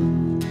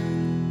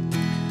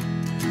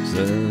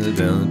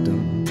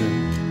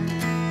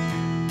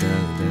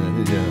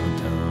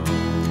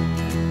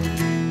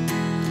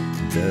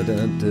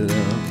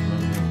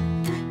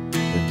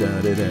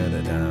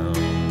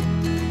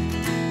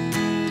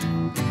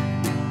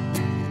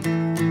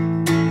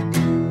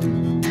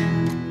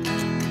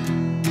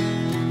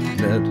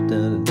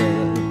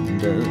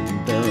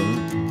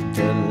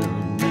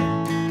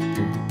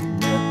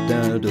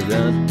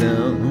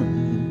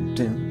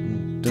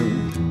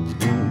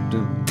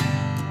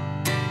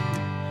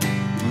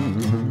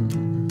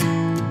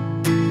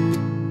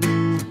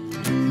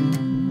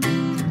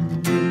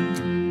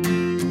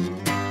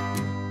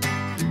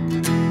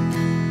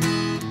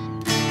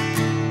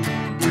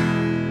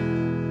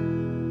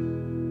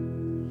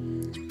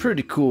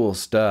 Pretty cool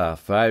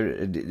stuff.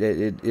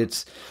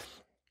 It's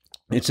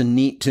a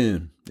neat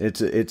tune.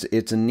 It's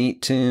a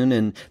neat tune,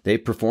 and they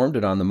performed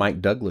it on the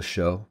Mike Douglas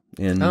show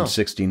in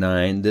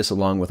 '69. This,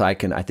 along with I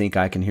think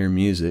I Can Hear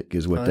Music,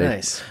 is what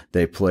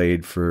they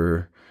played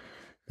for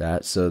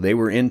that. So they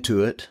were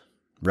into it,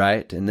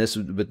 right? And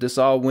this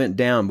all went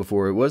down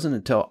before. It wasn't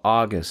until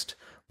August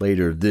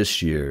later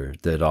this year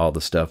that all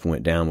the stuff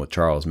went down with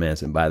Charles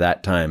Manson. By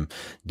that time,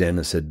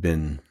 Dennis had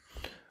been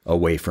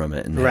away from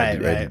it and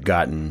had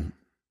gotten.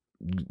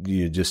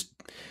 You just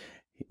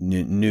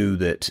knew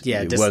that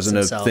it wasn't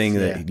a thing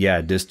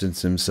that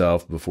distanced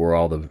himself before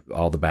all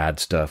the bad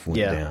stuff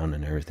went down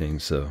and everything.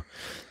 So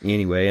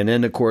anyway, and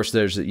then of course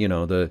there's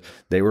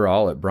they were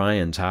all at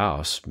Brian's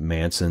house,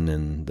 Manson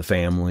and the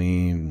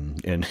family,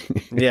 and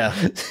they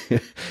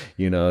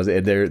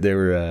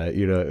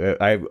were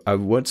I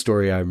one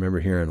story I remember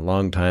hearing a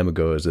long time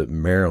ago is that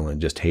Marilyn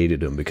just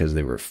hated them because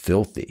they were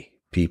filthy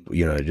people,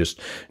 their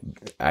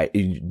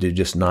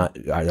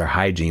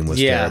hygiene was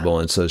terrible,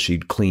 and so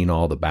she'd clean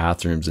all the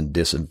bathrooms and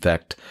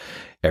disinfect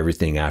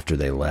everything after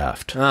they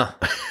left.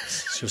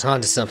 She was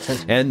onto something.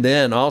 And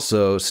then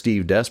also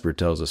Steve Desper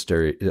tells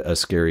a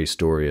scary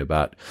story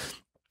about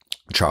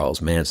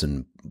Charles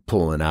Manson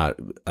pulling out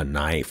a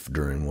knife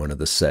during one of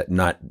the set,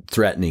 not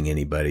threatening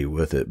anybody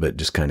with it, but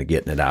just kind of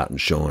getting it out and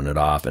showing it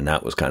off. And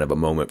that was kind of a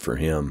moment for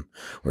him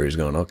where he's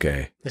going,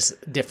 okay, this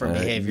different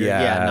behavior.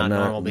 Not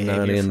normal behavior.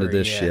 Not into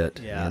this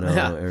shit.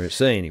 Yeah.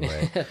 So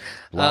anyway,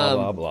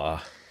 blah,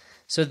 blah.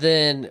 So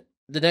then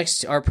the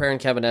next, Our Prayer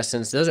and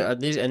Evanescence, these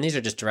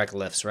are just direct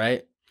lifts,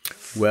 right?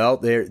 Well,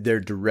 they're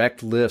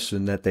direct lifts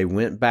in that they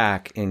went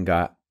back and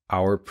got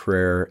Our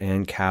Prayer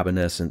and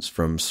Evanescence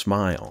from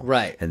Smile.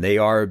 Right. And they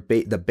are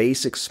the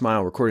basic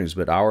Smile recordings,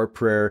 but Our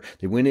Prayer,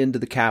 they went into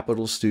the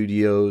Capitol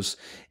Studios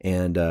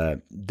and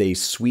they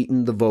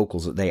sweetened the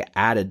vocals. They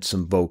added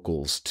some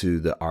vocals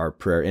to the Our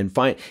Prayer. And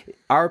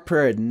Our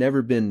Prayer had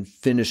never been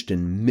finished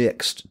and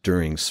mixed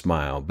during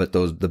Smile, but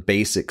the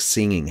basic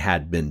singing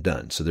had been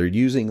done. So they're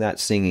using that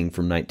singing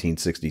from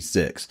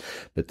 1966,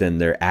 but then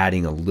they're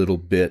adding a little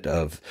bit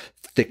of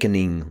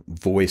thickening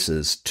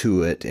voices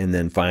to it, and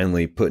then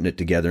finally putting it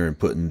together and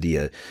putting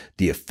the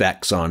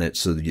effects on it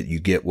so that you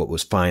get what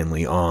was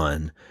finally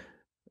on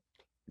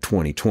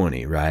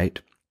 2020,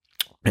 right?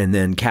 And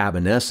then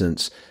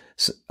Evanescence,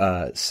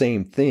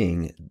 same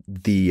thing.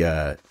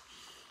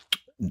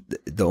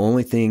 The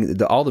only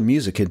thing, all the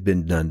music had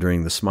been done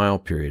during the Smile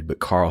period, but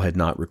Carl had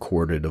not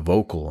recorded a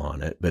vocal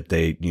on it. But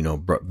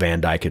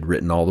Van Dyke had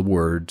written all the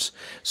words.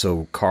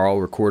 So Carl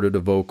recorded a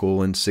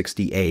vocal in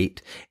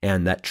 '68,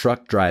 and that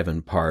truck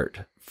driving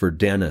part for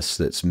Dennis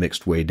that's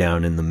mixed way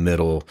down in the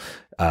middle.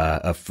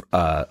 I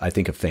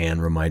think a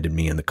fan reminded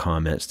me in the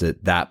comments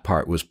that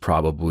part was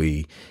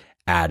probably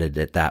added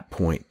at that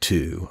point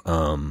too.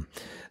 But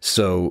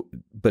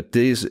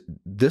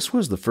this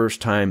was the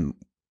first time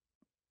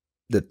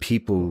that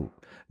people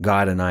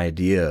got an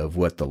idea of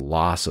what the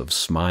loss of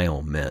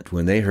Smile meant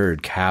when they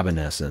heard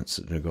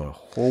Evanescence. They're going,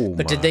 "Oh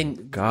my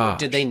God!"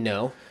 Did they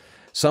know?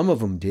 Some of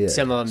them did.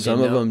 Some of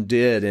them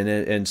did,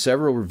 and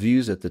several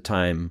reviews at the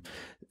time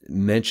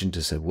mentioned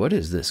to say, "What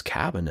is this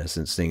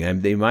Evanescence thing?"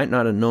 And they might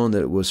not have known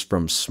that it was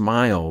from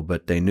Smile,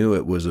 but they knew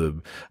it was a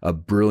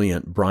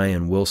brilliant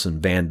Brian Wilson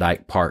Van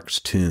Dyke Parks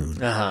tune.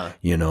 That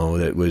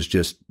was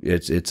just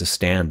it's a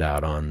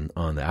standout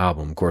on the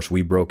album. Of course,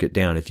 we broke it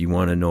down. If you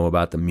want to know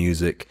about the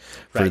music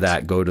for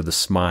that, go to the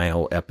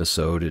Smile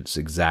episode. It's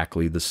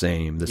exactly the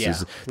same. This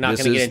is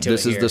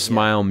the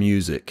Smile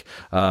music,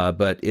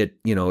 but it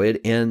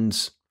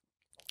ends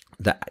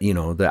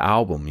the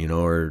album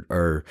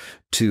or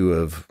two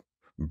of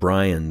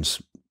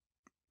Brian's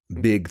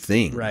big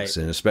things, Right.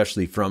 and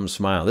especially from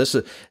Smile. This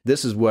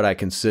is what I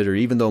consider,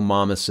 even though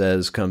Mama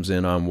Says comes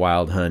in on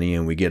Wild Honey,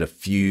 and we get a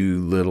few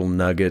little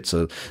nuggets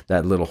of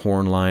that little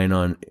horn line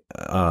on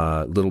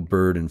Little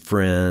Bird and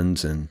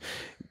Friends, and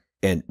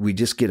we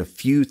just get a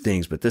few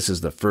things, but this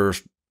is the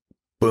first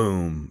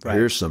boom. Right.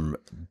 Here's some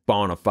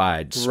bona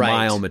fide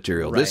Smile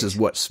material. This is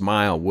what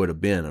Smile would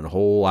have been, a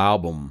whole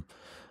album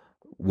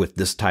with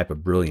this type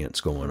of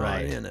brilliance going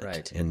on in it.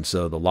 Right. And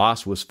so the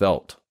loss was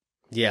felt.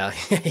 Yeah.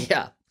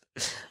 Yeah.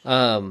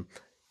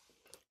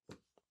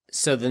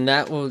 So then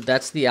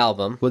that's the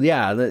album. Well,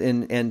 yeah,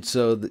 and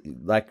so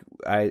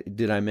I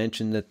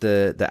mention that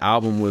the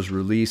album was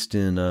released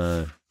in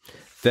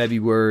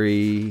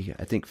February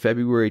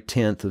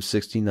 10th of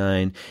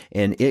 69,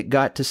 and it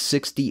got to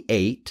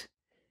 68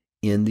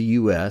 in the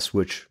U.S.,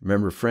 which,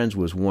 remember, Friends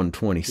was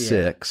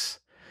 126,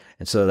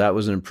 and so that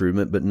was an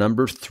improvement, but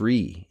number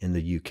 3 in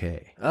the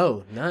UK.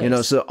 Oh,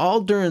 nice. So all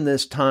during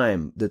this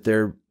time that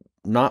they're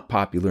not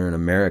popular in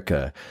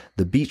America,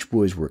 the Beach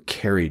Boys were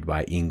carried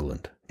by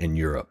England and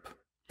Europe.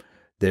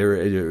 There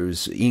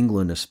was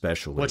England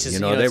especially. Which is,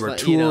 they were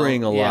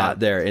touring a lot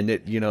there, and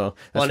that's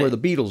where the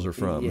Beatles are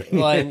from.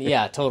 Well,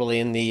 and totally.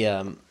 In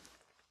the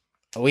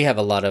we have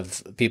a lot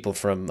of people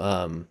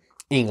from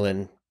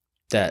England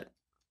that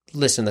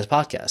listen to this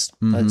podcast.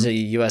 The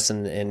U.S.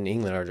 and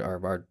England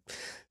are our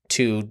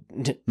two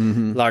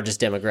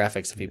largest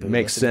demographics of people. It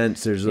makes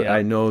sense.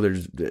 I know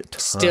there's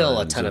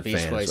still a ton of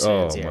Beach Boys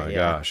fans. Oh my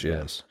gosh,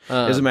 yes.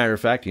 As a matter of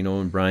fact,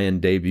 when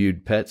Brian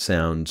debuted Pet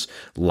Sounds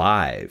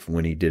live,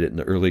 when he did it in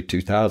the early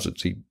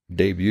 2000s, he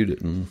debuted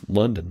it in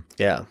London.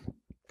 Yeah.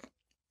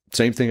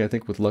 Same thing, I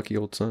think, with Lucky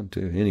Old Son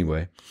too.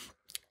 Anyway,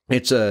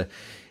 it's a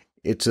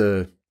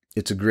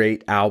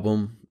great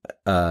album.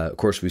 Of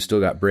course, we still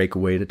got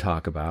Breakaway to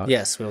talk about.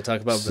 Yes, we'll talk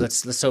about.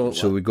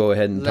 So we go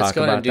ahead and talk about that. Let's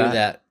go ahead and do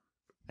that.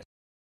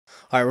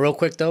 All right, real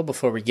quick though,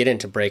 before we get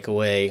into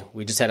Breakaway,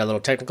 we just had a little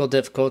technical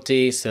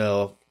difficulty,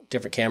 so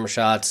different camera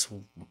shots,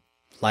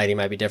 lighting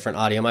might be different,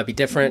 audio might be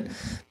different,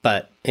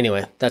 but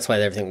anyway, that's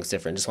why everything looks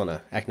different. Just want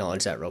to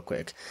acknowledge that real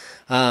quick.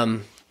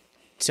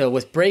 So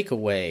with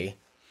Breakaway,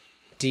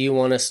 do you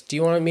want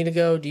me to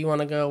go? Do you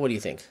want to go? What do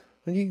you think?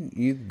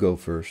 You go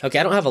first. Okay,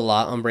 I don't have a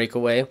lot on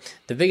Breakaway.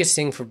 The biggest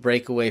thing for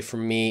Breakaway for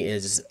me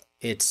is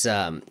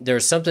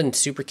there's something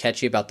super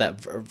catchy about that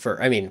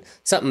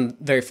something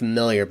very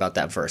familiar about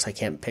that verse. I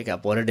can't pick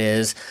up what it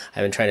is.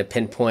 I've been trying to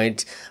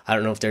pinpoint. I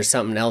don't know if there's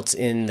something else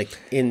in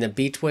the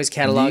Beach Boys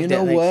catalog. You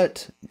know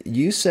what?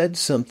 You said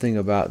something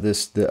about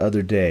this the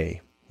other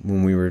day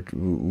when we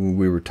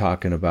were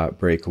talking about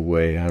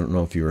Breakaway. I don't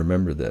know if you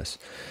remember this.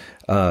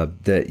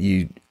 That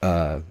you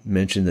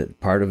mentioned that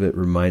part of it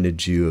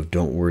reminded you of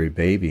Don't Worry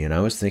Baby, and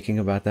I was thinking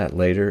about that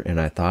later, and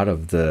I thought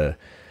of the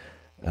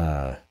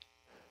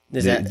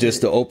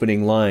just the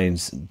opening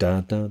lines, da,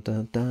 da,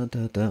 da, da,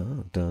 da, da,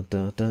 da,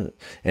 da, da.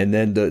 And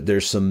then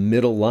there's some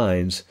middle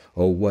lines.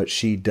 Oh, what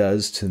she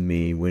does to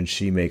me when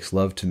she makes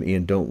love to me,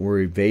 and Don't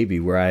Worry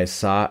Baby, where I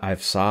saw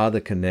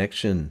the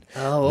connection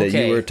that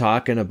you were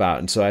talking about.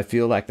 And so I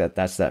feel like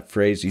that's that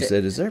phrase you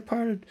said. Is there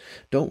part of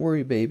Don't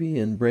Worry Baby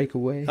and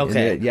Breakaway?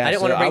 Okay, and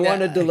I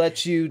wanted to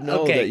let you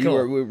know that you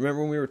were.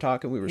 Remember when we were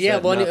talking? We were you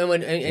said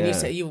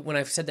when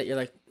I said that, you're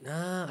like,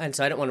 nah, and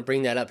so I don't want to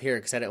bring that up here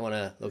because I didn't want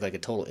to look like a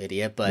total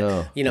idiot. But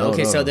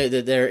so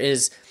there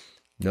is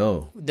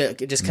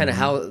just kind of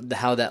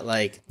how that,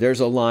 like, there's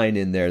a line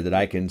in there that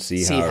I can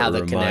see how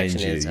the reminds connection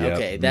you. is. Yep.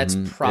 Okay, that's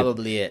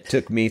probably it.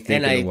 Took me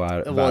thinking about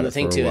it for a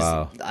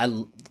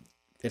while.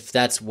 If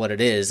that's what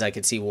it is, I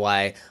could see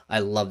why I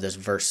love this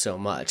verse so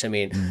much. I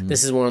mean,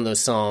 this is one of those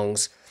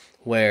songs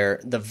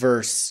where the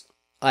verse,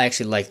 I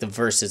actually like the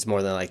verses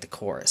more than I like the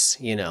chorus,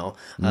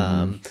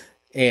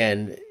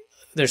 and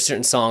there's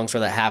certain songs where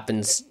that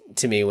happens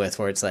to me where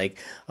it's like,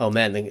 oh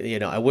man,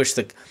 I wish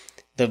the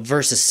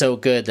verse is so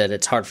good that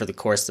it's hard for the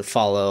chorus to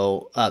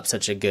follow up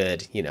such a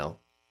good,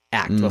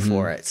 act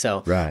before it.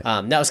 So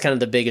that was kind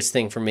of the biggest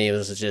thing for me. It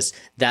was just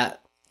that.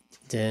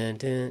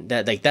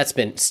 That like that's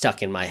been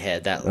stuck in my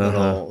head. That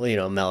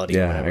little melody.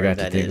 Yeah, I got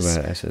to think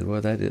about it. I said,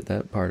 well,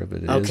 that part of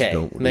it is. Okay,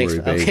 Don't worry,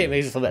 baby. Okay,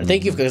 makes me feel better.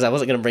 Thank you, because I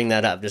wasn't going to bring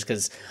that up just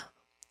because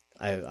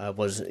I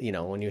was,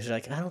 when you were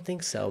like, I don't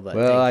think so, but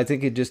I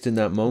think it just in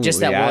that moment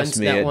just when you asked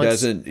me, it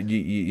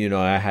doesn't.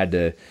 I had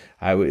to.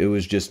 It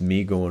was just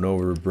me going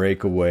over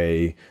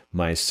Breakaway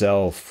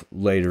myself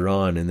later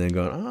on, and then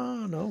going,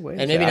 oh no, wait.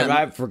 And maybe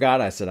I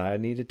forgot. I said I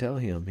need to tell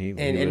him. He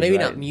maybe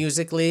not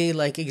musically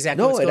like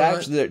exactly. No, it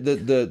actually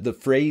the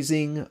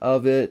phrasing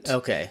of it.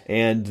 Okay.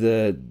 And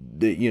the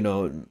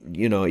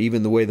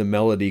even the way the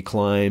melody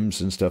climbs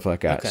and stuff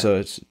like that. Okay. So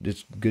it's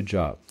good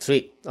job.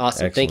 Sweet,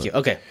 awesome, excellent. Thank you.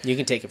 Okay, you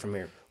can take it from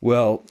here.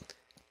 Well,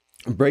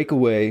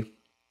 Breakaway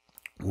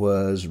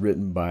was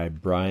written by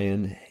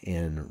Brian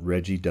and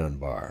Reggie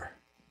Dunbar.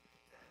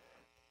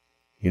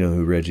 You know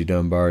who Reggie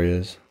Dunbar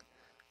is?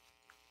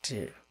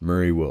 Dude.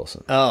 Murray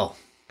Wilson. Oh.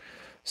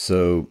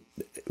 So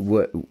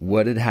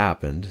what had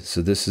happened,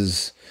 so this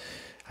is,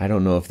 I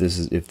don't know if this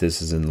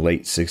is in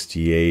late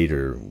 '68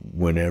 or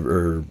whenever,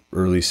 or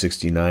early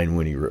 '69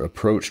 when he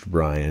approached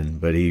Brian,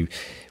 but he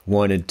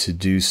wanted to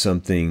do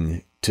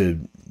something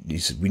to. He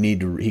said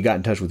he got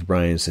in touch with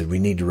Brian and said, we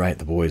need to write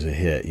the boys a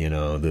hit.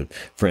 The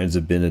Friends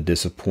have been a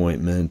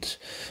disappointment,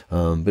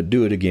 but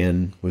Do It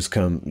Again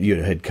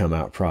had come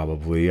out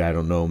probably. I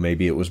don't know.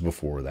 Maybe it was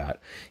before that.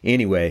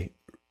 Anyway,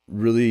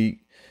 really,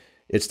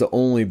 it's the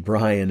only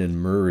Brian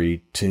and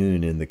Murray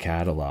tune in the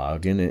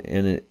catalog, and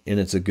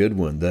it's a good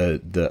one.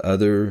 The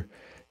other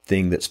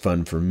thing that's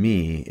fun for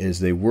me is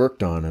they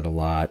worked on it a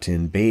lot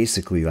in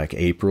basically like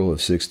April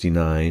of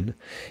 '69,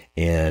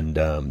 and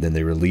then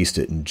they released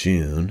it in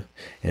June,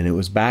 and it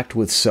was backed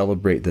with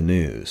Celebrate the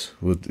News.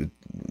 We'll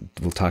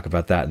talk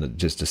about that in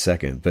just a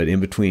second, but in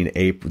between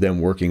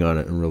them working on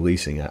it and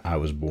releasing it, I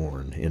was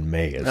born in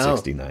May of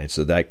 '69,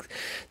 so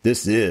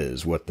this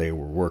is what they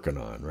were working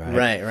on,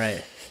 right?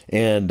 Right.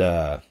 And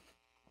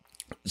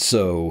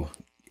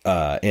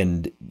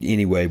and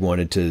anyway,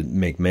 wanted to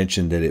make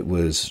mention that it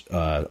was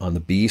on the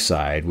B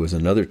side was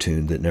another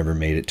tune that never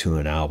made it to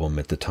an album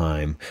at the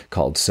time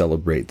called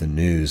Celebrate the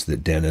News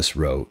that Dennis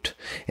wrote.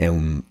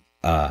 And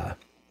I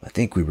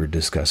think we were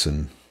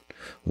discussing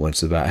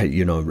once about,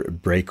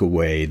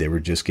 Breakaway. They were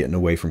just getting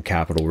away from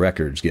Capitol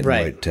Records, getting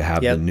away to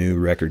have the new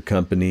record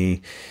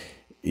company.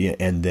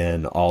 And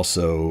then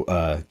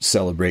also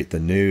Celebrate the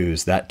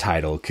News. That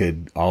title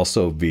could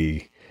also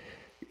be,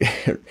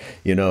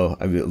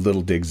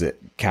 little digs at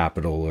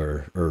Capitol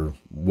or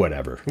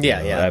whatever.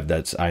 Yeah.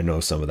 I know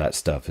some of that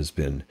stuff has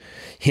been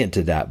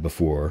hinted at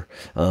before.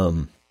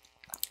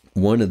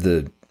 One of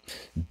the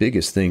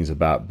biggest things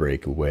about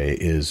Breakaway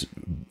is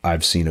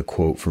I've seen a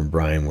quote from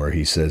Brian where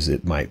he says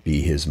it might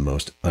be his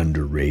most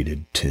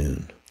underrated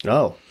tune.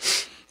 Oh,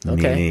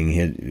 okay.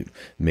 Meaning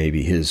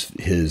maybe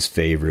his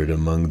favorite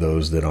among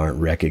those that aren't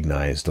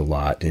recognized a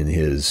lot in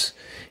his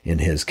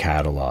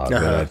catalog.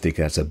 Uh-huh. I think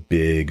that's a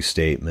big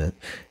statement.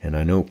 And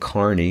I know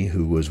Carney,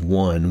 who was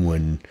one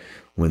when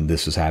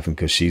this was happening,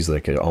 because she's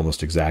like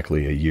almost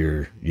exactly a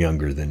year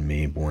younger than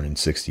me, born in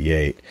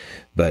 '68.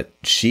 But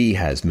she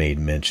has made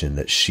mention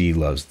that she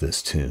loves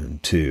this tune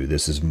too.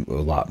 This is a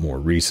lot more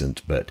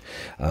recent, but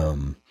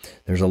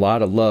there's a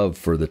lot of love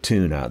for the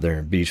tune out there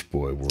in Beach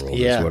Boy world,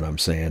 is what I'm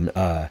saying.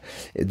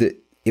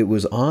 It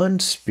was on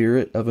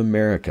Spirit of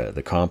America,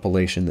 the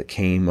compilation that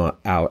came out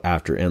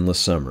after Endless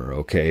Summer,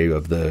 of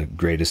the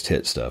greatest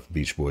hit stuff,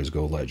 Beach Boys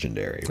Go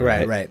Legendary.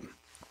 Right.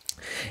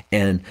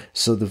 And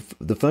so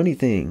the funny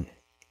thing,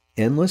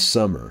 Endless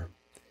Summer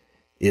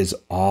is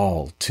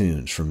all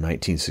tunes from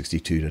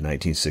 1962 to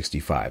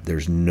 1965.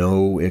 There's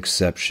no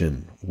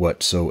exception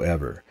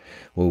whatsoever.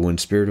 Well, when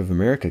Spirit of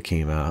America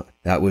came out,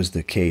 that was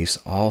the case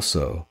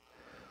also,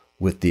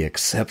 with the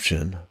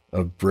exception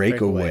of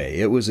Breakaway.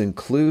 It was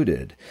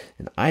included.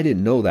 And I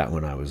didn't know that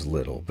when I was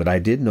little, but I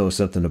did know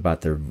something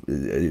about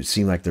it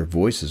seemed like their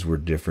voices were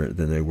different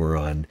than they were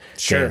on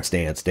Dance,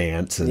 Dance,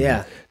 Dance,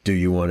 and Do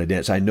You Want to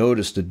Dance. I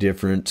noticed a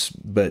difference,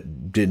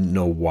 but didn't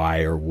know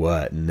why or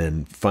what. And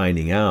then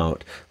finding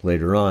out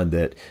later on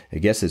that I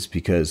guess it's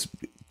because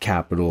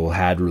Capitol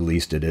had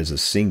released it as a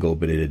single,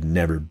 but it had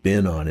never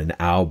been on an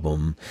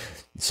album.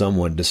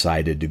 Someone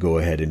decided to go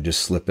ahead and just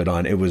slip it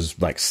on. It was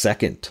like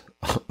second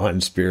on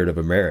Spirit of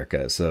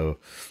America. So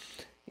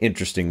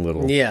interesting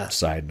little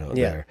side note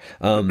there.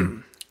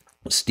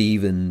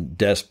 Steven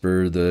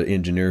Desper, the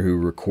engineer who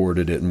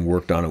recorded it and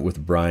worked on it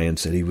with Brian,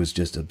 said he was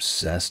just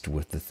obsessed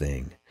with the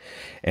thing.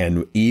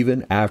 And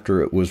even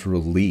after it was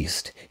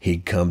released,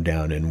 he'd come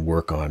down and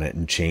work on it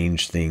and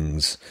change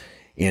things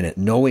in it,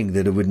 knowing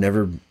that it would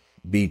never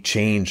be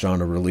changed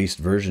on a released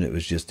version. It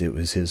was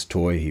his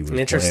toy he was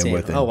playing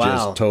with, and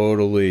just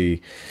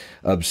totally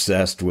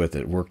obsessed with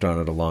it. Worked on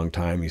it a long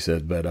time, he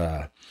said.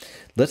 But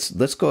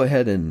let's go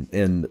ahead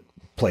and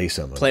play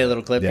some of it. Play a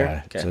little clip here?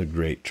 Yeah, it's a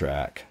great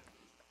track.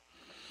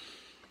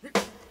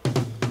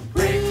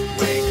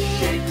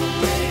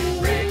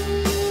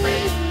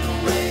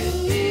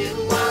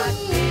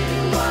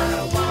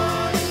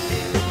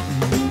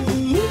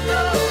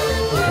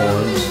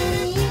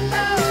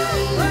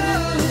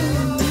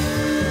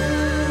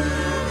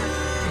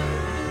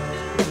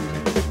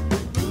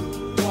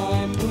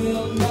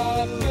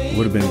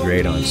 Would have been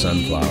great on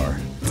Sunflower.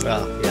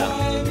 Oh, yeah.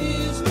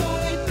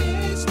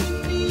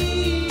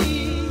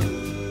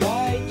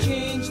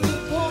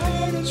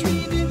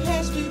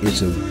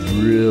 It's a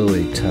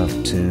really tough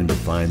tune to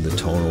find the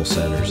tonal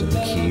setters and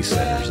the key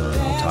setters on.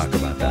 I'll talk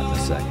about that in a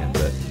second,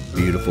 but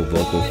beautiful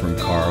vocal from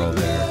Carl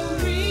there.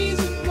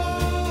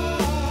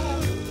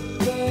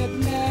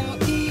 And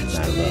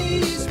I love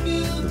this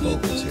thing, the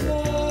vocals here.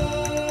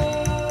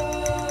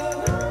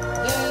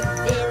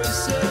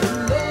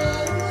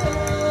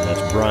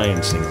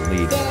 Brian sings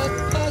lead.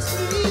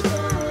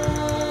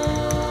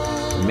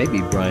 Or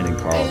maybe Brian and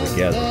Carl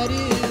together.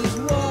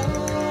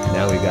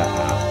 Now we got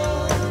Al.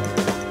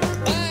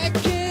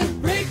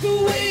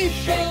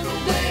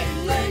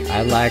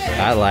 I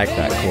like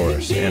that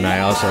chorus, and I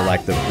also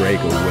like the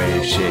break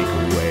away, shake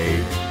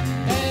away.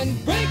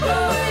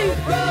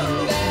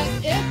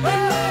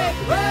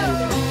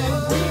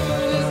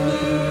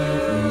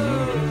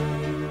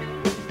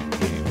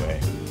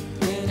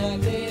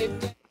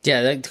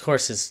 Yeah, that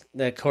chorus is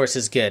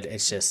good.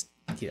 It's just,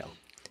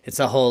 it's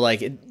a whole, like,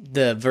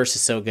 the verse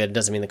is so good. It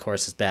doesn't mean the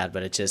chorus is bad,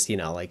 but it's just,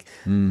 like,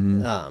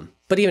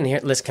 but even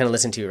here, let's kind of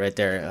listen to it right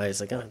there. I was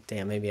like, oh,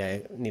 damn, maybe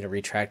I need to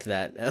retract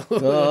that.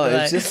 Well,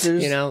 it's just,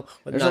 there's a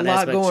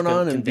lot going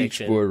on in Beach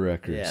Boy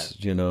records,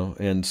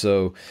 and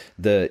so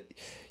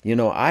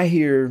I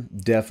hear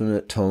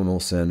definite tonal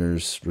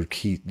centers or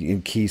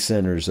key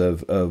centers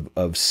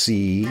of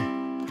C,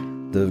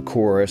 the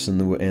chorus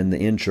and the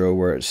intro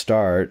where it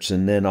starts,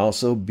 and then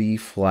also B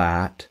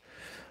flat.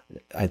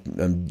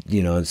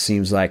 It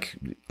seems like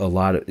a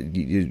lot of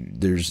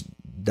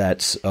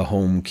that's a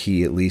home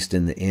key, at least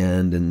in the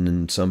end and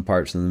in some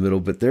parts in the middle.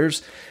 But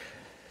there's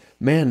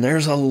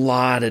a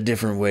lot of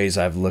different ways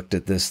I've looked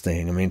at this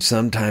thing. I mean,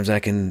 sometimes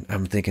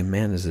I'm thinking,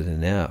 man, is it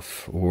an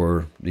F?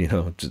 Or,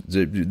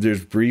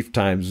 there's brief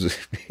times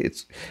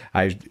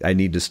I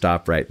need to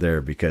stop right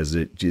there because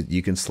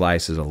you can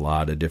slice it a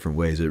lot of different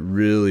ways. It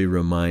really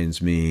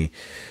reminds me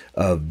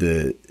of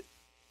the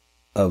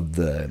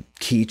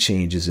key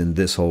changes in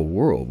This Whole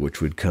World,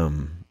 which would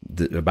come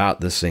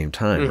about the same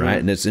time, right?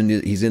 And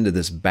he's into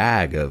this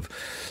bag of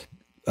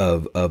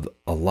a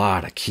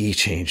lot of key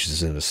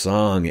changes in a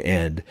song,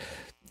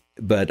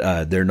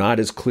 but they're not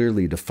as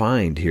clearly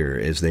defined here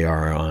as they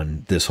are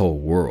on This Whole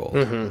World.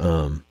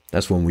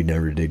 That's one we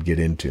never did get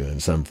into in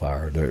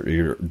Sunflower.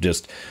 They're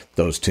just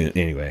those two.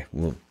 Anyway,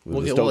 we'll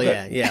we'll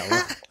address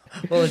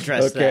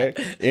that. Okay.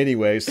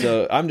 Anyway,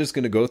 so I'm just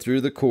going to go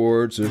through the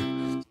chords.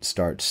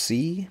 Start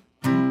C,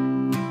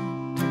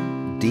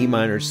 D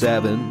minor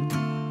 7,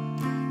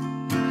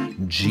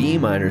 G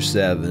minor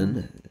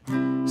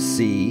 7,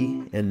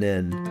 C, and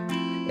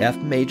then F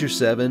major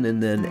 7,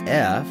 and then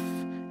F,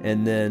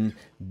 and then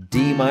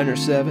D minor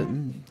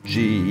 7,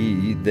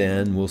 G,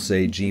 then we'll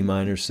say G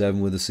minor 7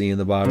 with a C in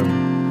the bottom,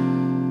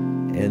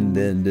 and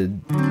then the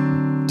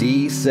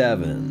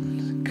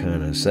D7,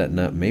 kind of setting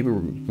up. Maybe we're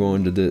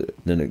going to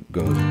then it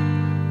goes,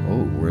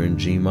 oh, we're in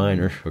G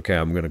minor. Okay,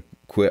 I'm going to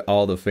quit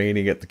all the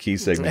feigning at the key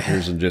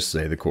signatures and just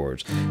say the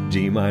chords.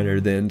 G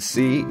minor, then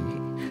C,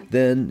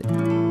 then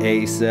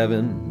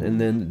A7, and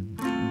then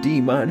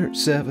D minor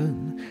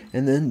 7,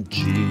 and then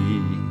G,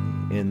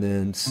 and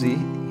then C,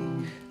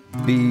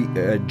 B,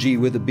 G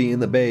with a B in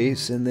the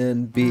bass, and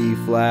then B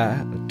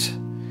flat,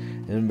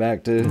 and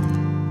back to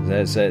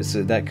that. So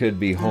that could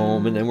be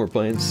home, and then we're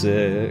playing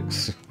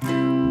 6,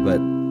 but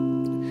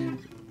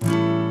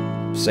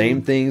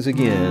same things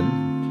again.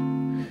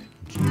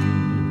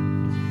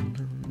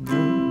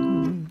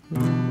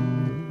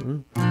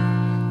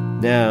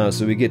 Now,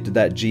 so we get to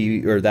that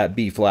G or that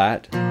B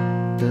flat.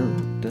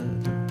 Dun,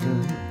 dun, dun,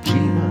 dun. G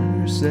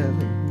minor 7.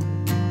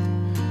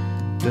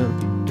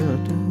 Dun,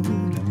 dun,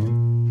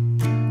 dun,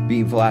 dun.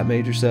 B flat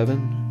major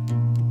 7.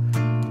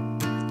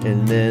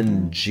 And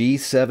then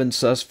G7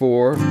 sus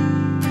 4.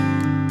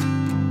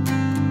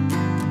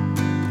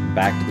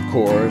 Back to the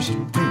chorus.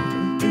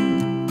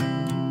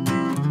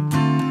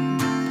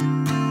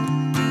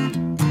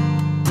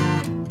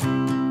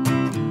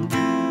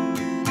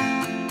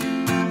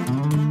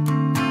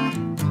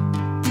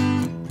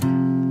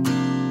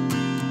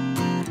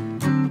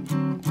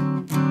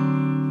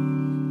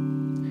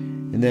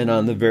 And then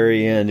on the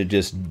very end, it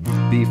just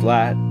B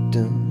flat,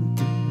 dun,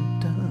 dun,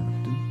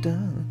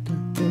 dun,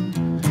 dun,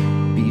 dun,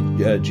 dun,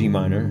 B, G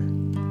minor,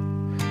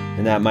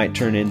 and that might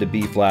turn into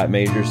B flat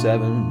major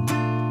 7,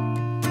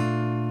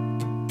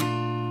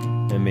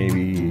 and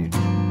maybe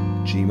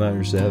G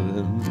minor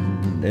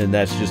 7, and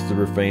that's just the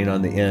refrain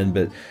on the end.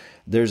 But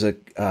there's a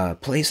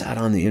place out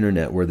on the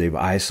internet where they've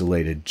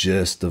isolated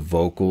just the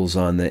vocals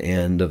on the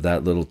end of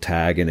that little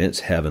tag, and it's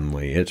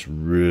heavenly. It's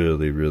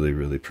really, really,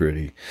 really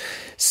pretty.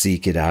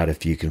 Seek it out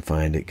if you can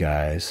find it,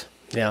 guys.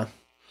 Yeah.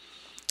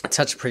 It's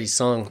such a pretty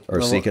song.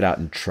 Or seek it out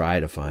and try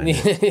to find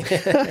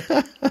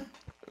it.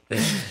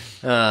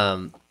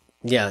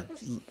 Yeah,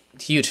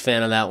 huge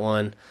fan of that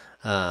one.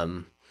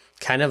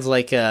 Kind of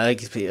like, I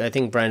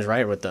think Brian's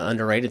right with the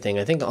underrated thing.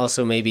 I think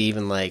also maybe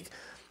even like,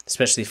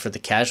 especially for the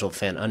casual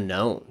fan,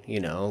 unknown,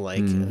 yeah,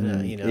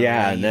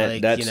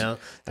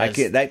 I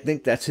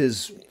think that's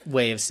his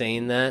way of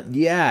saying that.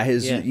 Yeah, he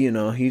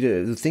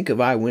think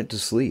of I Went to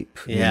Sleep.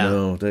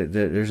 Yeah,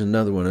 there's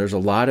another one. There's a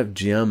lot of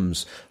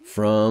gems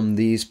from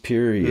these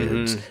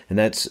periods, and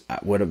that's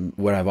what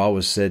I've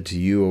always said to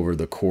you over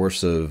the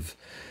course of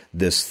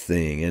this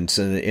thing, and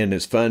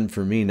it's fun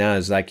for me now.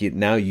 Is like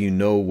now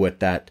what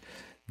that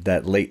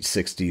late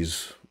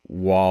 '60s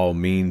wall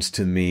means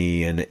to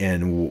me,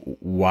 and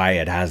why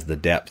it has the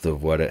depth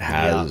of what it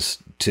has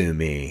to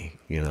me.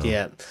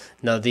 Yeah.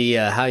 No, the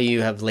how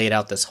you have laid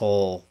out this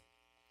whole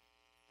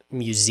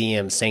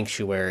museum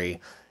sanctuary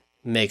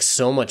makes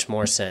so much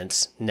more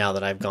sense now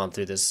that I've gone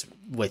through this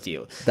with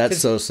you. That's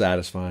so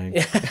satisfying.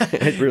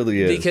 It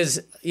really is.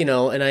 Because,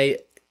 and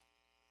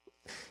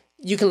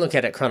you can look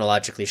at it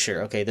chronologically,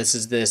 sure. Okay, this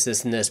is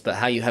this, and this, but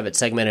how you have it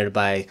segmented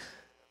by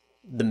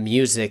the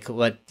music,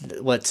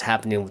 what's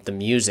happening with the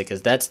music,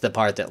 is that's the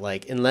part that,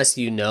 like, unless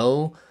you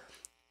know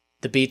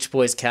the Beach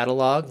Boys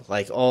catalog,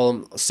 like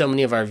so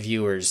many of our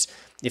viewers,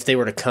 if they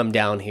were to come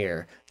down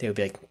here, they would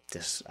be like,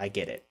 "This, I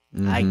get it.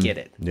 I get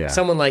it. Yeah.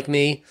 Someone like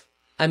me,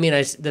 I mean,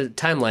 the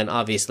timeline,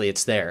 obviously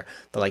it's there,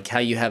 but like how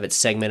you have it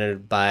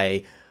segmented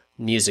by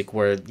music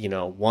where, you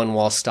know, one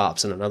wall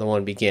stops and another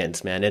one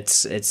begins, man.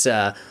 It's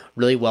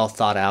really well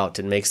thought out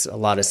and makes a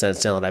lot of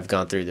sense now that I've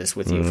gone through this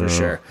with you for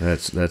sure.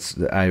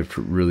 I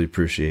really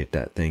appreciate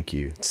that. Thank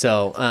you.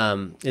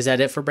 So, is that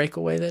it for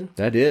Breakaway then?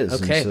 That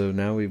is. Okay. And so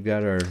now we've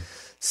got our...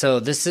 So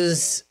this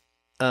is,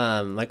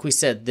 like we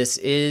said, this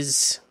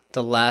is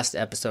the last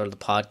episode of the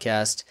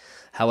podcast.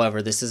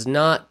 However, this is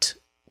not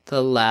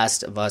the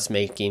last of us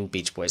making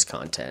Beach Boys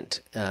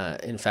content.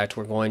 In fact,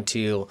 we're going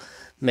to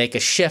make a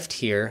shift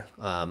here.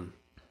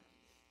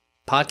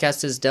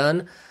 Podcast is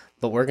done,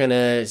 but we're going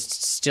to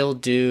still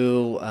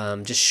do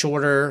just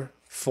shorter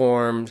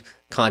formed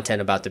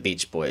content about the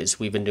Beach Boys.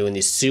 We've been doing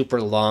these super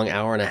long,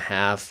 hour and a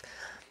half,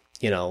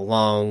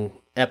 long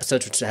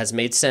episodes, which has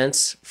made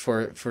sense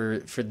for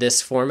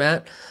this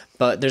format.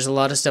 But there's a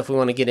lot of stuff we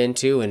want to get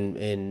into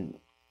and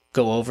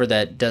go over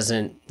that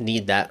doesn't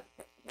need that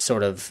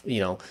sort of,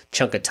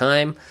 chunk of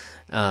time.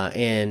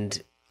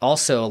 And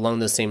also along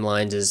those same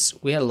lines is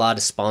we had a lot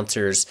of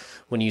sponsors.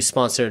 When you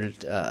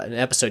sponsored an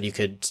episode, you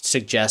could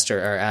suggest or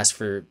ask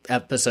for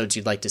episodes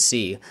you'd like to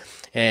see.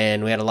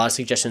 And we had a lot of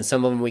suggestions.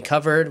 Some of them we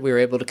were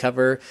able to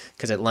cover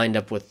because it lined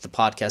up with the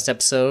podcast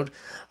episode.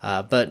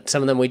 But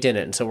some of them we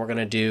didn't. And so we're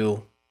going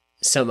to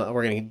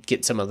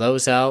get some of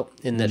those out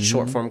in the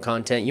short form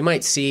content. You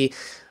might see,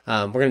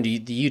 we're going to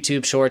do the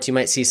YouTube shorts. You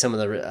might see some of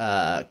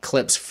the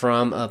clips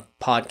from a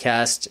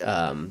podcast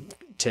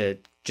to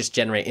just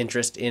generate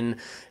interest in,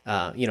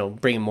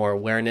 bringing more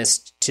awareness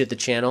to the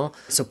channel.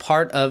 So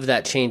part of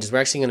that change is we're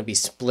actually going to be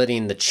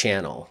splitting the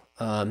channel.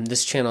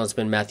 This channel has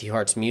been Matthew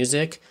Hartz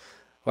Music.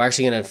 We're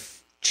actually going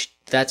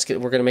to,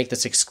 we're going to make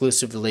this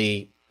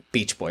exclusively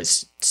Beach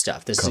Boys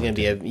stuff. This is going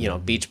to be a,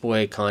 Beach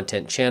Boy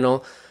content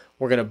channel.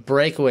 We're going to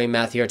break away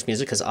Matthew Hartz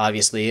Music because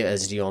obviously,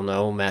 as you all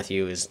know,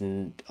 Matthew is,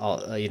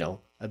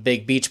 a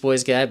big Beach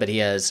Boys guy, but he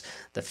has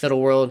the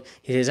fiddle world.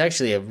 He is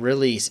actually a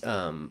really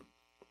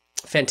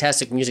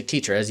fantastic music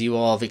teacher, as you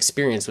all have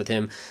experienced with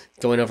him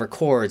going over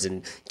chords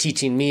and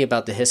teaching me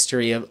about the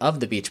history of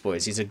the Beach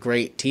Boys. He's a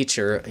great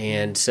teacher,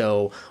 and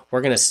so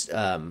we're going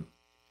to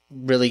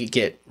really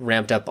get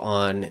ramped up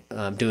on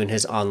doing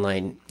his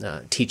online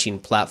teaching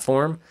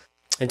platform.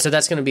 And so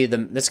that's going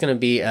to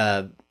be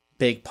a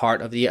big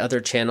part of the other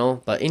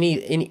channel, but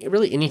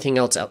anything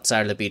else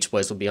outside of the Beach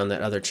Boys will be on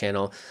that other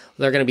channel.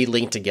 They're going to be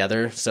linked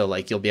together, so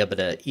like you'll be able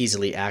to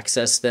easily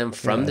access them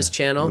from this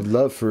channel. I'd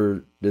love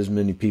for as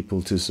many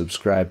people to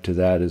subscribe to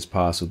that as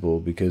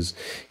possible, because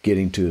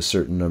getting to a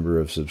certain number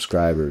of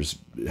subscribers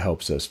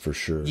helps us for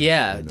sure.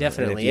 Yeah,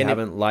 definitely. And if you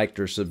haven't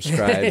liked or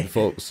subscribed,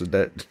 folks,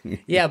 that's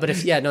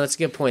a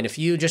good point. If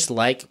you just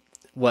like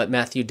what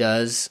Matthew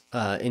does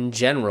in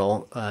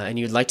general, and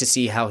you'd like to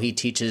see how he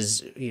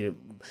teaches,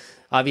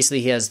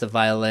 obviously he has the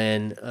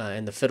violin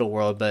and the fiddle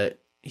world, but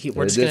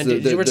we're just going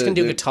to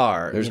do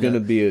guitar. There's going to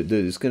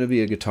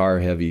be a guitar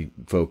heavy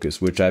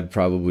focus, which I've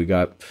probably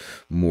got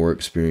more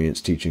experience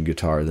teaching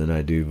guitar than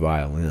I do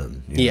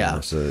violin.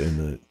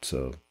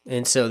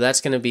 And so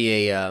that's going to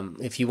be a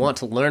if you want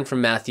to learn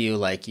from Matthew,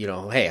 like,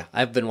 hey,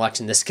 I've been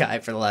watching this guy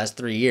for the last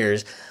 3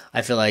 years.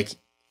 I feel like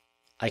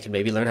I can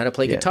maybe learn how to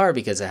play guitar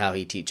because of how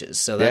he teaches.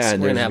 So we're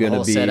going to have a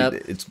whole setup.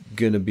 It's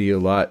going to be a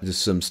lot,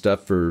 just some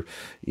stuff for,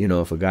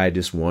 if a guy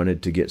just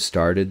wanted to get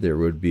started, there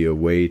would be a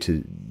way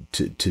to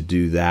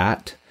do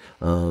that.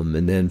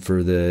 And then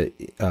for the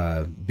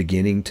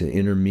beginning to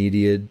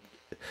intermediate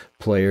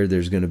player,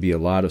 there's going to be a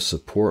lot of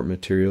support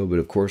material, but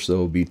of course there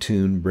will be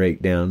tune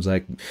breakdowns,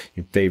 like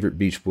your favorite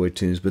Beach Boy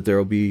tunes, but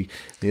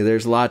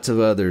there's lots of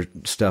other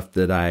stuff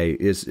that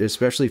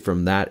especially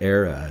from that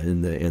era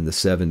in the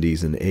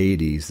 70s and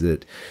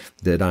 80s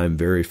that I'm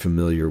very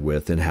familiar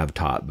with and have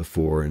taught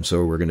before. And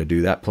so we're going to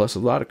do that, plus a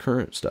lot of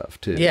current stuff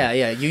too.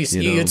 Yeah.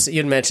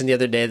 You'd mentioned the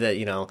other day that,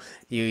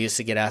 you used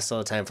to get asked all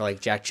the time for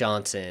like Jack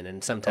Johnson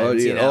and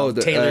sometimes,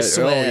 Taylor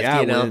Swift.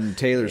 When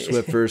Taylor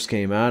Swift first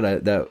came out,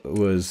 I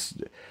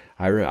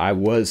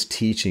was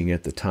teaching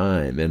at the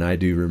time, and I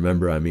do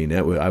remember,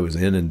 I was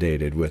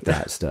inundated with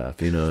that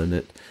stuff, and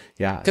it,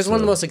 yeah. Because one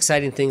of the most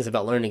exciting things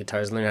about learning guitar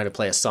is learning how to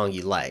play a song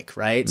you like,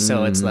 right?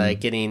 So it's like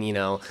getting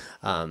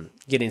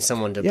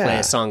someone to play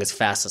a song as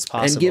fast as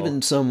possible. And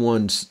giving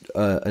someone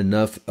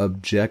enough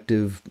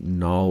objective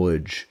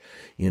knowledge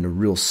in a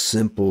real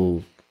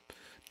simple,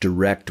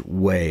 direct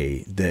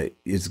way that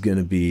is going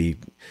to be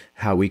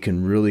how we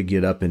can really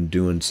get up and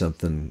doing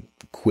something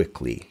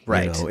quickly,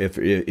 right?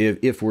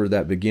 If we're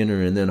that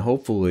beginner, and then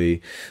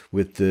hopefully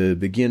with the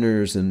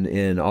beginners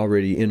and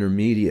already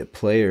intermediate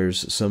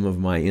players, some of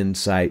my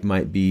insight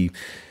might be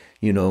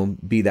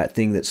that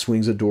thing that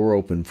swings a door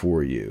open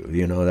for you.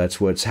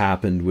 That's what's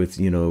happened with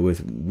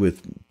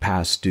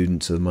past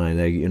students of mine.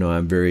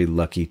 I'm very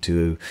lucky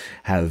to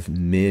have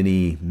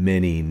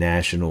many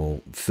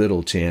national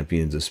fiddle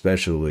champions,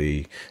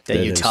 especially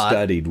that have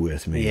studied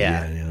with me.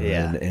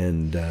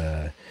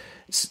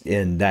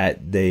 And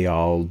that they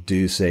all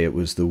do say it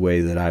was the way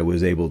that I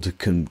was able to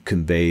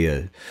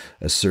convey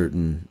a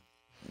certain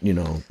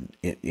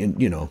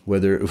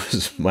whether it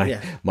was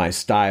my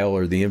style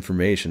or the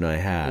information I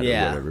had or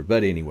whatever.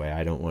 But anyway,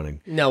 I don't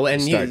want to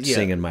start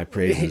singing my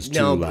praises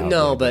too loud.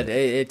 No, but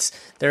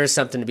there is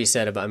something to be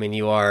said about, I mean,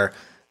 you are,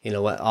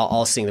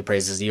 I'll sing the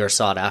praises. You are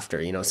sought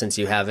after, since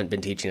you haven't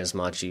been teaching as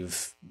much,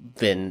 you've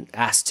been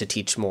asked to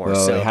teach more.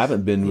 Well, so I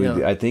haven't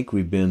been, I think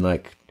we've been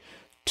like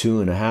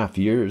 2.5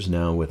 years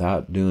now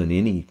without doing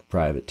any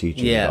private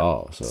teaching at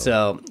all.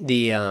 So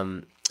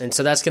and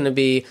so that's going to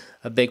be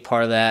a big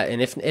part of that.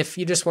 And if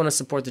you just want to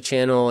support the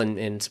channel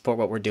and support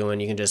what we're doing,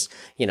 you can just,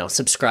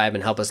 subscribe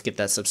and help us get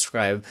that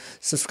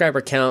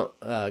subscriber count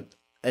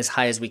as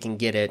high as we can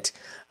get it.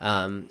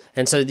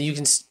 And so you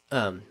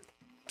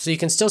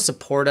can still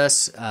support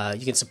us.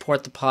 You can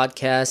support the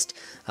podcast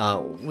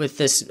with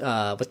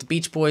the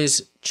Beach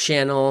Boys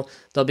channel.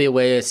 There'll be a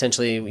way,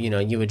 essentially,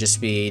 you would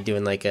just be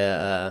doing like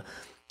a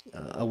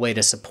way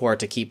to support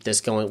to keep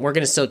this going. We're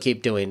going to still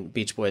keep doing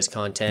Beach Boys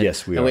content.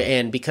 Yes, we are.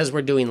 And because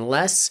we're doing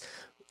less,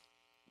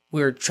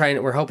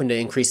 we're hoping to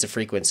increase the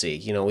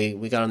frequency.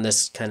 We got on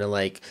this kind of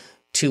like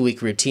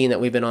 2-week routine that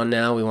we've been on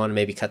now. We want to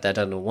maybe cut that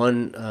down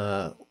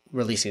to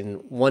releasing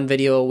 1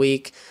 video a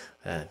week.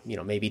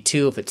 Maybe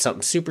 2 if it's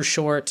something super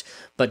short,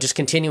 but just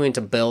continuing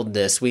to build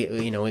this.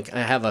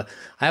 I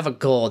have a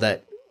goal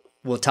that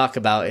we'll talk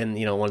about in,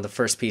 one of the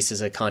first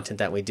pieces of content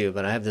that we do,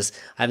 but I have this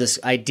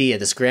idea,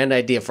 this grand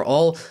idea for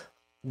all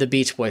the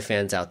Beach Boy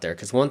fans out there.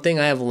 Cause one thing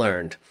I have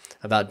learned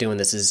about doing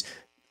this is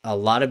a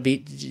lot of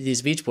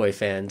these Beach Boy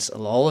fans,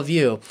 all of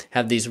you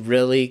have these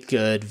really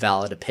good,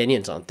 valid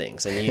opinions on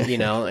things, and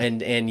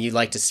and you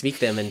like to speak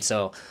them. And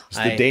so it's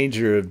the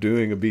danger of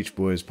doing a Beach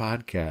Boys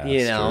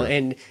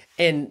podcast,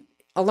 and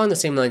along the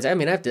same lines, I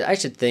mean, I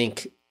should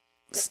thank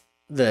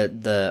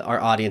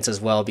our audience as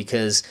well,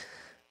 because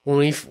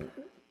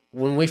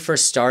when we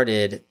first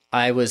started,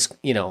 I was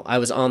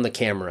on the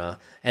camera,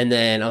 and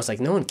then I was like,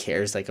 no one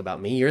cares like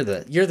about me. You're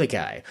the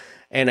guy.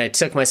 And I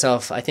took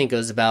myself, I think it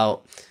was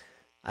about,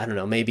 I don't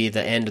know, maybe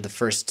the end of the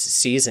first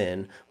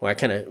season, where I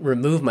kind of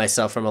removed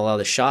myself from a lot of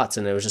the shots,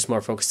 and it was just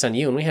more focused on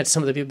you. And we had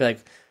some of the people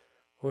like,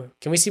 well,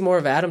 can we see more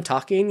of Adam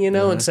talking,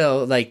 And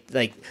so like,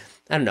 I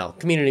don't know,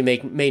 community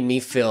made me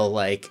feel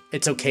like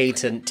it's okay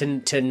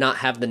to not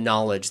have the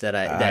knowledge that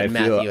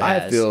Matthew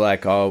has. I feel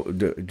like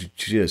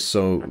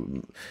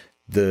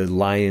the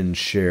lion's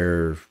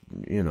share,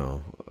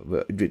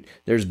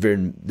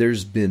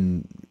 there's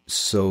been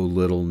so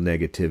little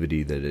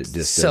negativity that it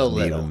just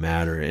doesn't even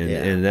matter,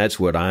 and that's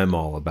what I'm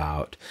all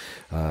about.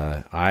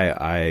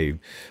 I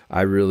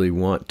really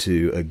want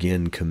to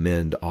again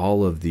commend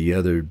all of the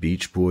other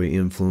Beach Boy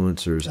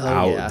influencers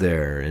out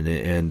there,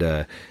 and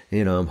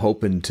I'm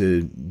hoping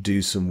to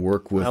do some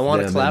work with them. I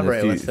want to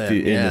collaborate with them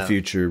in the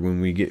future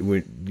when we get,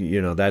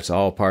 that's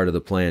all part of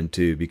the plan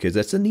too, because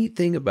that's the neat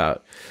thing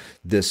about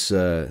this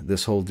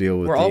whole deal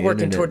with we're all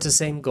working internet. Towards the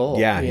same goal.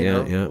 Yeah. We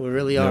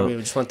really are. We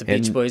just want the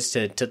Beach Boys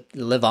to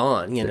live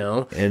on, And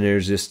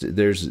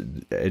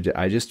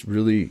I just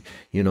really,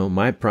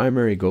 my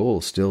primary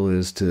goal still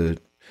is to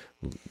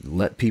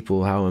let people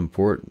know how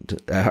important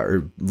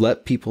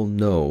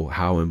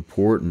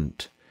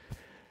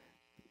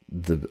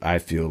I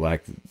feel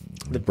like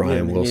the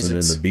Brian Wilson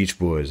and the Beach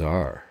Boys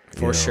are.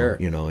 For sure.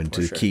 And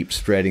to keep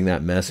spreading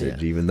that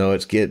message, even though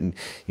it's getting,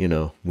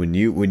 when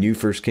you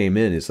first came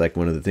in, it's like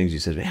one of the things you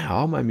said, man,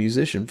 all my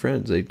musician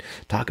friends, they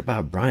talk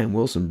about Brian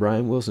Wilson.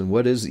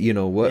 What is,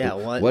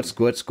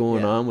 what's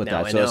going on with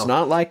that? So it's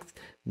not like,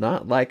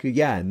 now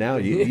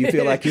you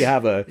feel like you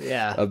have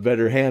a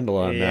better handle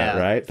on that,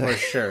 right? For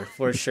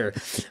sure.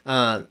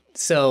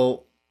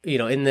 So,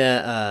 in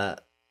the,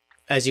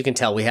 as you can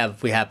tell, we have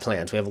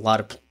plans. We have a lot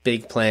of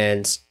big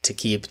plans to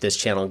keep this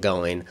channel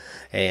going,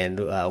 and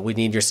we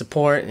need your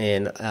support.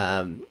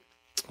 And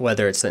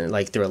whether it's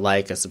like through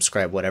a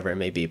subscribe, whatever it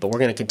may be, but we're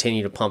going to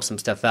continue to pump some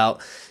stuff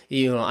out.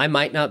 I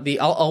might not be.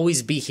 I'll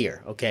always be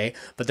here, okay?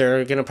 But there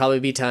are going to probably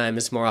be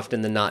times, more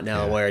often than not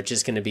now, where it's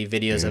just going to be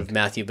videos of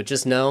Matthew. But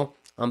just know,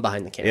 I'm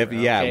behind the camera.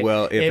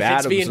 If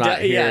Adam's not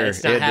here,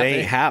 it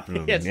ain't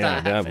happening. It's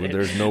not happening.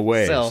 There's no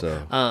way.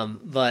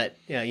 But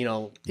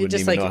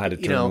just like know how to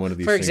turn one of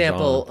these for things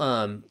example,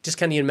 on. Just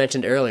kind of you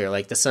mentioned earlier,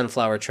 like the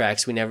Sunflower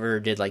tracks, we never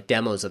did like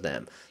demos of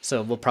them.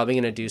 So we're probably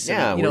going to do some.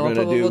 Yeah, we'll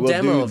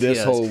do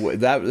this whole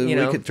that we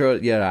could throw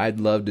it. Yeah, I'd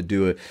love to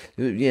do it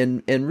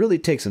and really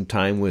take some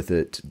time with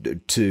it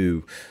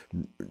to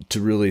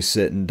really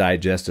sit and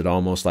digest it,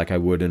 almost like I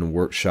would in a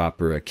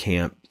workshop or a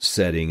camp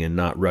setting, and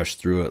not rush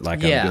through it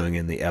like I'm doing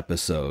in the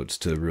episodes,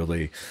 to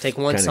really take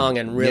one song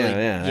and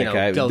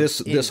really go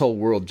this whole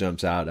world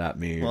jumps out at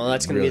me. Well,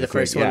 that's going to be the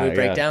first one we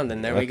break down.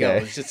 Then there we go.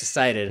 It's just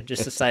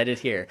decided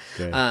here.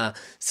 Okay.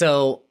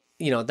 So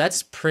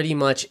that's pretty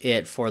much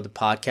it for the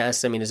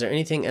podcast. I mean, is there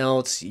anything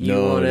else you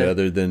want to?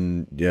 Other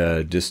than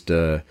just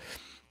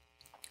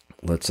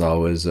let's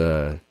always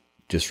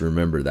just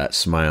remember that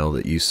smile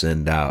that you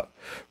send out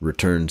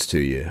returns to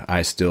you.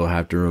 I still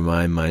have to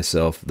remind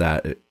myself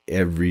that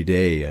every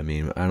day. I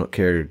mean, I don't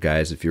care,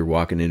 guys, if you're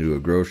walking into a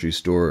grocery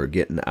store or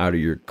getting out of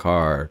your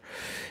car,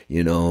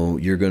 you know,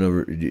 you're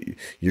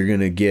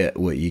gonna get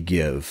what you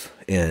give,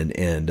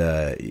 and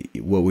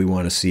what we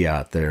want to see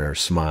out there are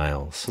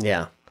smiles.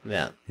 Yeah.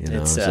 Yeah. You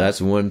know, so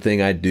that's one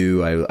thing I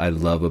do. I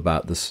love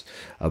about this,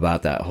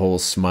 about that whole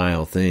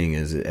smile thing,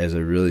 is as I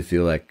really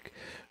feel like,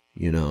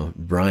 you know,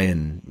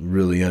 Brian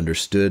really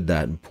understood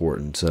that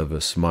importance of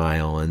a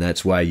smile, and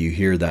that's why you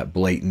hear that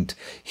blatant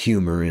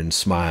humor in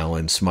Smile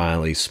and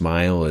Smiley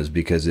Smile, is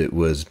because it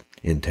was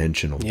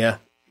intentional. Yeah.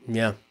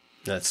 Yeah.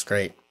 That's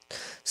great.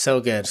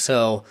 So good.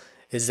 So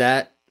that's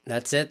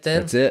it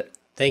then? That's it.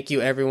 Thank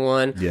you,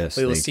 everyone. Yes.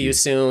 We will see you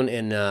soon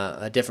in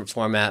a different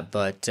format,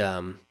 but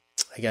I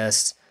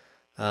guess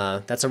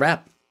that's a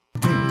wrap.